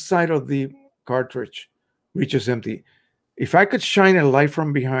of the cartridge reaches empty. If I could shine a light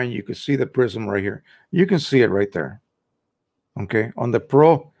from behind, you could see the prism right here. You can see it right there. Okay, on the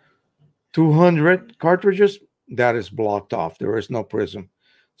Pro 200 cartridges, that is blocked off. There is no prism.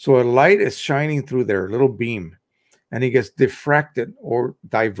 So a light is shining through there, a little beam, and it gets diffracted or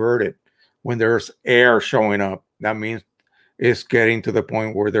diverted when there's air showing up. That means it's getting to the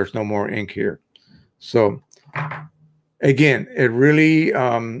point where there's no more ink here. So again, a really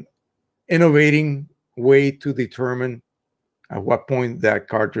innovating way to determine at what point that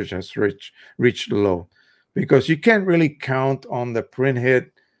cartridge has reached low, because you can't really count on the print head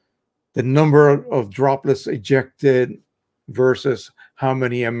the number of droplets ejected versus how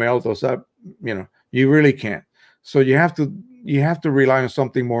many ml those up. You really can't. So you have to rely on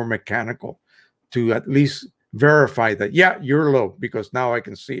something more mechanical to at least verify that, yeah, you're low, because now I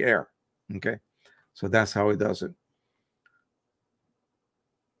can see air. Okay, so that's how it does it.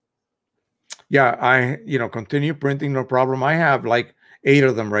 Yeah, I continue printing, no problem. I have like 8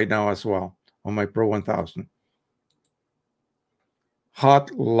 of them right now as well on my Pro 1000. Hot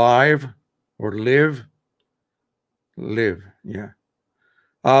live or live, yeah.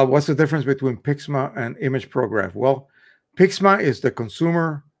 What's the difference between Pixma and Image Prograph? Well, Pixma is the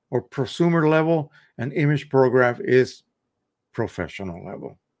consumer or prosumer level, and Image Prograph is professional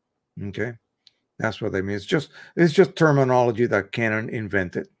level. Okay, that's what they mean. It's just terminology that Canon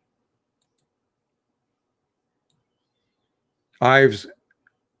invented. Is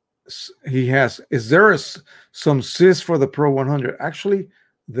there some CIS for the Pro 100? Actually,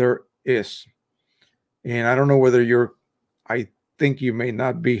 there is. And I don't know whether I think you may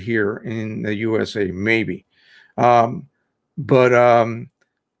not be here in the USA, maybe. But a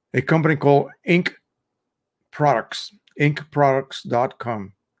company called Ink Products,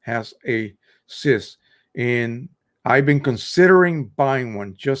 inkproducts.com has a CIS. And I've been considering buying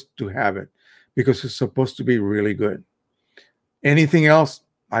one just to have it, because it's supposed to be really good. Anything else,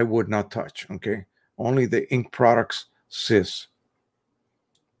 I would not touch, okay? Only the Ink Products CIS.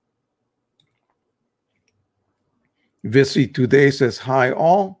 Visi today says, hi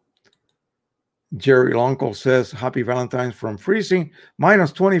all. Jerry Lonkel says, happy Valentine's from freezing,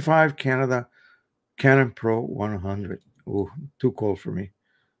 -25 Canada, Canon Pro 100. Ooh, too cold for me.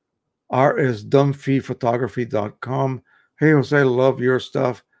 rsdumphyphotography.com. Hey, Jose, love your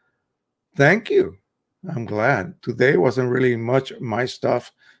stuff. Thank you. I'm glad. Today wasn't really much my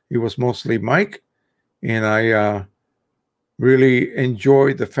stuff. It was mostly Mike. And I really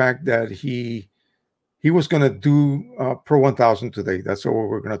enjoyed the fact that he was going to do Pro 1000 today. That's what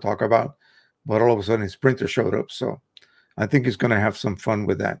we're going to talk about. But all of a sudden, his printer showed up. So I think he's going to have some fun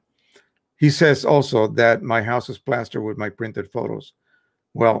with that. He says also that my house is plastered with my printed photos.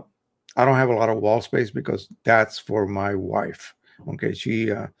 Well, I don't have a lot of wall space because that's for my wife. Okay,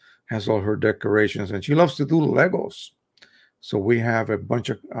 she has all her decorations, and she loves to do Legos. So we have a bunch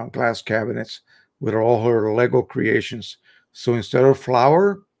of glass cabinets with all her Lego creations. So instead of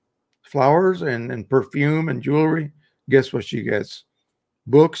flowers and perfume and jewelry, guess what she gets?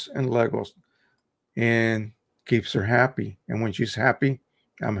 Books and Legos, and keeps her happy. And when she's happy,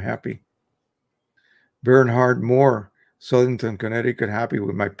 I'm happy. Bernhard Moore, Southington, Connecticut, happy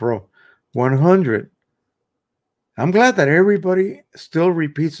with my Pro 100. I'm glad that everybody still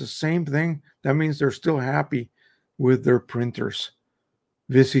repeats the same thing. That means they're still happy with their printers.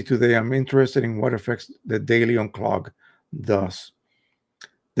 Visi today, I'm interested in what effects the daily unclog does.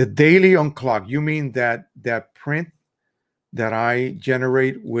 The daily unclog, you mean that print that I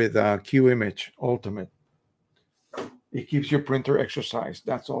generate with Qimage Ultimate. It keeps your printer exercised.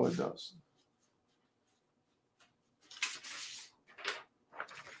 That's all it does.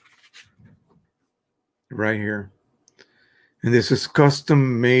 Right here. And this is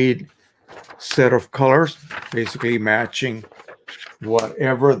custom made set of colors, basically matching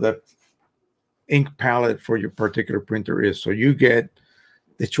whatever the ink palette for your particular printer is. So you get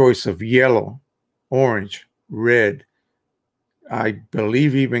the choice of yellow, orange, red, I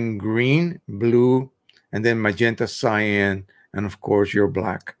believe even green, blue, and then magenta, cyan, and of course your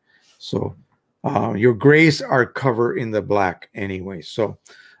black. So your grays are covered in the black anyway. So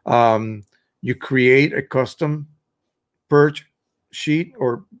you create a custom purge sheet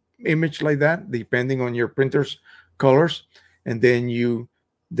or image like that, depending on your printer's colors, and then you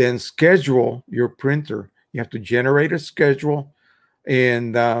schedule your printer. You have to generate a schedule.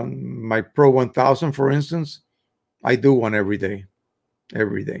 And my Pro 1000, for instance, I do one every day.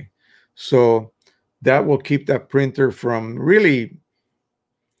 So that will keep that printer from really,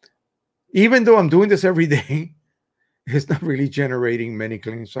 even though I'm doing this every day, it's not really generating many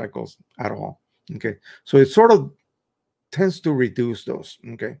cleaning cycles at all. Okay, so it sort of tends to reduce those,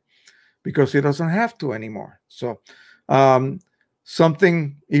 okay, because it doesn't have to anymore. So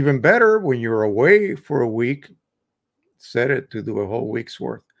something even better, when you're away for a week, set it to do a whole week's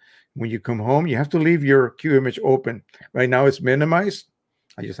worth. When you come home, you have to leave your Qimage open. Right now it's minimized.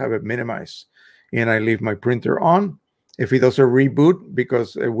 I just have it minimized, and I leave my printer on. If it does a reboot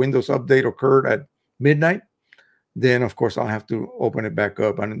because a Windows update occurred at midnight, then of course I'll have to open it back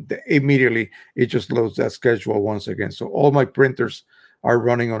up, and immediately it just loads that schedule once again. So all my printers are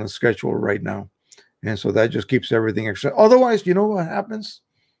running on a schedule right now, and so that just keeps everything extra. Otherwise, you know what happens?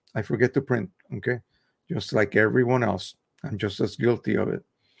 I forget to print, okay? Just like everyone else. I'm just as guilty of it.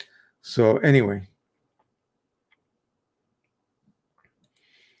 So anyway,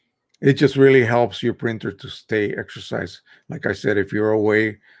 it just really helps your printer to stay exercised. Like I said, if you're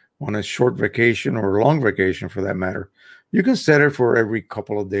away on a short vacation or a long vacation for that matter, you can set it for every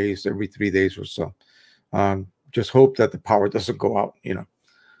couple of days, every 3 days or so. Just hope that the power doesn't go out, you know.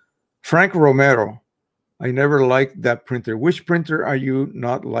 Frank Romero, I never liked that printer. Which printer are you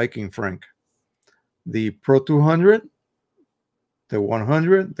not liking, Frank? The Pro 200, the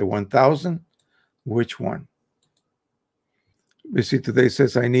 100, the 1000? Which one? Busy today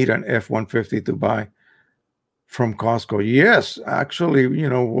says I need an F-150 to buy from Costco. Yes, actually, you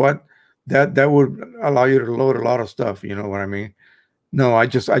know what? That would allow you to load a lot of stuff. You know what I mean? No, I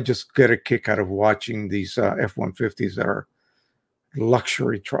just get a kick out of watching these F-150s that are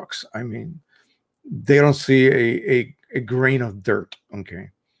luxury trucks. I mean, they don't see a grain of dirt. Okay,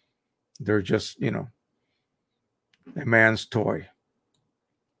 they're just, you know, a man's toy,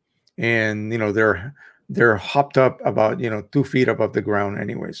 and you know they're hopped up about, you know, 2 feet above the ground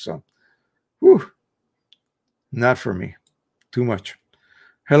anyway. So, whew, not for me. Too much.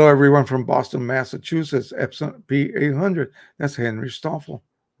 Hello, everyone from Boston, Massachusetts. EPSON P800. That's Henry Stoffel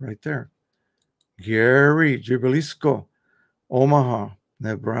right there. Gary Gibelisco, Omaha,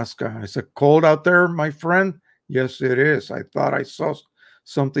 Nebraska. Is it cold out there, my friend? Yes, it is. I thought I saw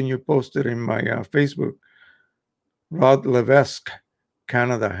something you posted in my Facebook. Rod Levesque,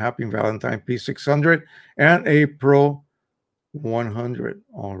 Canada. Happy Valentine P600 and a Pro 100.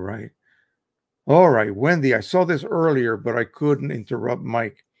 All right. All right, Wendy, I saw this earlier, but I couldn't interrupt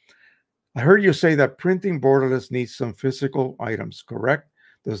Mike. I heard you say that printing borderless needs some physical items, correct?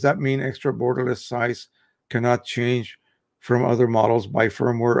 Does that mean extra borderless size cannot change from other models by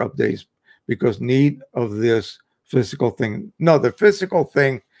firmware updates because need of this physical thing? No, the physical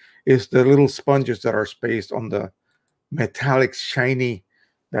thing is the little sponges that are spaced on the metallic shiny,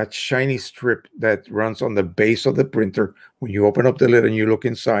 that shiny strip that runs on the base of the printer. When you open up the lid and you look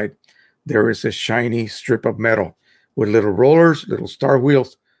inside, there is a shiny strip of metal with little rollers, little star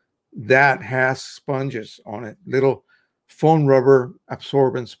wheels that has sponges on it, little foam rubber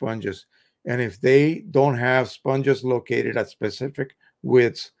absorbent sponges. And if they don't have sponges located at specific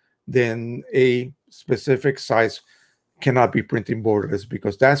widths, then a specific size cannot be printing borderless,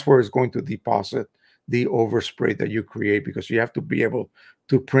 because that's where it's going to deposit the overspray that you create, because you have to be able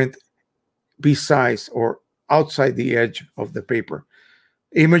to print besides or outside the edge of the paper.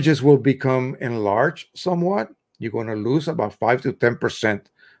 Images will become enlarged somewhat. You're going to lose about 5 to 10%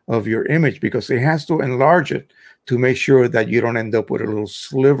 of your image, because it has to enlarge it to make sure that you don't end up with a little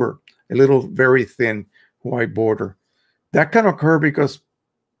sliver, a little very thin white border. That can occur because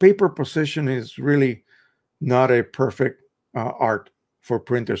paper position is really not a perfect art for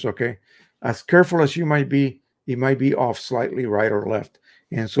printers, okay? As careful as you might be, it might be off slightly right or left.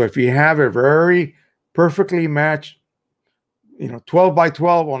 And so if you have a very perfectly matched, 12 by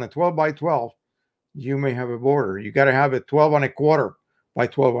 12 on a 12 by 12, you may have a border. You got to have it 12 and a quarter by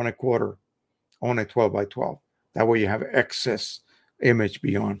 12 and a quarter on a 12 by 12. That way you have excess image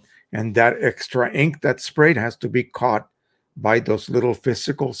beyond. And that extra ink that's sprayed has to be caught by those little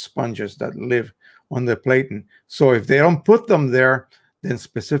physical sponges that live on the platen. So if they don't put them there, then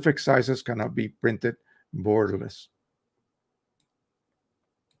specific sizes cannot be printed borderless.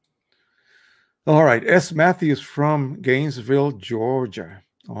 All right, S. Matthews from Gainesville, Georgia.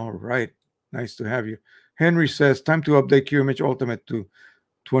 All right, nice to have you. Henry says, time to update Qimage Ultimate to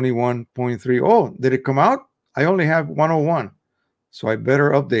 21.3. Oh, did it come out? I only have 101, so I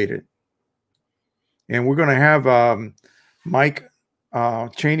better update it. And we're going to have Mike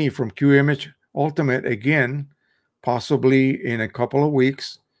Cheney from Qimage Ultimate again, possibly in a couple of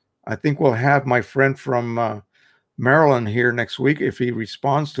weeks. I think we'll have my friend from Maryland here next week if he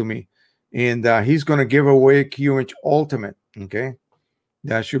responds to me. And he's going to give away Qimage Ultimate, okay?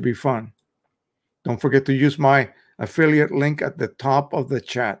 That should be fun. Don't forget to use my affiliate link at the top of the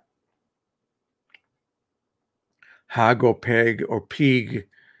chat. Hago Peg or Pig,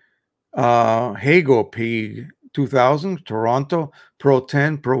 Hago Pig 2000, Toronto, Pro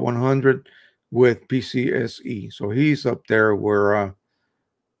 10, Pro 100 with PCSE. So he's up there where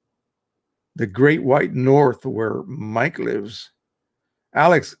the Great White North, where Mike lives.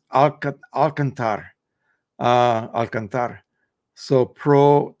 Alex Alcantar. So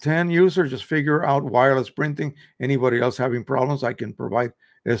Pro 10 user, just figure out wireless printing. Anybody else having problems, I can provide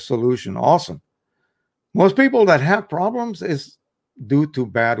a solution. Awesome. Most people that have problems is due to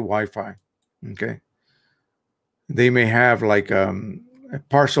bad Wi-Fi. Okay. They may have like a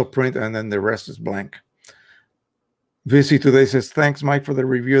partial print and then the rest is blank. Visi today says, thanks, Mike, for the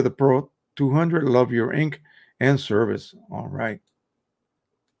review of the Pro 200. Love your ink and service. All right.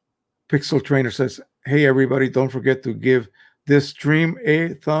 Pixel Trainer says, hey, everybody, don't forget to give this stream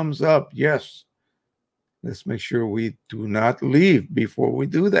a thumbs up. Yes. Let's make sure we do not leave before we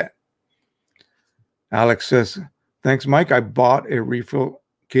do that. Alex says, thanks, Mike. I bought a refill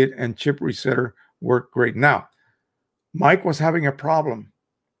kit and chip resetter. Worked great. Now, Mike was having a problem.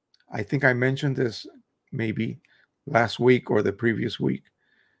 I think I mentioned this maybe last week or the previous week.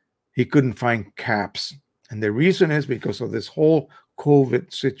 He couldn't find caps. And the reason is because of this whole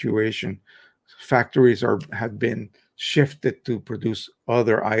COVID situation. Factories have been shifted to produce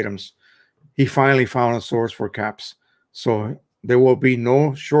other items. He finally found a source for caps. So there will be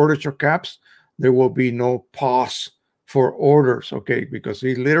no shortage of caps. There will be no pause for orders, okay? Because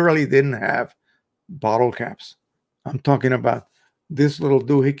he literally didn't have bottle caps. I'm talking about this little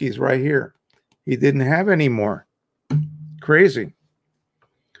doohickeys right here. He didn't have any more. Crazy.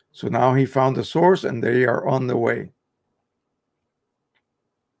 So now he found the source and they are on the way.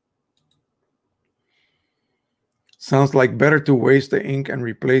 Sounds like better to waste the ink and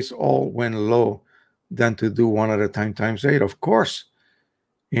replace all when low than to do one at a time times 8. Of course.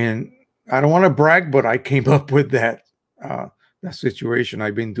 And I don't want to brag, but I came up with that situation.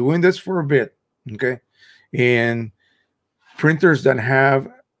 I've been doing this for a bit, okay? And printers that have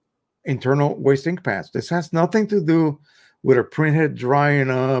internal waste ink pads. This has nothing to do with a printhead drying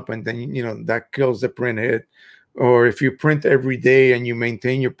up and then, that kills the printhead. Or if you print every day and you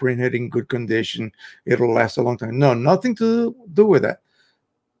maintain your printhead in good condition, it'll last a long time. No, nothing to do with that.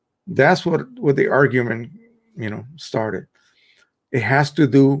 That's what the argument, started. It has to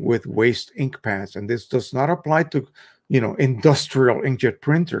do with waste ink pads. And this does not apply to, industrial inkjet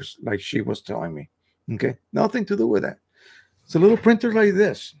printers like she was telling me. Okay, nothing to do with that. It's a little printer like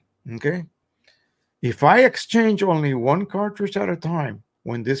this. Okay. If I exchange only one cartridge at a time,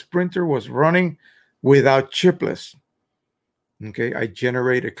 when this printer was running without chipless, okay, I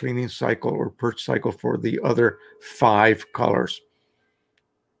generate a cleaning cycle or purge cycle for the other 5 colors.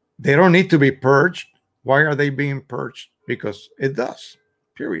 They don't need to be purged. Why are they being purged? Because it does,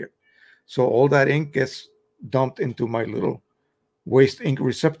 period. So all that ink gets dumped into my little waste ink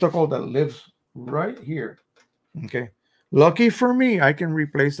receptacle that lives right here. Okay. Lucky for me, I can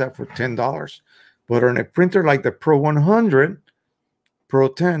replace that for $10. But on a printer like the Pro 100, Pro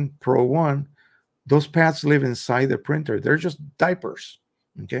 10, Pro 1, those pads live inside the printer. They're just diapers.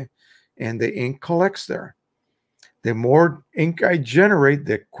 Okay. And the ink collects there. The more ink I generate,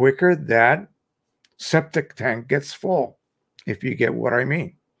 the quicker that septic tank gets full, if you get what I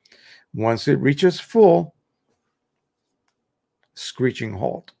mean. Once it reaches full, screeching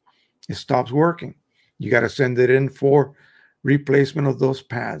halt. It stops working. You got to send it in for replacement of those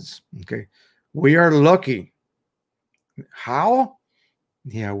pads. Okay. We are lucky. How?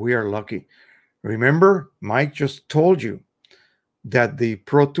 Yeah, we are lucky. Remember, Mike just told you that the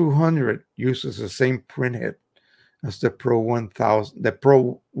Pro 200 uses the same printhead as the Pro 1000, the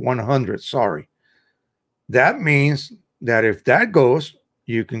Pro 100, sorry. That means that if that goes,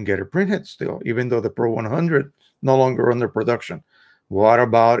 you can get a printhead still, even though the Pro 100 no longer under production. What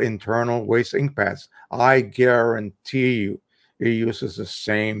about internal waste ink pads? I guarantee you it uses the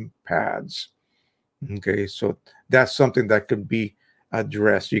same pads. Okay, so that's something that could be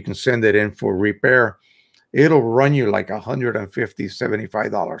addressed. You can send it in for repair. It'll run you like $150,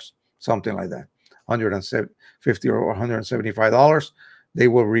 $75, something like that. $150 or $175. They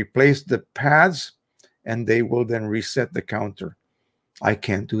will replace the pads and they will then reset the counter. I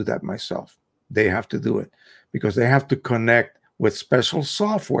can't do that myself. They have to do it because they have to connect with special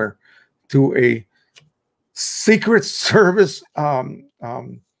software to a secret service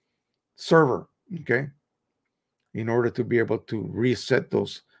server, okay, in order to be able to reset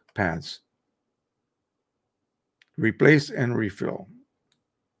those pads. Replace and refill.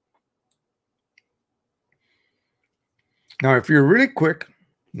 Now, if you're really quick,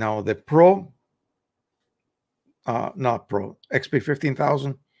 now the Pro, not Pro, XP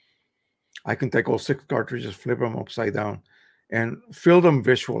 15000, I can take all 6 cartridges, flip them upside down, and fill them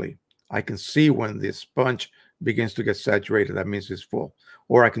visually. I can see when the sponge begins to get saturated. That means it's full.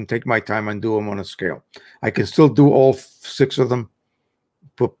 Or I can take my time and do them on a scale. I can still do all 6 of them,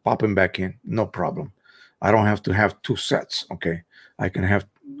 pop them back in, no problem. I don't have to have 2 sets, okay? I can have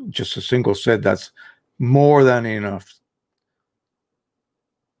just a single set. That's more than enough.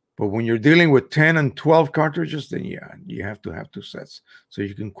 But when you're dealing with 10 and 12 cartridges, then yeah, you have to have 2 sets. So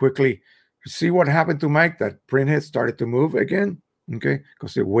you can quickly see what happened to Mike. That printhead started to move again, okay?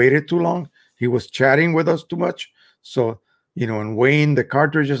 Because it waited too long. He was chatting with us too much. So, you know, and weighing the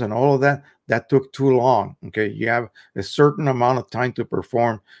cartridges and all of that, that took too long, okay? You have a certain amount of time to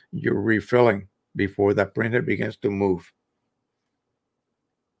perform your refilling before that printhead begins to move.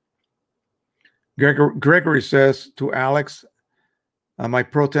 Gregory says to Alex, my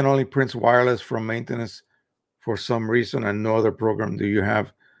Pro 10 only prints wireless from maintenance for some reason and no other program. Do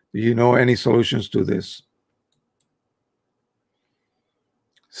you know any solutions to this?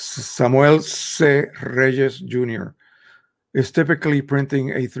 Samuel C. Reyes Jr. is typically printing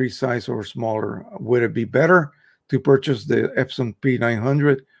A3 size or smaller. Would it be better to purchase the EPSON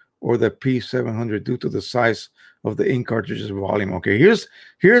P900 or the P700 due to the size of the ink cartridges volume? Okay,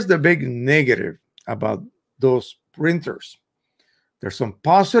 here's the big negative about those printers. There's some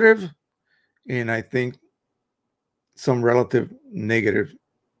positive and I think some relative negative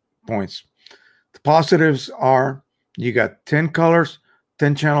points. The positives are you got 10 colors,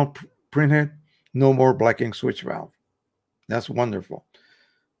 10 channel printhead, no more black ink switch valve. That's wonderful.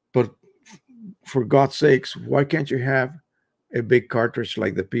 But for God's sakes, why can't you have a big cartridge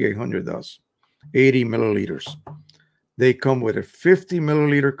like the P800 does? 80 milliliters. They come with a 50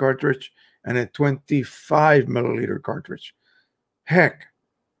 milliliter cartridge and a 25 milliliter cartridge. Heck,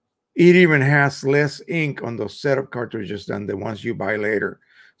 it even has less ink on those setup cartridges than the ones you buy later.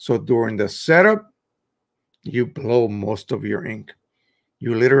 So during the setup, you blow most of your ink.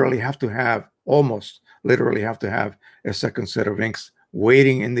 You literally have to have, almost literally have to have a second set of inks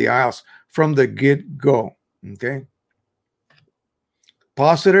waiting in the aisles from the get-go, okay?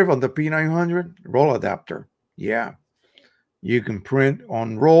 Positive on the P900, roll adapter. Yeah, you can print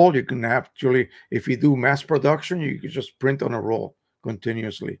on roll. You can actually, if you do mass production, you can just print on a roll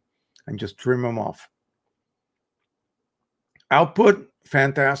continuously and just trim them off. Output,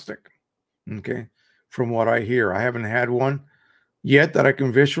 fantastic, okay? From what I hear, I haven't had one yet that I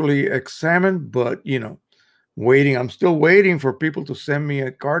can visually examine, but, you know, I'm still waiting for people to send me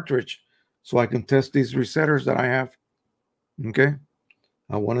a cartridge so I can test these resetters that I have, okay?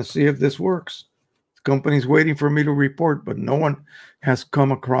 I want to see if this works. The company's waiting for me to report, but no one has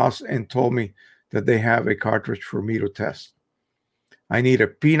come across and told me that they have a cartridge for me to test. I need a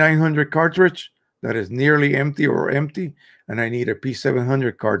P900 cartridge that is nearly empty or empty, and I need a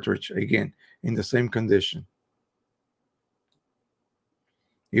P700 cartridge, again, in the same condition.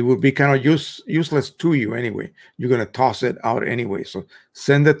 it would be kind of useless to you anyway. You're going to toss it out anyway. So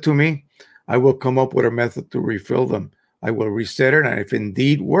send it to me. I will come up with a method to refill them. I will reset it. And if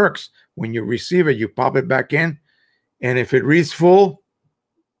indeed works, when you receive it, you pop it back in. And if it reads full,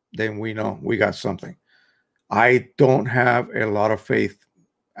 then we know we got something. I don't have a lot of faith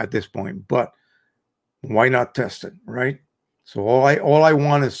at this point, but why not test it, right? So all I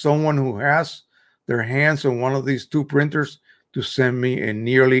want is someone who has their hands on one of these two printers to send me a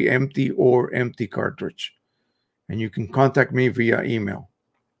nearly empty or empty cartridge. And you can contact me via email.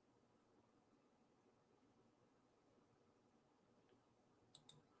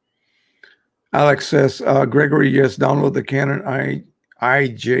 Alex says, Gregory, yes, download the Canon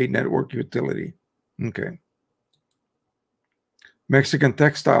IJ network utility. Okay. Mexican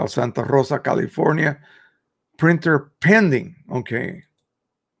Textile, Santa Rosa, California. Printer pending. Okay.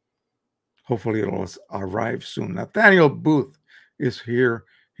 Hopefully it'll arrive soon. Nathaniel Booth is here.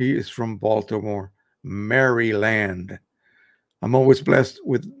 He is from Baltimore, Maryland. I'm always blessed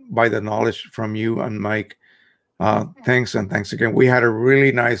by the knowledge from you and Mike. Thanks and thanks again. We had a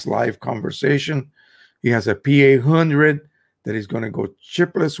really nice live conversation. He has a P800 that he's going to go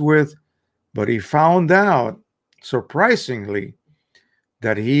chipless with, but he found out, surprisingly,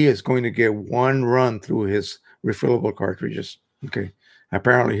 that he is going to get one run through his refillable cartridges. Okay.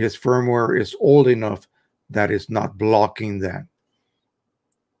 Apparently his firmware is old enough that it's not blocking that.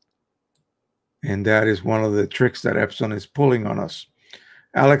 And that is one of the tricks that EPSON is pulling on us.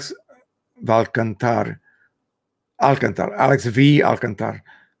 Alex V. Alcantar,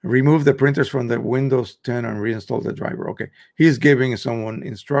 remove the printers from the Windows 10 and reinstall the driver. Okay. He's giving someone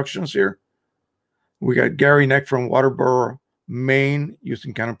instructions here. We got Gary Neck from Waterboro, Maine,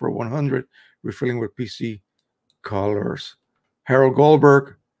 using Canon Pro 100, refilling with PC colors. Harold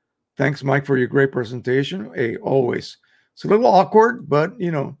Goldberg, thanks, Mike, for your great presentation. Hey, always. It's a little awkward, but,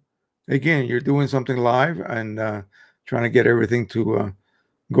 you know, again, you're doing something live and trying to get everything to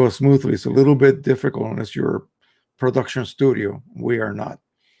go smoothly. It's a little bit difficult unless you're a production studio. We are not.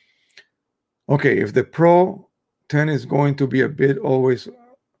 Okay, if the Pro 10 is going to be a bit always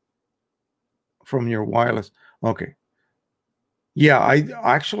from your wireless. Okay. Yeah,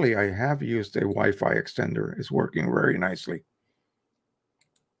 I have used a Wi-Fi extender. It's working very nicely.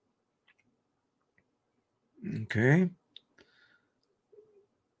 Okay.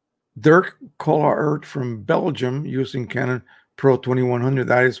 Dirk Collard from Belgium using Canon Pro 2100.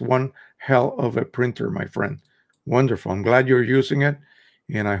 That is one hell of a printer, my friend. Wonderful. I'm glad you're using it,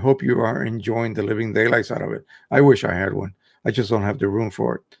 and I hope you are enjoying the living daylights out of it. I wish I had one. I just don't have the room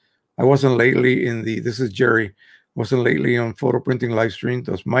for it. I wasn't lately in the, this is Jerry, wasn't lately on photo printing live stream.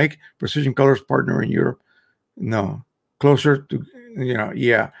 Does Mike, Precisioncolors partner in Europe? No. Closer to, you know,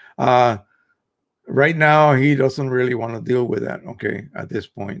 yeah. Right now, he doesn't really want to deal with that, okay, at this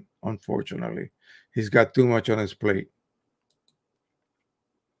point, unfortunately. He's got too much on his plate.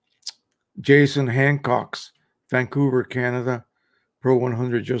 Jason Hancock's, Vancouver, Canada. Pro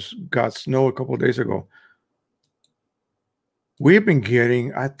 100 just got snow a couple of days ago. We've been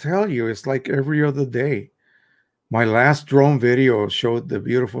getting, I tell you, it's like every other day. My last drone video showed the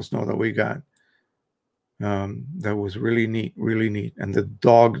beautiful snow that we got. That was really neat, really neat. And the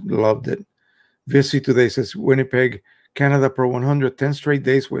dog loved it. Visi today says, Winnipeg, Canada Pro 100, 10 straight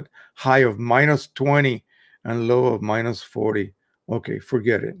days with high of -20 and low of -40. Okay,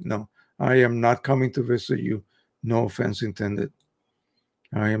 forget it. No, I am not coming to visit you. No offense intended.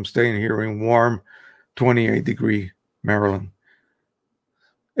 I am staying here in warm 28-degree Maryland.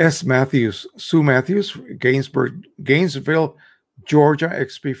 S. Matthews, Sue Matthews, Gainesville, Georgia,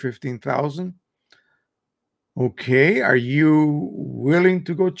 XP 15,000. Okay, are you willing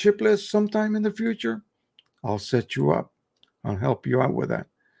to go chipless sometime in the future? I'll set you up. I'll help you out with that.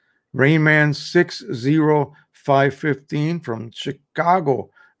 Rainman 60515 from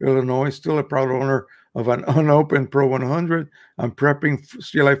Chicago, Illinois, still a proud owner of an unopened Pro 100. I'm prepping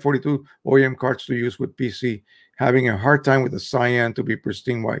CLI-42 OEM carts to use with PC. Having a hard time with the cyan to be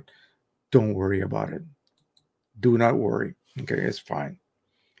pristine white. Don't worry about it. Do not worry. Okay, it's fine.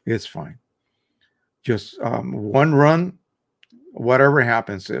 It's fine. Just one run, whatever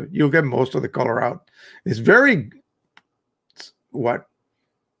happens, you'll get most of the color out. It's very, what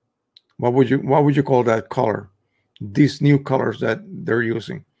would you call that color? These new colors that they're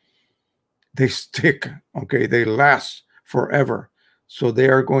using, they stick. Okay, they last forever. So they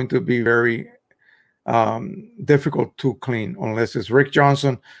are going to be very difficult to clean unless it's Rick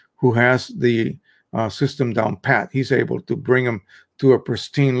Johnson, who has the system down pat. He's able to bring them to a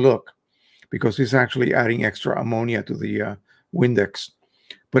pristine look, because he's actually adding extra ammonia to the Windex.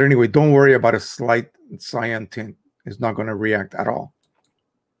 But anyway, don't worry about a slight cyan tint. It's not going to react at all.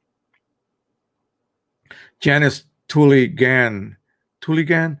 Janice Tulligan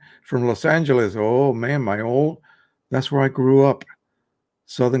from Los Angeles. Oh man, that's where I grew up.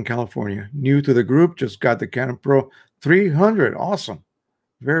 Southern California. New to the group, just got the Canon Pro 300. Awesome.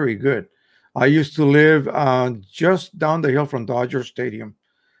 Very good. I used to live just down the hill from Dodger Stadium.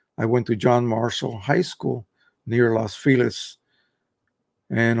 I went to John Marshall High School near Los Feliz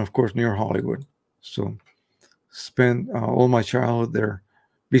and, of course, near Hollywood. So spent all my childhood there,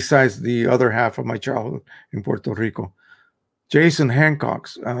 besides the other half of my childhood in Puerto Rico. Jason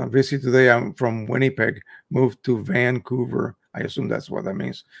Hancock's visit today. I'm from Winnipeg, moved to Vancouver. I assume that's what that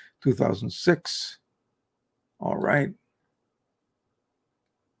means. 2006. All right.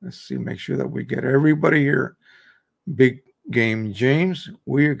 Let's see, make sure that we get everybody here. Big Game James.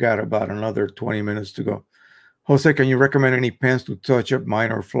 We got about another 20 minutes to go. Jose, can you recommend any pens to touch up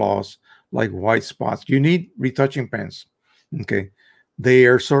minor flaws like white spots? You need retouching pens. Okay. They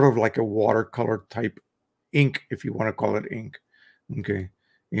are sort of like a watercolor type ink, if you want to call it ink. Okay.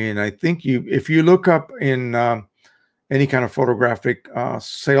 And I think if you look up in any kind of photographic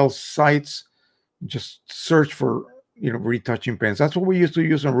sales sites, just search for, retouching pens. That's what we used to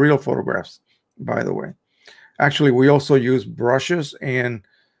use in real photographs, by the way. Actually, we also use brushes and,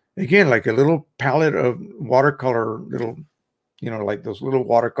 again, like a little palette of watercolor, little, like those little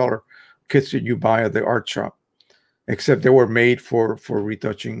watercolor kits that you buy at the art shop, except they were made for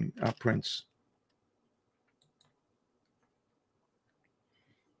retouching prints.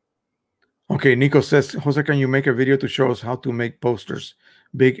 Okay, Nico says, Jose, can you make a video to show us how to make posters,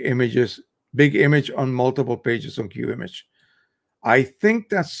 big image on multiple pages on Qimage? I think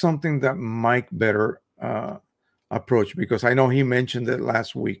that's something that Mike better approach, because I know he mentioned it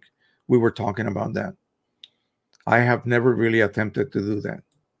last week. We were talking about that. I have never really attempted to do that.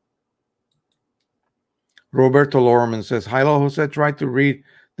 Roberto Lorman says, hello, Jose, try to read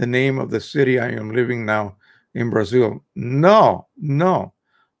the name of the city I am living now in Brazil. No.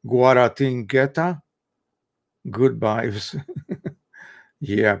 Guaratingueta. Good vibes.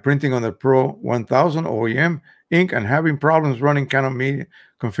 Yeah, printing on the Pro 1000 OEM ink and having problems running Canon Media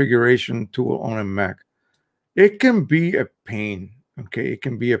configuration tool on a Mac. It can be a pain. Okay, it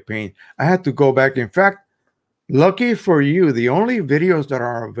can be a pain. I had to go back. In fact, lucky for you, the only videos that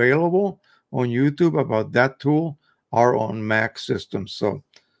are available on YouTube about that tool are on Mac systems. So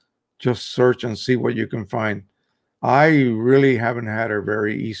just search and see what you can find. I really haven't had a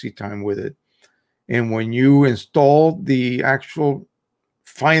very easy time with it. And when you install the actual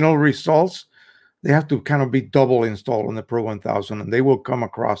final results, they have to kind of be double installed on the Pro 1000, and they will come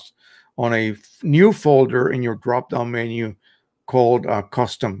across on a new folder in your drop-down menu called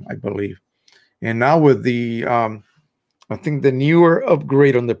Custom, I believe. And now with the, I think the newer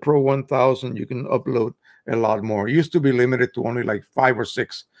upgrade on the Pro 1000, you can upload a lot more. It used to be limited to only like 5 or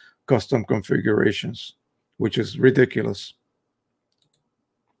 6 custom configurations, which is ridiculous.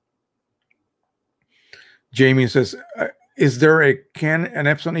 Jamie says, is there an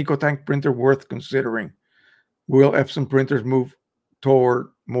EPSON EcoTank printer worth considering? Will EPSON printers move toward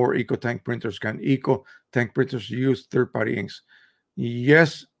more EcoTank printers? Can EcoTank printers use third-party inks?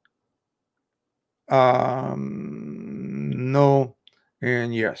 Yes, no,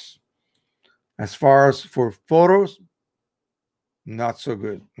 and yes. As far as for photos, not so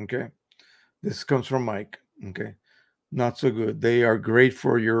good, okay? This comes from Mike, okay? Not so good. They are great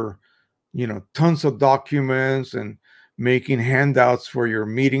for your, tons of documents and making handouts for your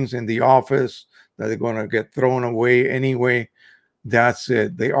meetings in the office that are going to get thrown away anyway. That's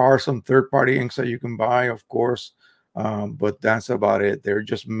it. There are some third-party inks that you can buy, of course, but that's about it. They're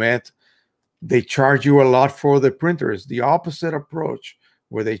just meant. They charge you a lot for the printer. It's the opposite approach,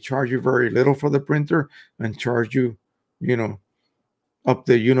 where they charge you very little for the printer and charge you, up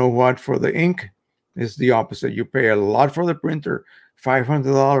the what for the ink. It's the opposite. You pay a lot for the printer,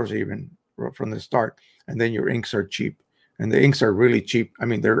 $500 even from the start, and then your inks are cheap. And the inks are really cheap. I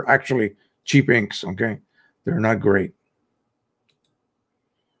mean, they're actually cheap inks, okay? They're not great.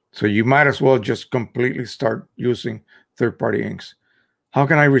 So you might as well just completely start using third-party inks. How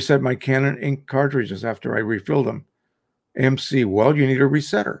can I reset my Canon ink cartridges after I refill them? MC, well, you need a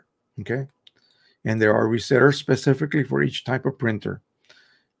resetter, okay? And there are resetters specifically for each type of printer.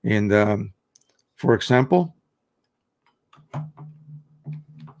 And for example,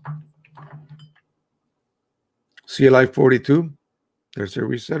 CLI-42, there's a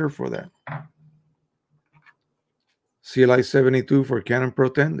resetter for that. CLI-72 for Canon Pro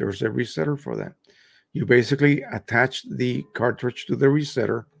 10, there's a resetter for that. You basically attach the cartridge to the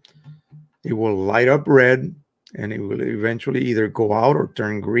resetter. It will light up red, and it will eventually either go out or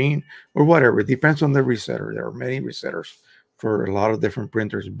turn green or whatever. It depends on the resetter. There are many resetters for a lot of different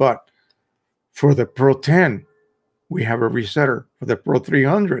printers, but For the Pro 10, we have a resetter. For the Pro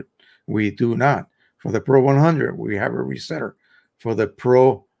 300, we do not. For the Pro 100, we have a resetter. For the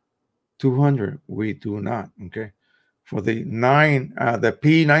Pro 200, we do not. Okay. For the the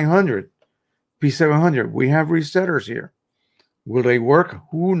P900, P700, we have resetters here. Will they work?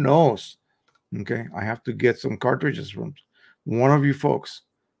 Who knows? Okay. I have to get some cartridges from one of you folks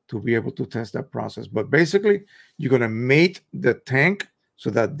to be able to test that process. But basically, you're going to mate the tank so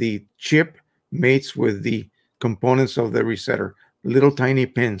that the chip mates with the components of the resetter. Little tiny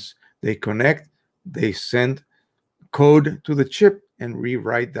pins. They connect, they send code to the chip and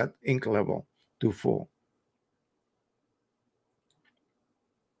rewrite that ink level to full.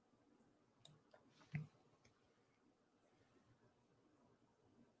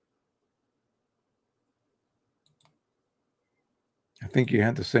 I think you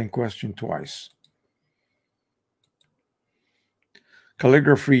had the same question twice.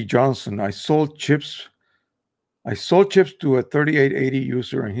 Calligraphy Johnson, I sold chips to a 3880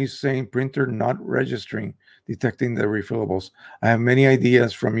 user, and he's saying printer not registering, detecting the refillables. I have many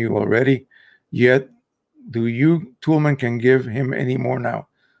ideas from you already, yet do you, Toolman, can give him any more now?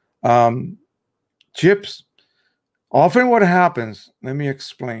 Chips, often what happens, let me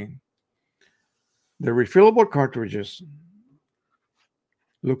explain. The refillable cartridges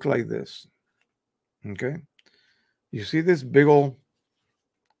look like this, okay? You see this big old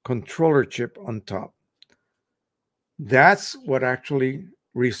controller chip on top. That's what actually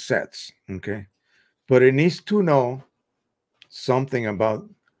resets, okay? But it needs to know something about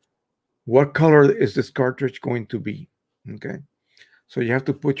what color is this cartridge going to be, okay? So you have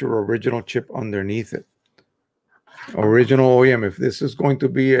to put your original chip underneath it. Original OEM. If this is going to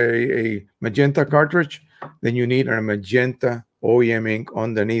be a magenta cartridge, then you need a magenta OEM ink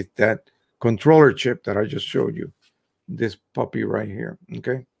underneath that controller chip that I just showed you. This puppy right here,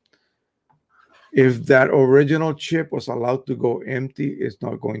 okay? If that original chip was allowed to go empty, it's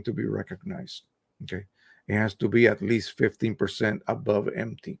not going to be recognized, okay? It has to be at least 15% above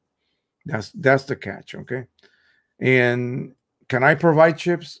empty. That's the catch, okay? And can I provide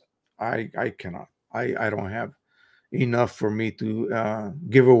chips? I cannot. I don't have enough for me to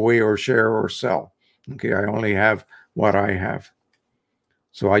give away or share or sell, okay? I only have what I have.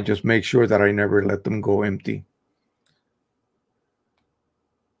 So I just make sure that I never let them go empty.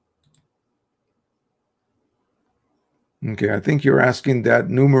 Okay, I think you're asking that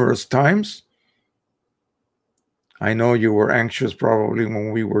numerous times. I know you were anxious probably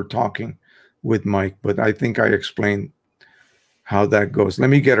when we were talking with Mike, but I think I explained how that goes.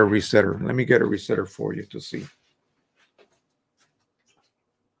 Let me get a resetter. Let me get a resetter for you to see.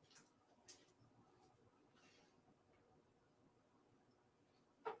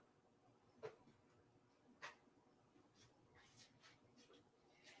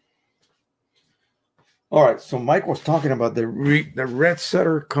 All right, so Mike was talking about the Red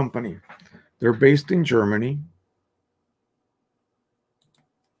Setter Company. They're based in Germany.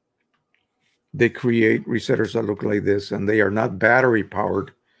 They create resetters that look like this, and they are not battery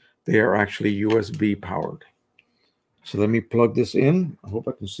powered. They are actually USB powered. So let me plug this in. I hope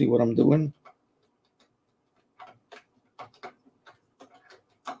I can see what I'm doing.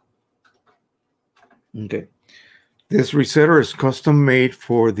 Okay. This resetter is custom made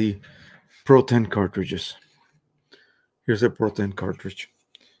for the Pro 10 cartridges. Here's a Pro 10 cartridge.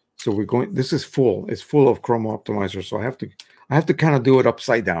 So we're going, this is full. It's full of Chroma Optimizer. So I have to kind of do it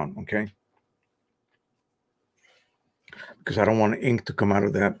upside down, okay? Because I don't want ink to come out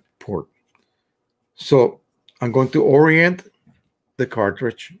of that port. So I'm going to orient the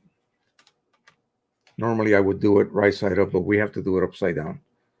cartridge. Normally I would do it right side up, but we have to do it upside down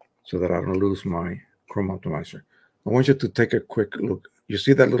so that I don't lose my Chroma Optimizer. I want you to take a quick look. You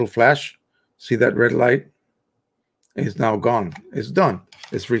see that little flash? See that red light? It's now gone. It's done.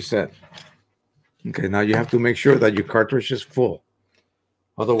 It's reset. Okay, now you have to make sure that your cartridge is full.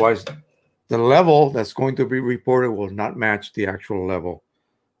 Otherwise, the level that's going to be reported will not match the actual level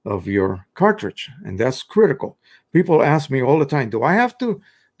of your cartridge, and that's critical. People ask me all the time, do I have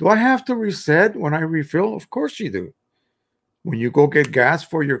to reset when I refill? Of course you do. When you go get gas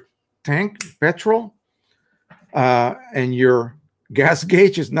for your tank, petrol, and your gas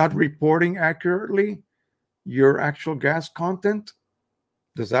gauge is not reporting accurately your actual gas content,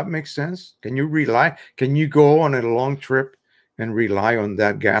 does that make sense? Can you go on a long trip and rely on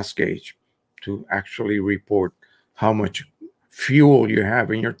that gas gauge to actually report how much fuel you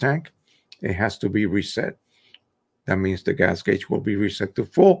have in your tank? It has to be reset. That means the gas gauge will be reset to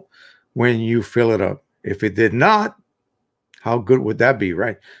full when you fill it up. If it did not, how good would that be,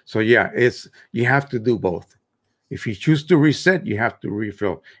 right? So yeah, you have to do both. If you choose to reset, you have to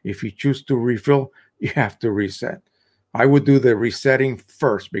refill. If you choose to refill, you have to reset. I would do the resetting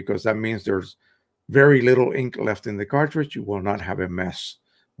first because that means there's very little ink left in the cartridge. You will not have a mess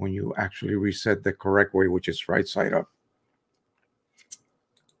when you actually reset the correct way, which is right side up.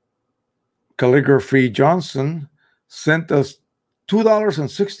 Calligraphy Johnson sent us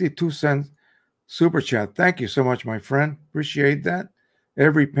 $2.62 super chat. Thank you so much, my friend. Appreciate that.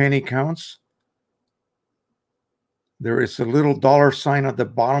 Every penny counts. There is a little dollar sign at the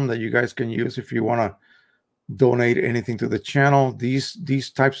bottom that you guys can use if you want to donate anything to the channel.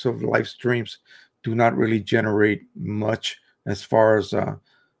 These types of live streams do not really generate much as far as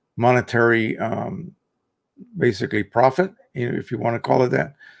monetary, basically profit, if you want to call it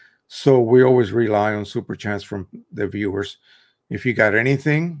that. So we always rely on super chats from the viewers. If you got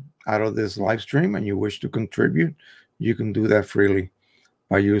anything out of this live stream and you wish to contribute, you can do that freely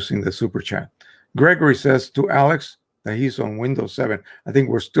by using the super chat. Gregory says to Alex that he's on Windows 7. I think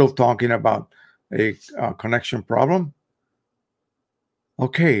we're still talking about a connection problem.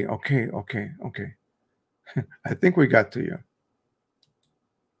 Okay. I think we got to you.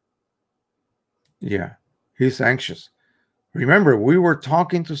 Yeah, he's anxious. Remember, we were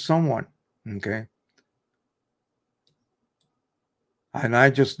talking to someone, okay? And I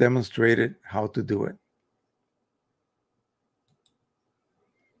just demonstrated how to do it.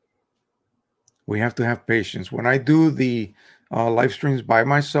 We have to have patience. When I do the live streams by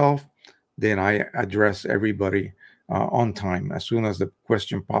myself, then I address everybody on time. As soon as the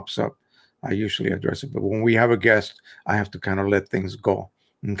question pops up, I usually address it. But when we have a guest, I have to kind of let things go,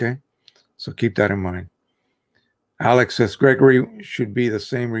 okay? So keep that in mind. Alex says, Gregory should be the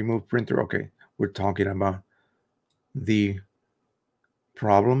same remove printer. Okay, we're talking about the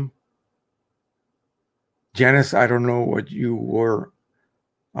problem. Janice, I don't know what you were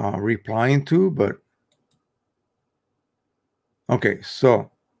replying to, but okay, so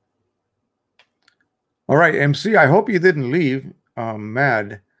all right, MC, I hope you didn't leave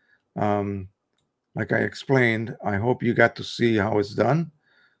mad. Like I explained, I hope you got to see how it's done.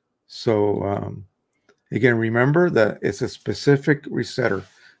 So again, remember that it's a specific resetter.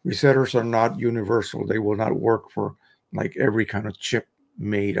 Resetters are not universal. They will not work for like every kind of chip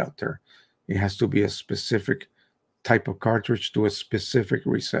made out there. It has to be a specific type of cartridge to a specific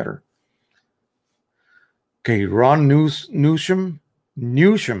resetter. Okay, Ron Newsham.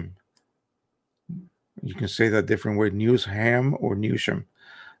 You can say that different way, Newsham or Newsham.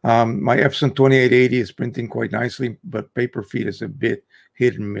 My EPSON 2880 is printing quite nicely, but paper feed is a bit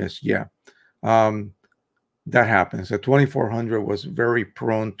hit and miss. Yeah, that happens. The 2400 was very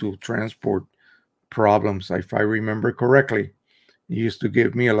prone to transport problems. If I remember correctly, it used to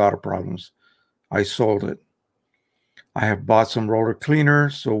give me a lot of problems. I sold it. I have bought some roller cleaner,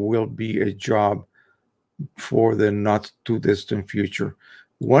 so will be a job for the not too distant future.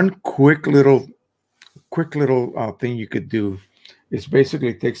 One quick little thing you could do is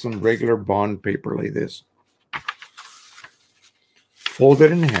basically take some regular bond paper like this, fold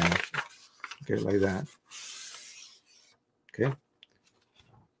it in half, okay, like that. Okay.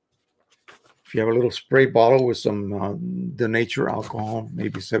 If you have a little spray bottle with some denature alcohol,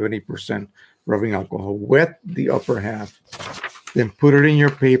 maybe 70% rubbing alcohol, wet the upper half, then put it in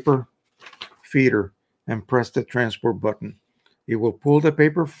your paper feeder and press the transport button. It will pull the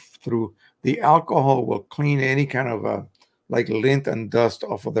paper through. The alcohol will clean any kind of like lint and dust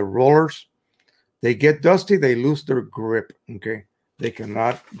off of the rollers. They get dusty, they lose their grip, okay? They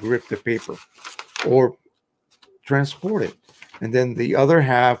cannot grip the paper or transport it. And then the other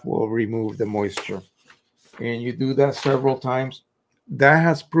half will remove the moisture. And you do that several times. That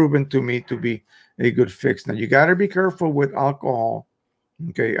has proven to me to be a good fix. Now, you got to be careful with alcohol,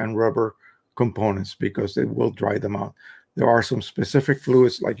 okay, and rubber components because it will dry them out. There are some specific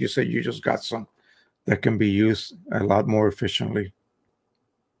fluids, like you said, you just got some that can be used a lot more efficiently.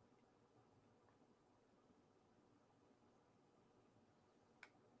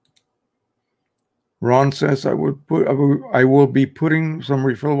 Ron says I will be putting some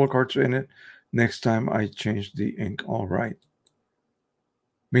refillable carts in it next time I change the ink. All right.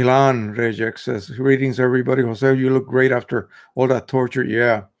 Milan Rejek says, greetings everybody. Jose, you look great after all that torture.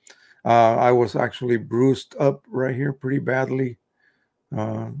 Yeah. I was actually bruised up right here pretty badly.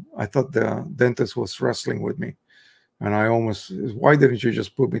 I thought the dentist was wrestling with me. And I almost, why didn't you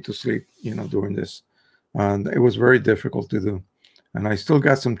just put me to sleep, during this? And it was very difficult to do. And I still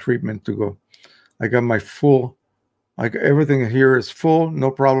got some treatment to go. I got my full, like everything here is full, no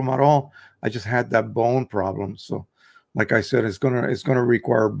problem at all. I just had that bone problem. So like I said, it's gonna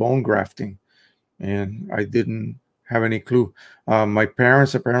require bone grafting. And I didn't have any clue. My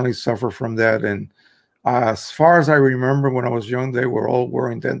parents apparently suffer from that. And As far as I remember, when I was young, they were all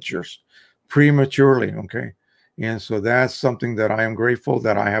wearing dentures prematurely. Okay. And so that's something that I am grateful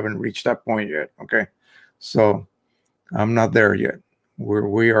that I haven't reached that point yet. Okay. So I'm not there yet.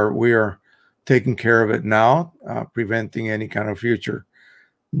 We are taking care of it now, preventing any kind of future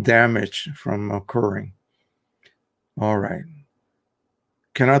damage from occurring. All right.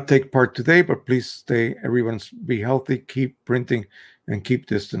 Cannot take part today, but please stay. Everyone's be healthy, keep printing, and keep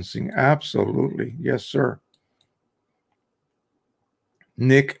distancing. Absolutely. Yes, sir.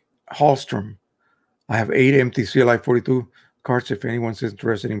 Nick Hallstrom. I have 8 empty CLI-42 carts. If anyone's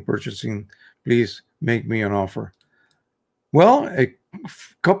interested in purchasing, please make me an offer. Well, a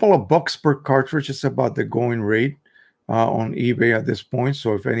couple of bucks per cartridge is about the going rate on eBay at this point.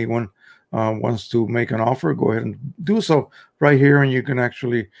 So if anyone wants to make an offer, go ahead and do so right here. And you can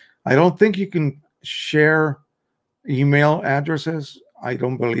actually, I don't think you can share email addresses. I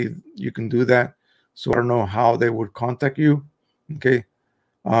don't believe you can do that. So I don't know how they would contact you. Okay.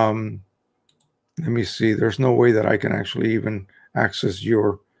 Let me see. There's no way that I can actually even access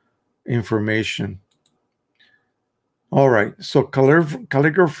your information. All right. So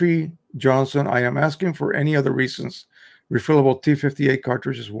Calligraphy Johnson, I am asking for any other reasons refillable T58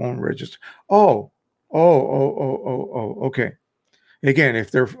 cartridges won't register. Okay. Again,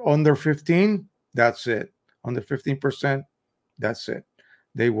 if they're under 15, that's it. Under 15%, that's it.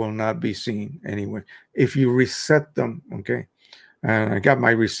 They will not be seen anyway. If you reset them, okay. And I got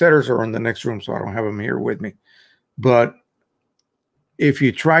my resetters are in the next room, so I don't have them here with me. But if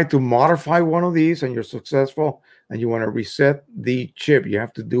you try to modify one of these and you're successful and you want to reset the chip, you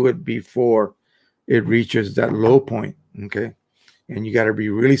have to do it before it reaches that low point, okay? And you got to be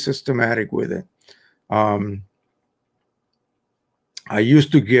really systematic with it. I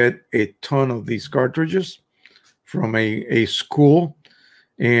used to get a ton of these cartridges from a school,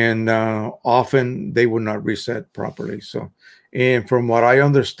 and often they would not reset properly. So, and from what I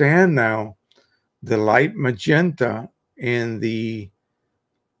understand now, the light magenta and the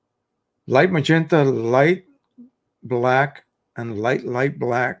light magenta, light black, and light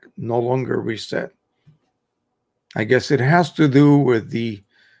black no longer reset. I guess it has to do with the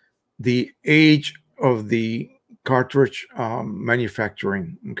age of the cartridge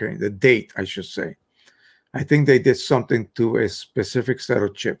manufacturing. Okay, the date, I should say. I think they did something to a specific set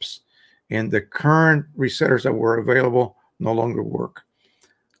of chips, and the current resetters that were available no longer work.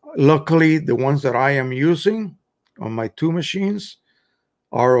 Luckily, the ones that I am using on my 2 machines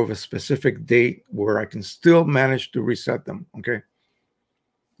are of a specific date where I can still manage to reset them, okay?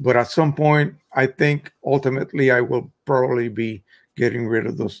 But at some point, I think ultimately I will probably be getting rid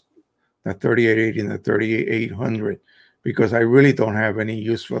of those, the 3880 and the 3800, because I really don't have any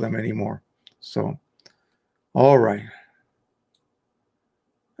use for them anymore. So, all right.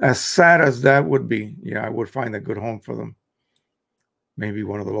 As sad as that would be, yeah, I would find a good home for them. Maybe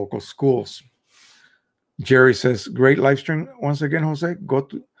one of the local schools. Jerry says, great live stream once again, Jose. Go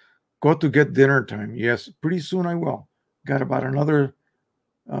to get dinner time. Yes, pretty soon I will. Got about another,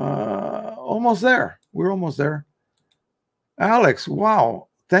 almost there. We're almost there. Alex, wow.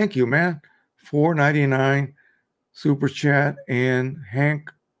 Thank you, man. $4.99 super chat. And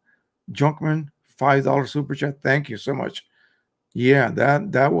Hank Junkman, $5 super chat. Thank you so much. Yeah,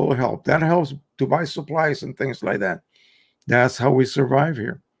 that will help. That helps to buy supplies and things like that. That's how we survive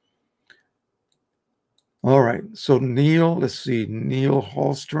here. All right. So Neil, let's see. Neil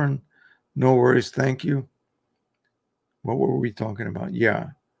Hallstrom. No worries. Thank you. What were we talking about? Yeah.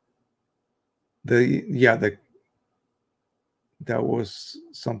 That was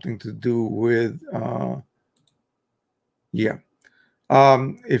something to do with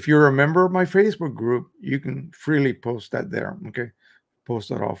if you're a member of my Facebook group, you can freely post that there. Okay. Post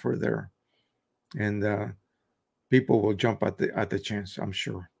that offer there. And people will jump at the chance, I'm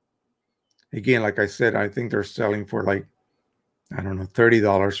sure. Again, like I said, I think they're selling for like, I don't know,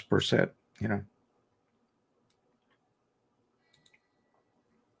 $30 per set, you know.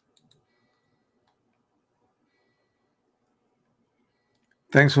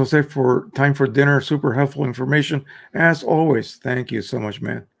 Thanks, Jose, for time for dinner. Super helpful information. As always, thank you so much,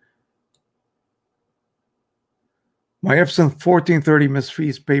 man. My EPSON 1430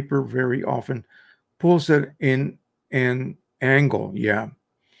 misfeeds paper very often pulls it in an angle. Yeah,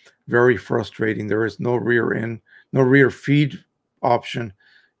 very frustrating. There is no rear end, no rear feed option.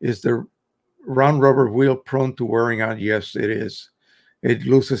 Is the round rubber wheel prone to wearing out? Yes, it is. It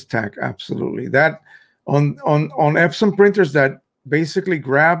loses tack. Absolutely. That on EPSON printers that basically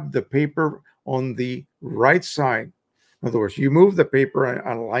grab the paper on the right side. In other words, you move the paper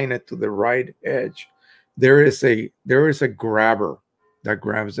and align it to the right edge. There is a grabber that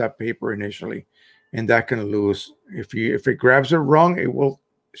grabs that paper initially, and that can lose. If it grabs it wrong, it will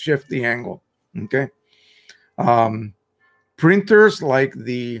shift the angle. Okay. Printers like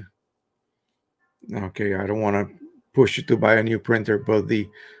the, okay, I don't want to push you to buy a new printer, but the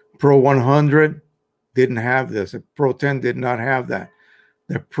Pro 100 didn't have this. The Pro 10 did not have that.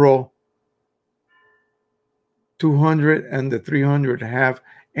 The Pro 200 and the 300 have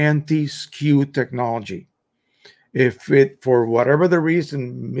anti-skew technology. If it, for whatever the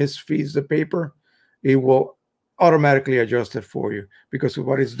reason, misfeeds the paper, it will automatically adjust it for you, because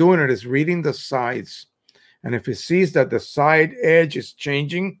what it's doing, it is reading the sides. And if it sees that the side edge is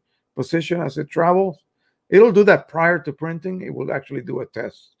changing position as it travels, it'll do that prior to printing. It will actually do a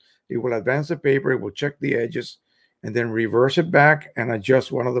test. It will advance the paper, it will check the edges, and then reverse it back and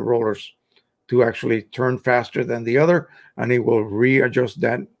adjust one of the rollers to actually turn faster than the other, and it will readjust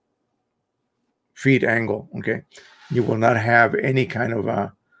that feed angle. Okay, you will not have any kind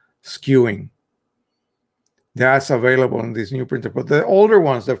of skewing. That's available in this new printer. But the older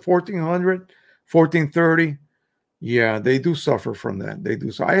ones, the 1400, 1430, yeah, they do suffer from that. They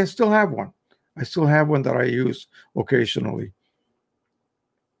do. So I still have one. I still have one that I use occasionally.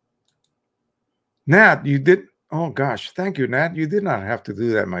 Nat, you did. Oh gosh, thank you, Nat. You did not have to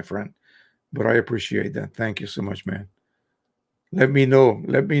do that, my friend, but I appreciate that. Thank you so much, man. Let me know.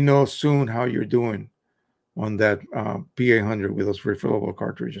 Let me know soon how you're doing on that P800 with those refillable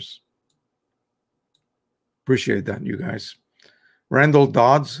cartridges. Appreciate that, you guys. Randall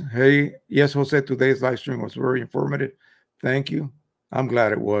Dodds, hey, yes, Jose, today's live stream was very informative. Thank you. I'm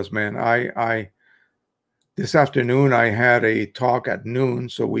glad it was, man. This afternoon I had a talk at noon,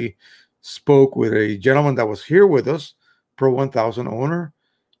 so we spoke with a gentleman that was here with us, Pro 1000 owner,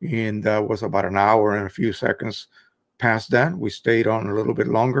 and that was about an hour and a few seconds past that. We stayed on a little bit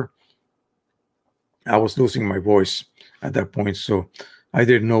longer. I was losing my voice at that point, so I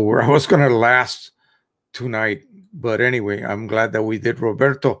didn't know where I was going to last tonight. But anyway, I'm glad that we did.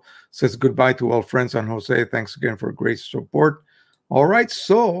 Roberto says goodbye to all friends on Jose. Thanks again for great support. All right,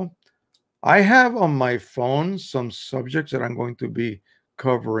 so I have on my phone some subjects that I'm going to be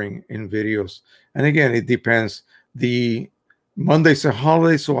covering in videos. And again, it depends. The Monday's a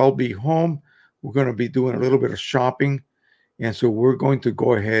holiday, so I'll be home. We're going to be doing a little bit of shopping. And so we're going to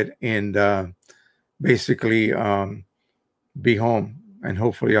go ahead and basically be home. And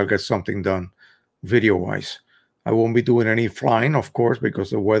hopefully I'll get something done video-wise. I won't be doing any flying, of course, because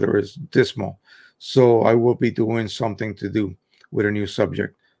the weather is dismal. So I will be doing something to do with a new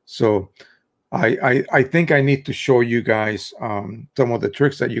subject. So I think I need to show you guys some of the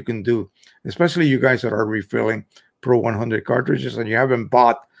tricks that you can do, especially you guys that are refilling Pro 100 cartridges and you haven't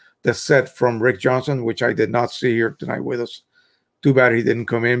bought the set from Rick Johnson, which I did not see here tonight with us. Too bad he didn't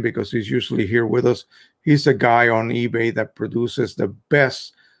come in, because he's usually here with us. He's a guy on eBay that produces the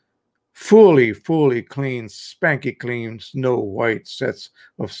best fully clean, spanky clean, snow white sets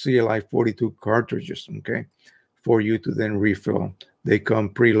of CLI-42 cartridges, okay, for you to then refill. They come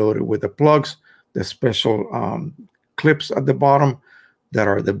preloaded with the plugs, the special clips at the bottom that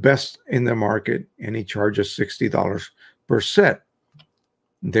are the best in the market, and he charges $60 per set.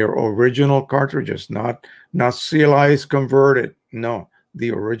 They're original cartridges, not CLIs converted. No,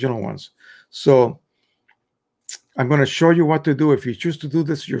 the original ones. So I'm going to show you what to do if you choose to do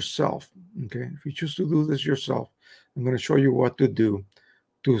this yourself. Okay, if you choose to do this yourself, I'm going to show you what to do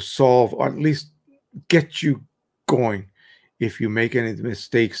to solve, or at least get you going if you make any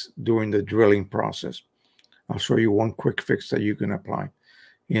mistakes during the drilling process. I'll show you one quick fix that you can apply.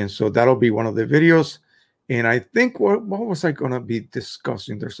 And so that'll be one of the videos. And I think, what was I going to be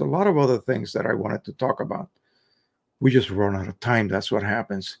discussing? There's a lot of other things that I wanted to talk about. We just run out of time. That's what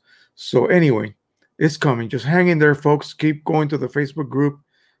happens. So anyway, it's coming. Just hang in there, folks. Keep going to the Facebook group.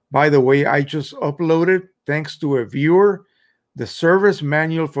 By the way, I just uploaded, thanks to a viewer, the service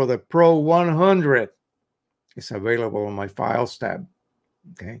manual for the Pro 100. It's available on my files tab.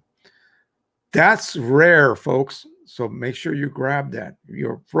 Okay. That's rare, folks. So make sure you grab that. If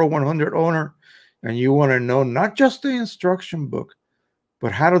you're a Pro 100 owner and you want to know not just the instruction book,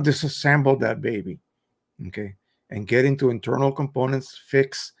 but how to disassemble that baby. Okay. And get into internal components,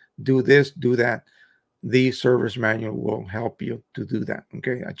 fix, do this, do that. The service manual will help you to do that.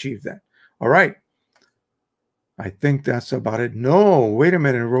 Okay. Achieve that. All right. I think that's about it. No, wait a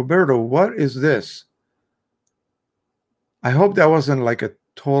minute, Roberto, what is this? I hope that wasn't like a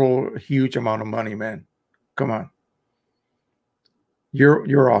total huge amount of money, man. Come on.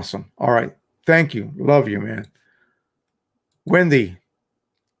 You're awesome. All right. Thank you. Love you, man. Wendy,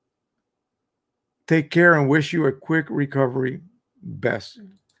 take care and wish you a quick recovery. Best.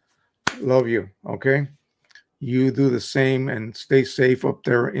 Love you. Okay. You do the same and stay safe up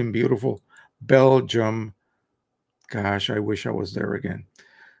there in beautiful Belgium. Gosh, I wish I was there again.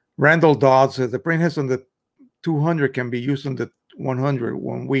 Randall Dodd says the printheads on the 200 can be used on the 100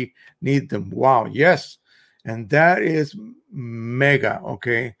 when we need them. Wow, yes. And that is mega,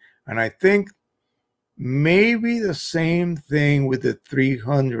 okay? And I think maybe the same thing with the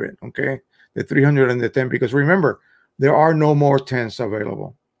 300, okay? The 300 and the 10, because remember, there are no more 10s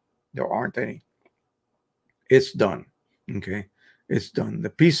available. There aren't any. It's done, okay? It's done. The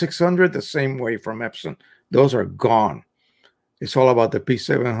P600, the same way from EPSON. Those are gone. It's all about the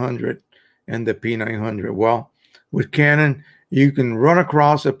P700 and the P900. Well, with Canon, you can run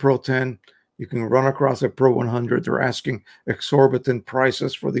across a Pro 10. You can run across a Pro 100. They're asking exorbitant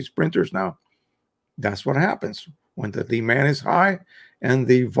prices for these printers now. That's what happens when the demand is high and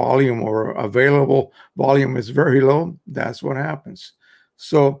the volume or available volume is very low. That's what happens.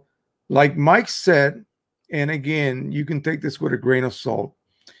 So like Mike said, and again, you can take this with a grain of salt.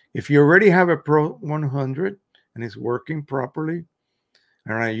 If you already have a Pro 100 and it's working properly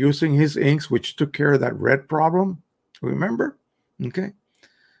and are using his inks, which took care of that red problem, remember? Okay.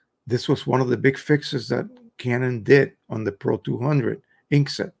 This was one of the big fixes that Canon did on the Pro 200 ink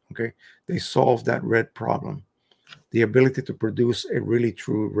set. Okay. They solved that red problem. The ability to produce a really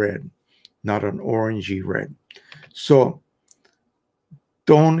true red, not an orangey red. So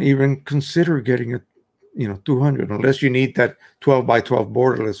don't even consider getting a 200 unless you need that 12 by 12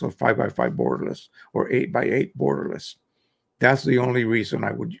 borderless or 5 by 5 borderless or 8 by 8 borderless. That's the only reason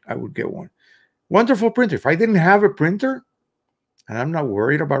I would get one. Wonderful printer. If I didn't have a printer and I'm not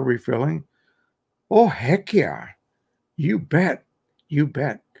worried about refilling, oh heck yeah, you bet, you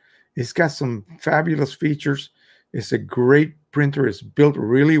bet. It's got some fabulous features. It's a great printer. It's built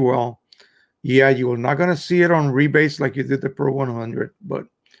really well. Yeah, you're not gonna see it on rebates like you did the Pro 100, but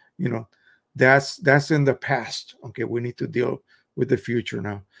that's in the past. Okay, we need to deal with the future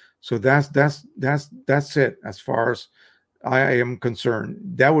now. So that's it as far as I am concerned.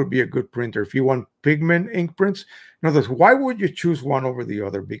 That would be a good printer. If you want pigment ink prints, in other words, why would you choose one over the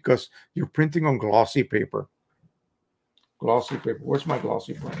other? Because you're printing on glossy paper. Glossy paper. Where's my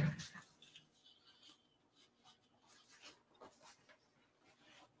glossy print?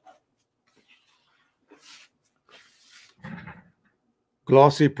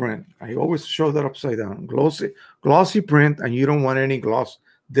 Glossy print. I always show that upside down. Glossy print, and you don't want any gloss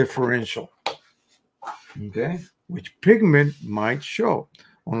differential. Okay, which pigment might show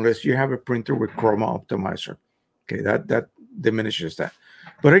unless you have a printer with chroma optimizer. Okay, that diminishes that.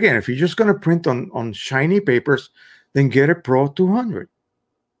 But again, if you're just going to print on shiny papers, then get a Pro 200.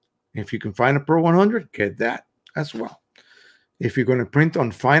 If you can find a Pro 100, get that as well. If you're going to print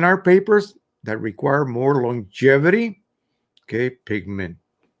on fine art papers that require more longevity, okay, pigment,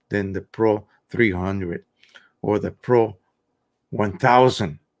 then the Pro 300 or the Pro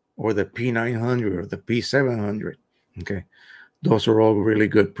 1000 or the P900 or the P700. Okay, those are all really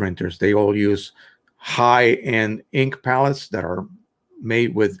good printers. They all use high-end ink palettes that are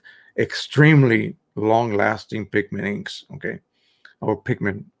made with extremely long-lasting pigment inks, okay, or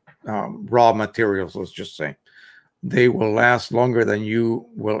pigment raw materials, let's just say. They will last longer than you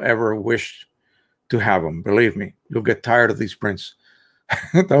will ever wish to have them. Believe me, you'll get tired of these prints.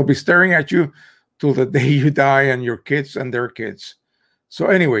 They'll be staring at you till the day you die, and your kids and their kids. So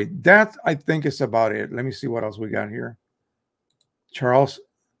anyway, that I think is about it. Let me see what else we got here. Charles,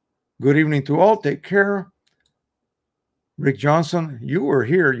 good evening to all. Take care. Rick Johnson, you were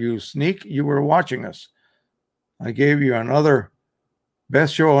here, you sneak. You were watching us. I gave you another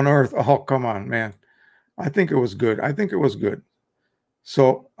best show on earth. Oh, come on, man. I think it was good. I think it was good.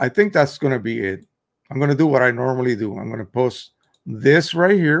 So I think that's going to be it. I'm going to do what I normally do. I'm going to post this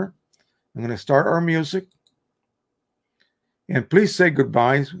right here. I'm going to start our music. And please say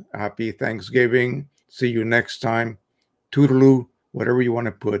goodbyes. Happy Thanksgiving. See you next time. Toodaloo, whatever you want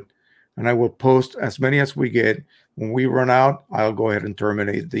to put. And I will post as many as we get. When we run out, I'll go ahead and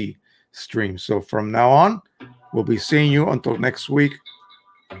terminate the stream. So from now on, we'll be seeing you until next week.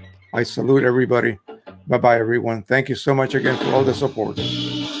 I salute everybody. Bye-bye, everyone. Thank you so much again for all the support.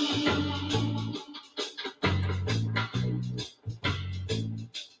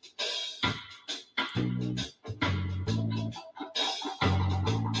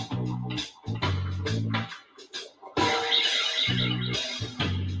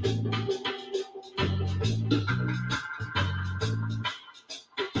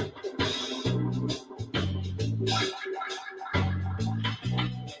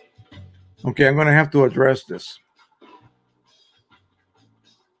 Okay, I'm going to have to address this.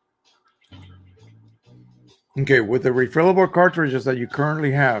 Okay, with the refillable cartridges that you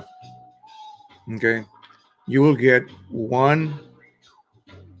currently have, okay, you will get one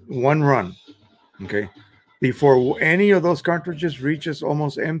run. Okay. Before any of those cartridges reaches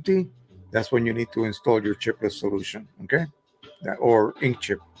almost empty, that's when you need to install your chipless solution. Okay. Or ink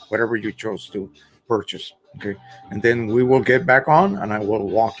chip, whatever you chose to purchase. Okay. And then we will get back on and I will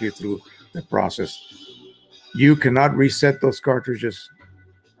walk you through the process. You cannot reset those cartridges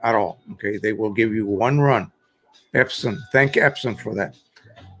at all. Okay. They will give you one run. EPSON. Thank EPSON for that.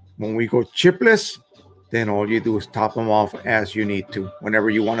 When we go chipless, then all you do is top them off as you need to. Whenever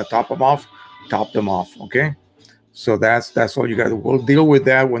you want to top them off, okay? So that's all you got to do. We'll deal with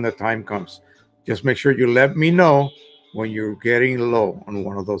that when the time comes. Just make sure you let me know when you're getting low on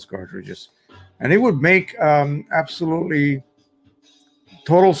one of those cartridges. And it would make absolutely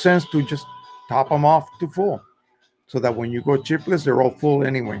total sense to just top them off to full so that when you go chipless, they're all full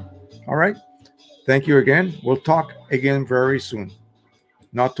anyway. All right? Thank you again. We'll talk again very soon.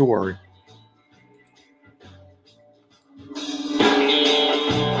 Not to worry.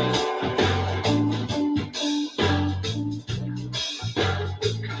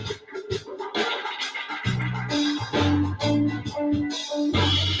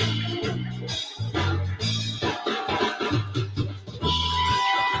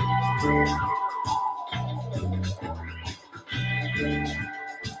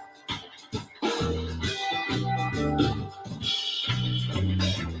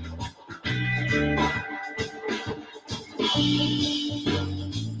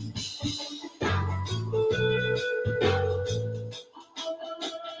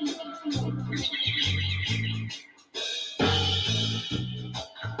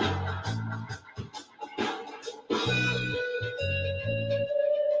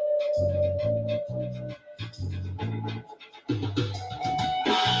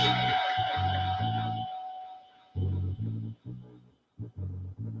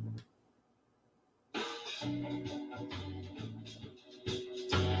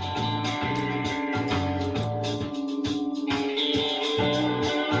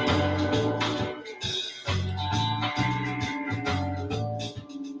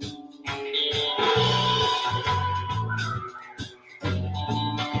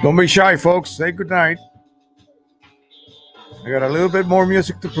 Don't be shy, folks. Say goodnight. I got a little bit more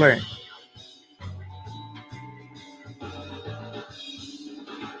music to play.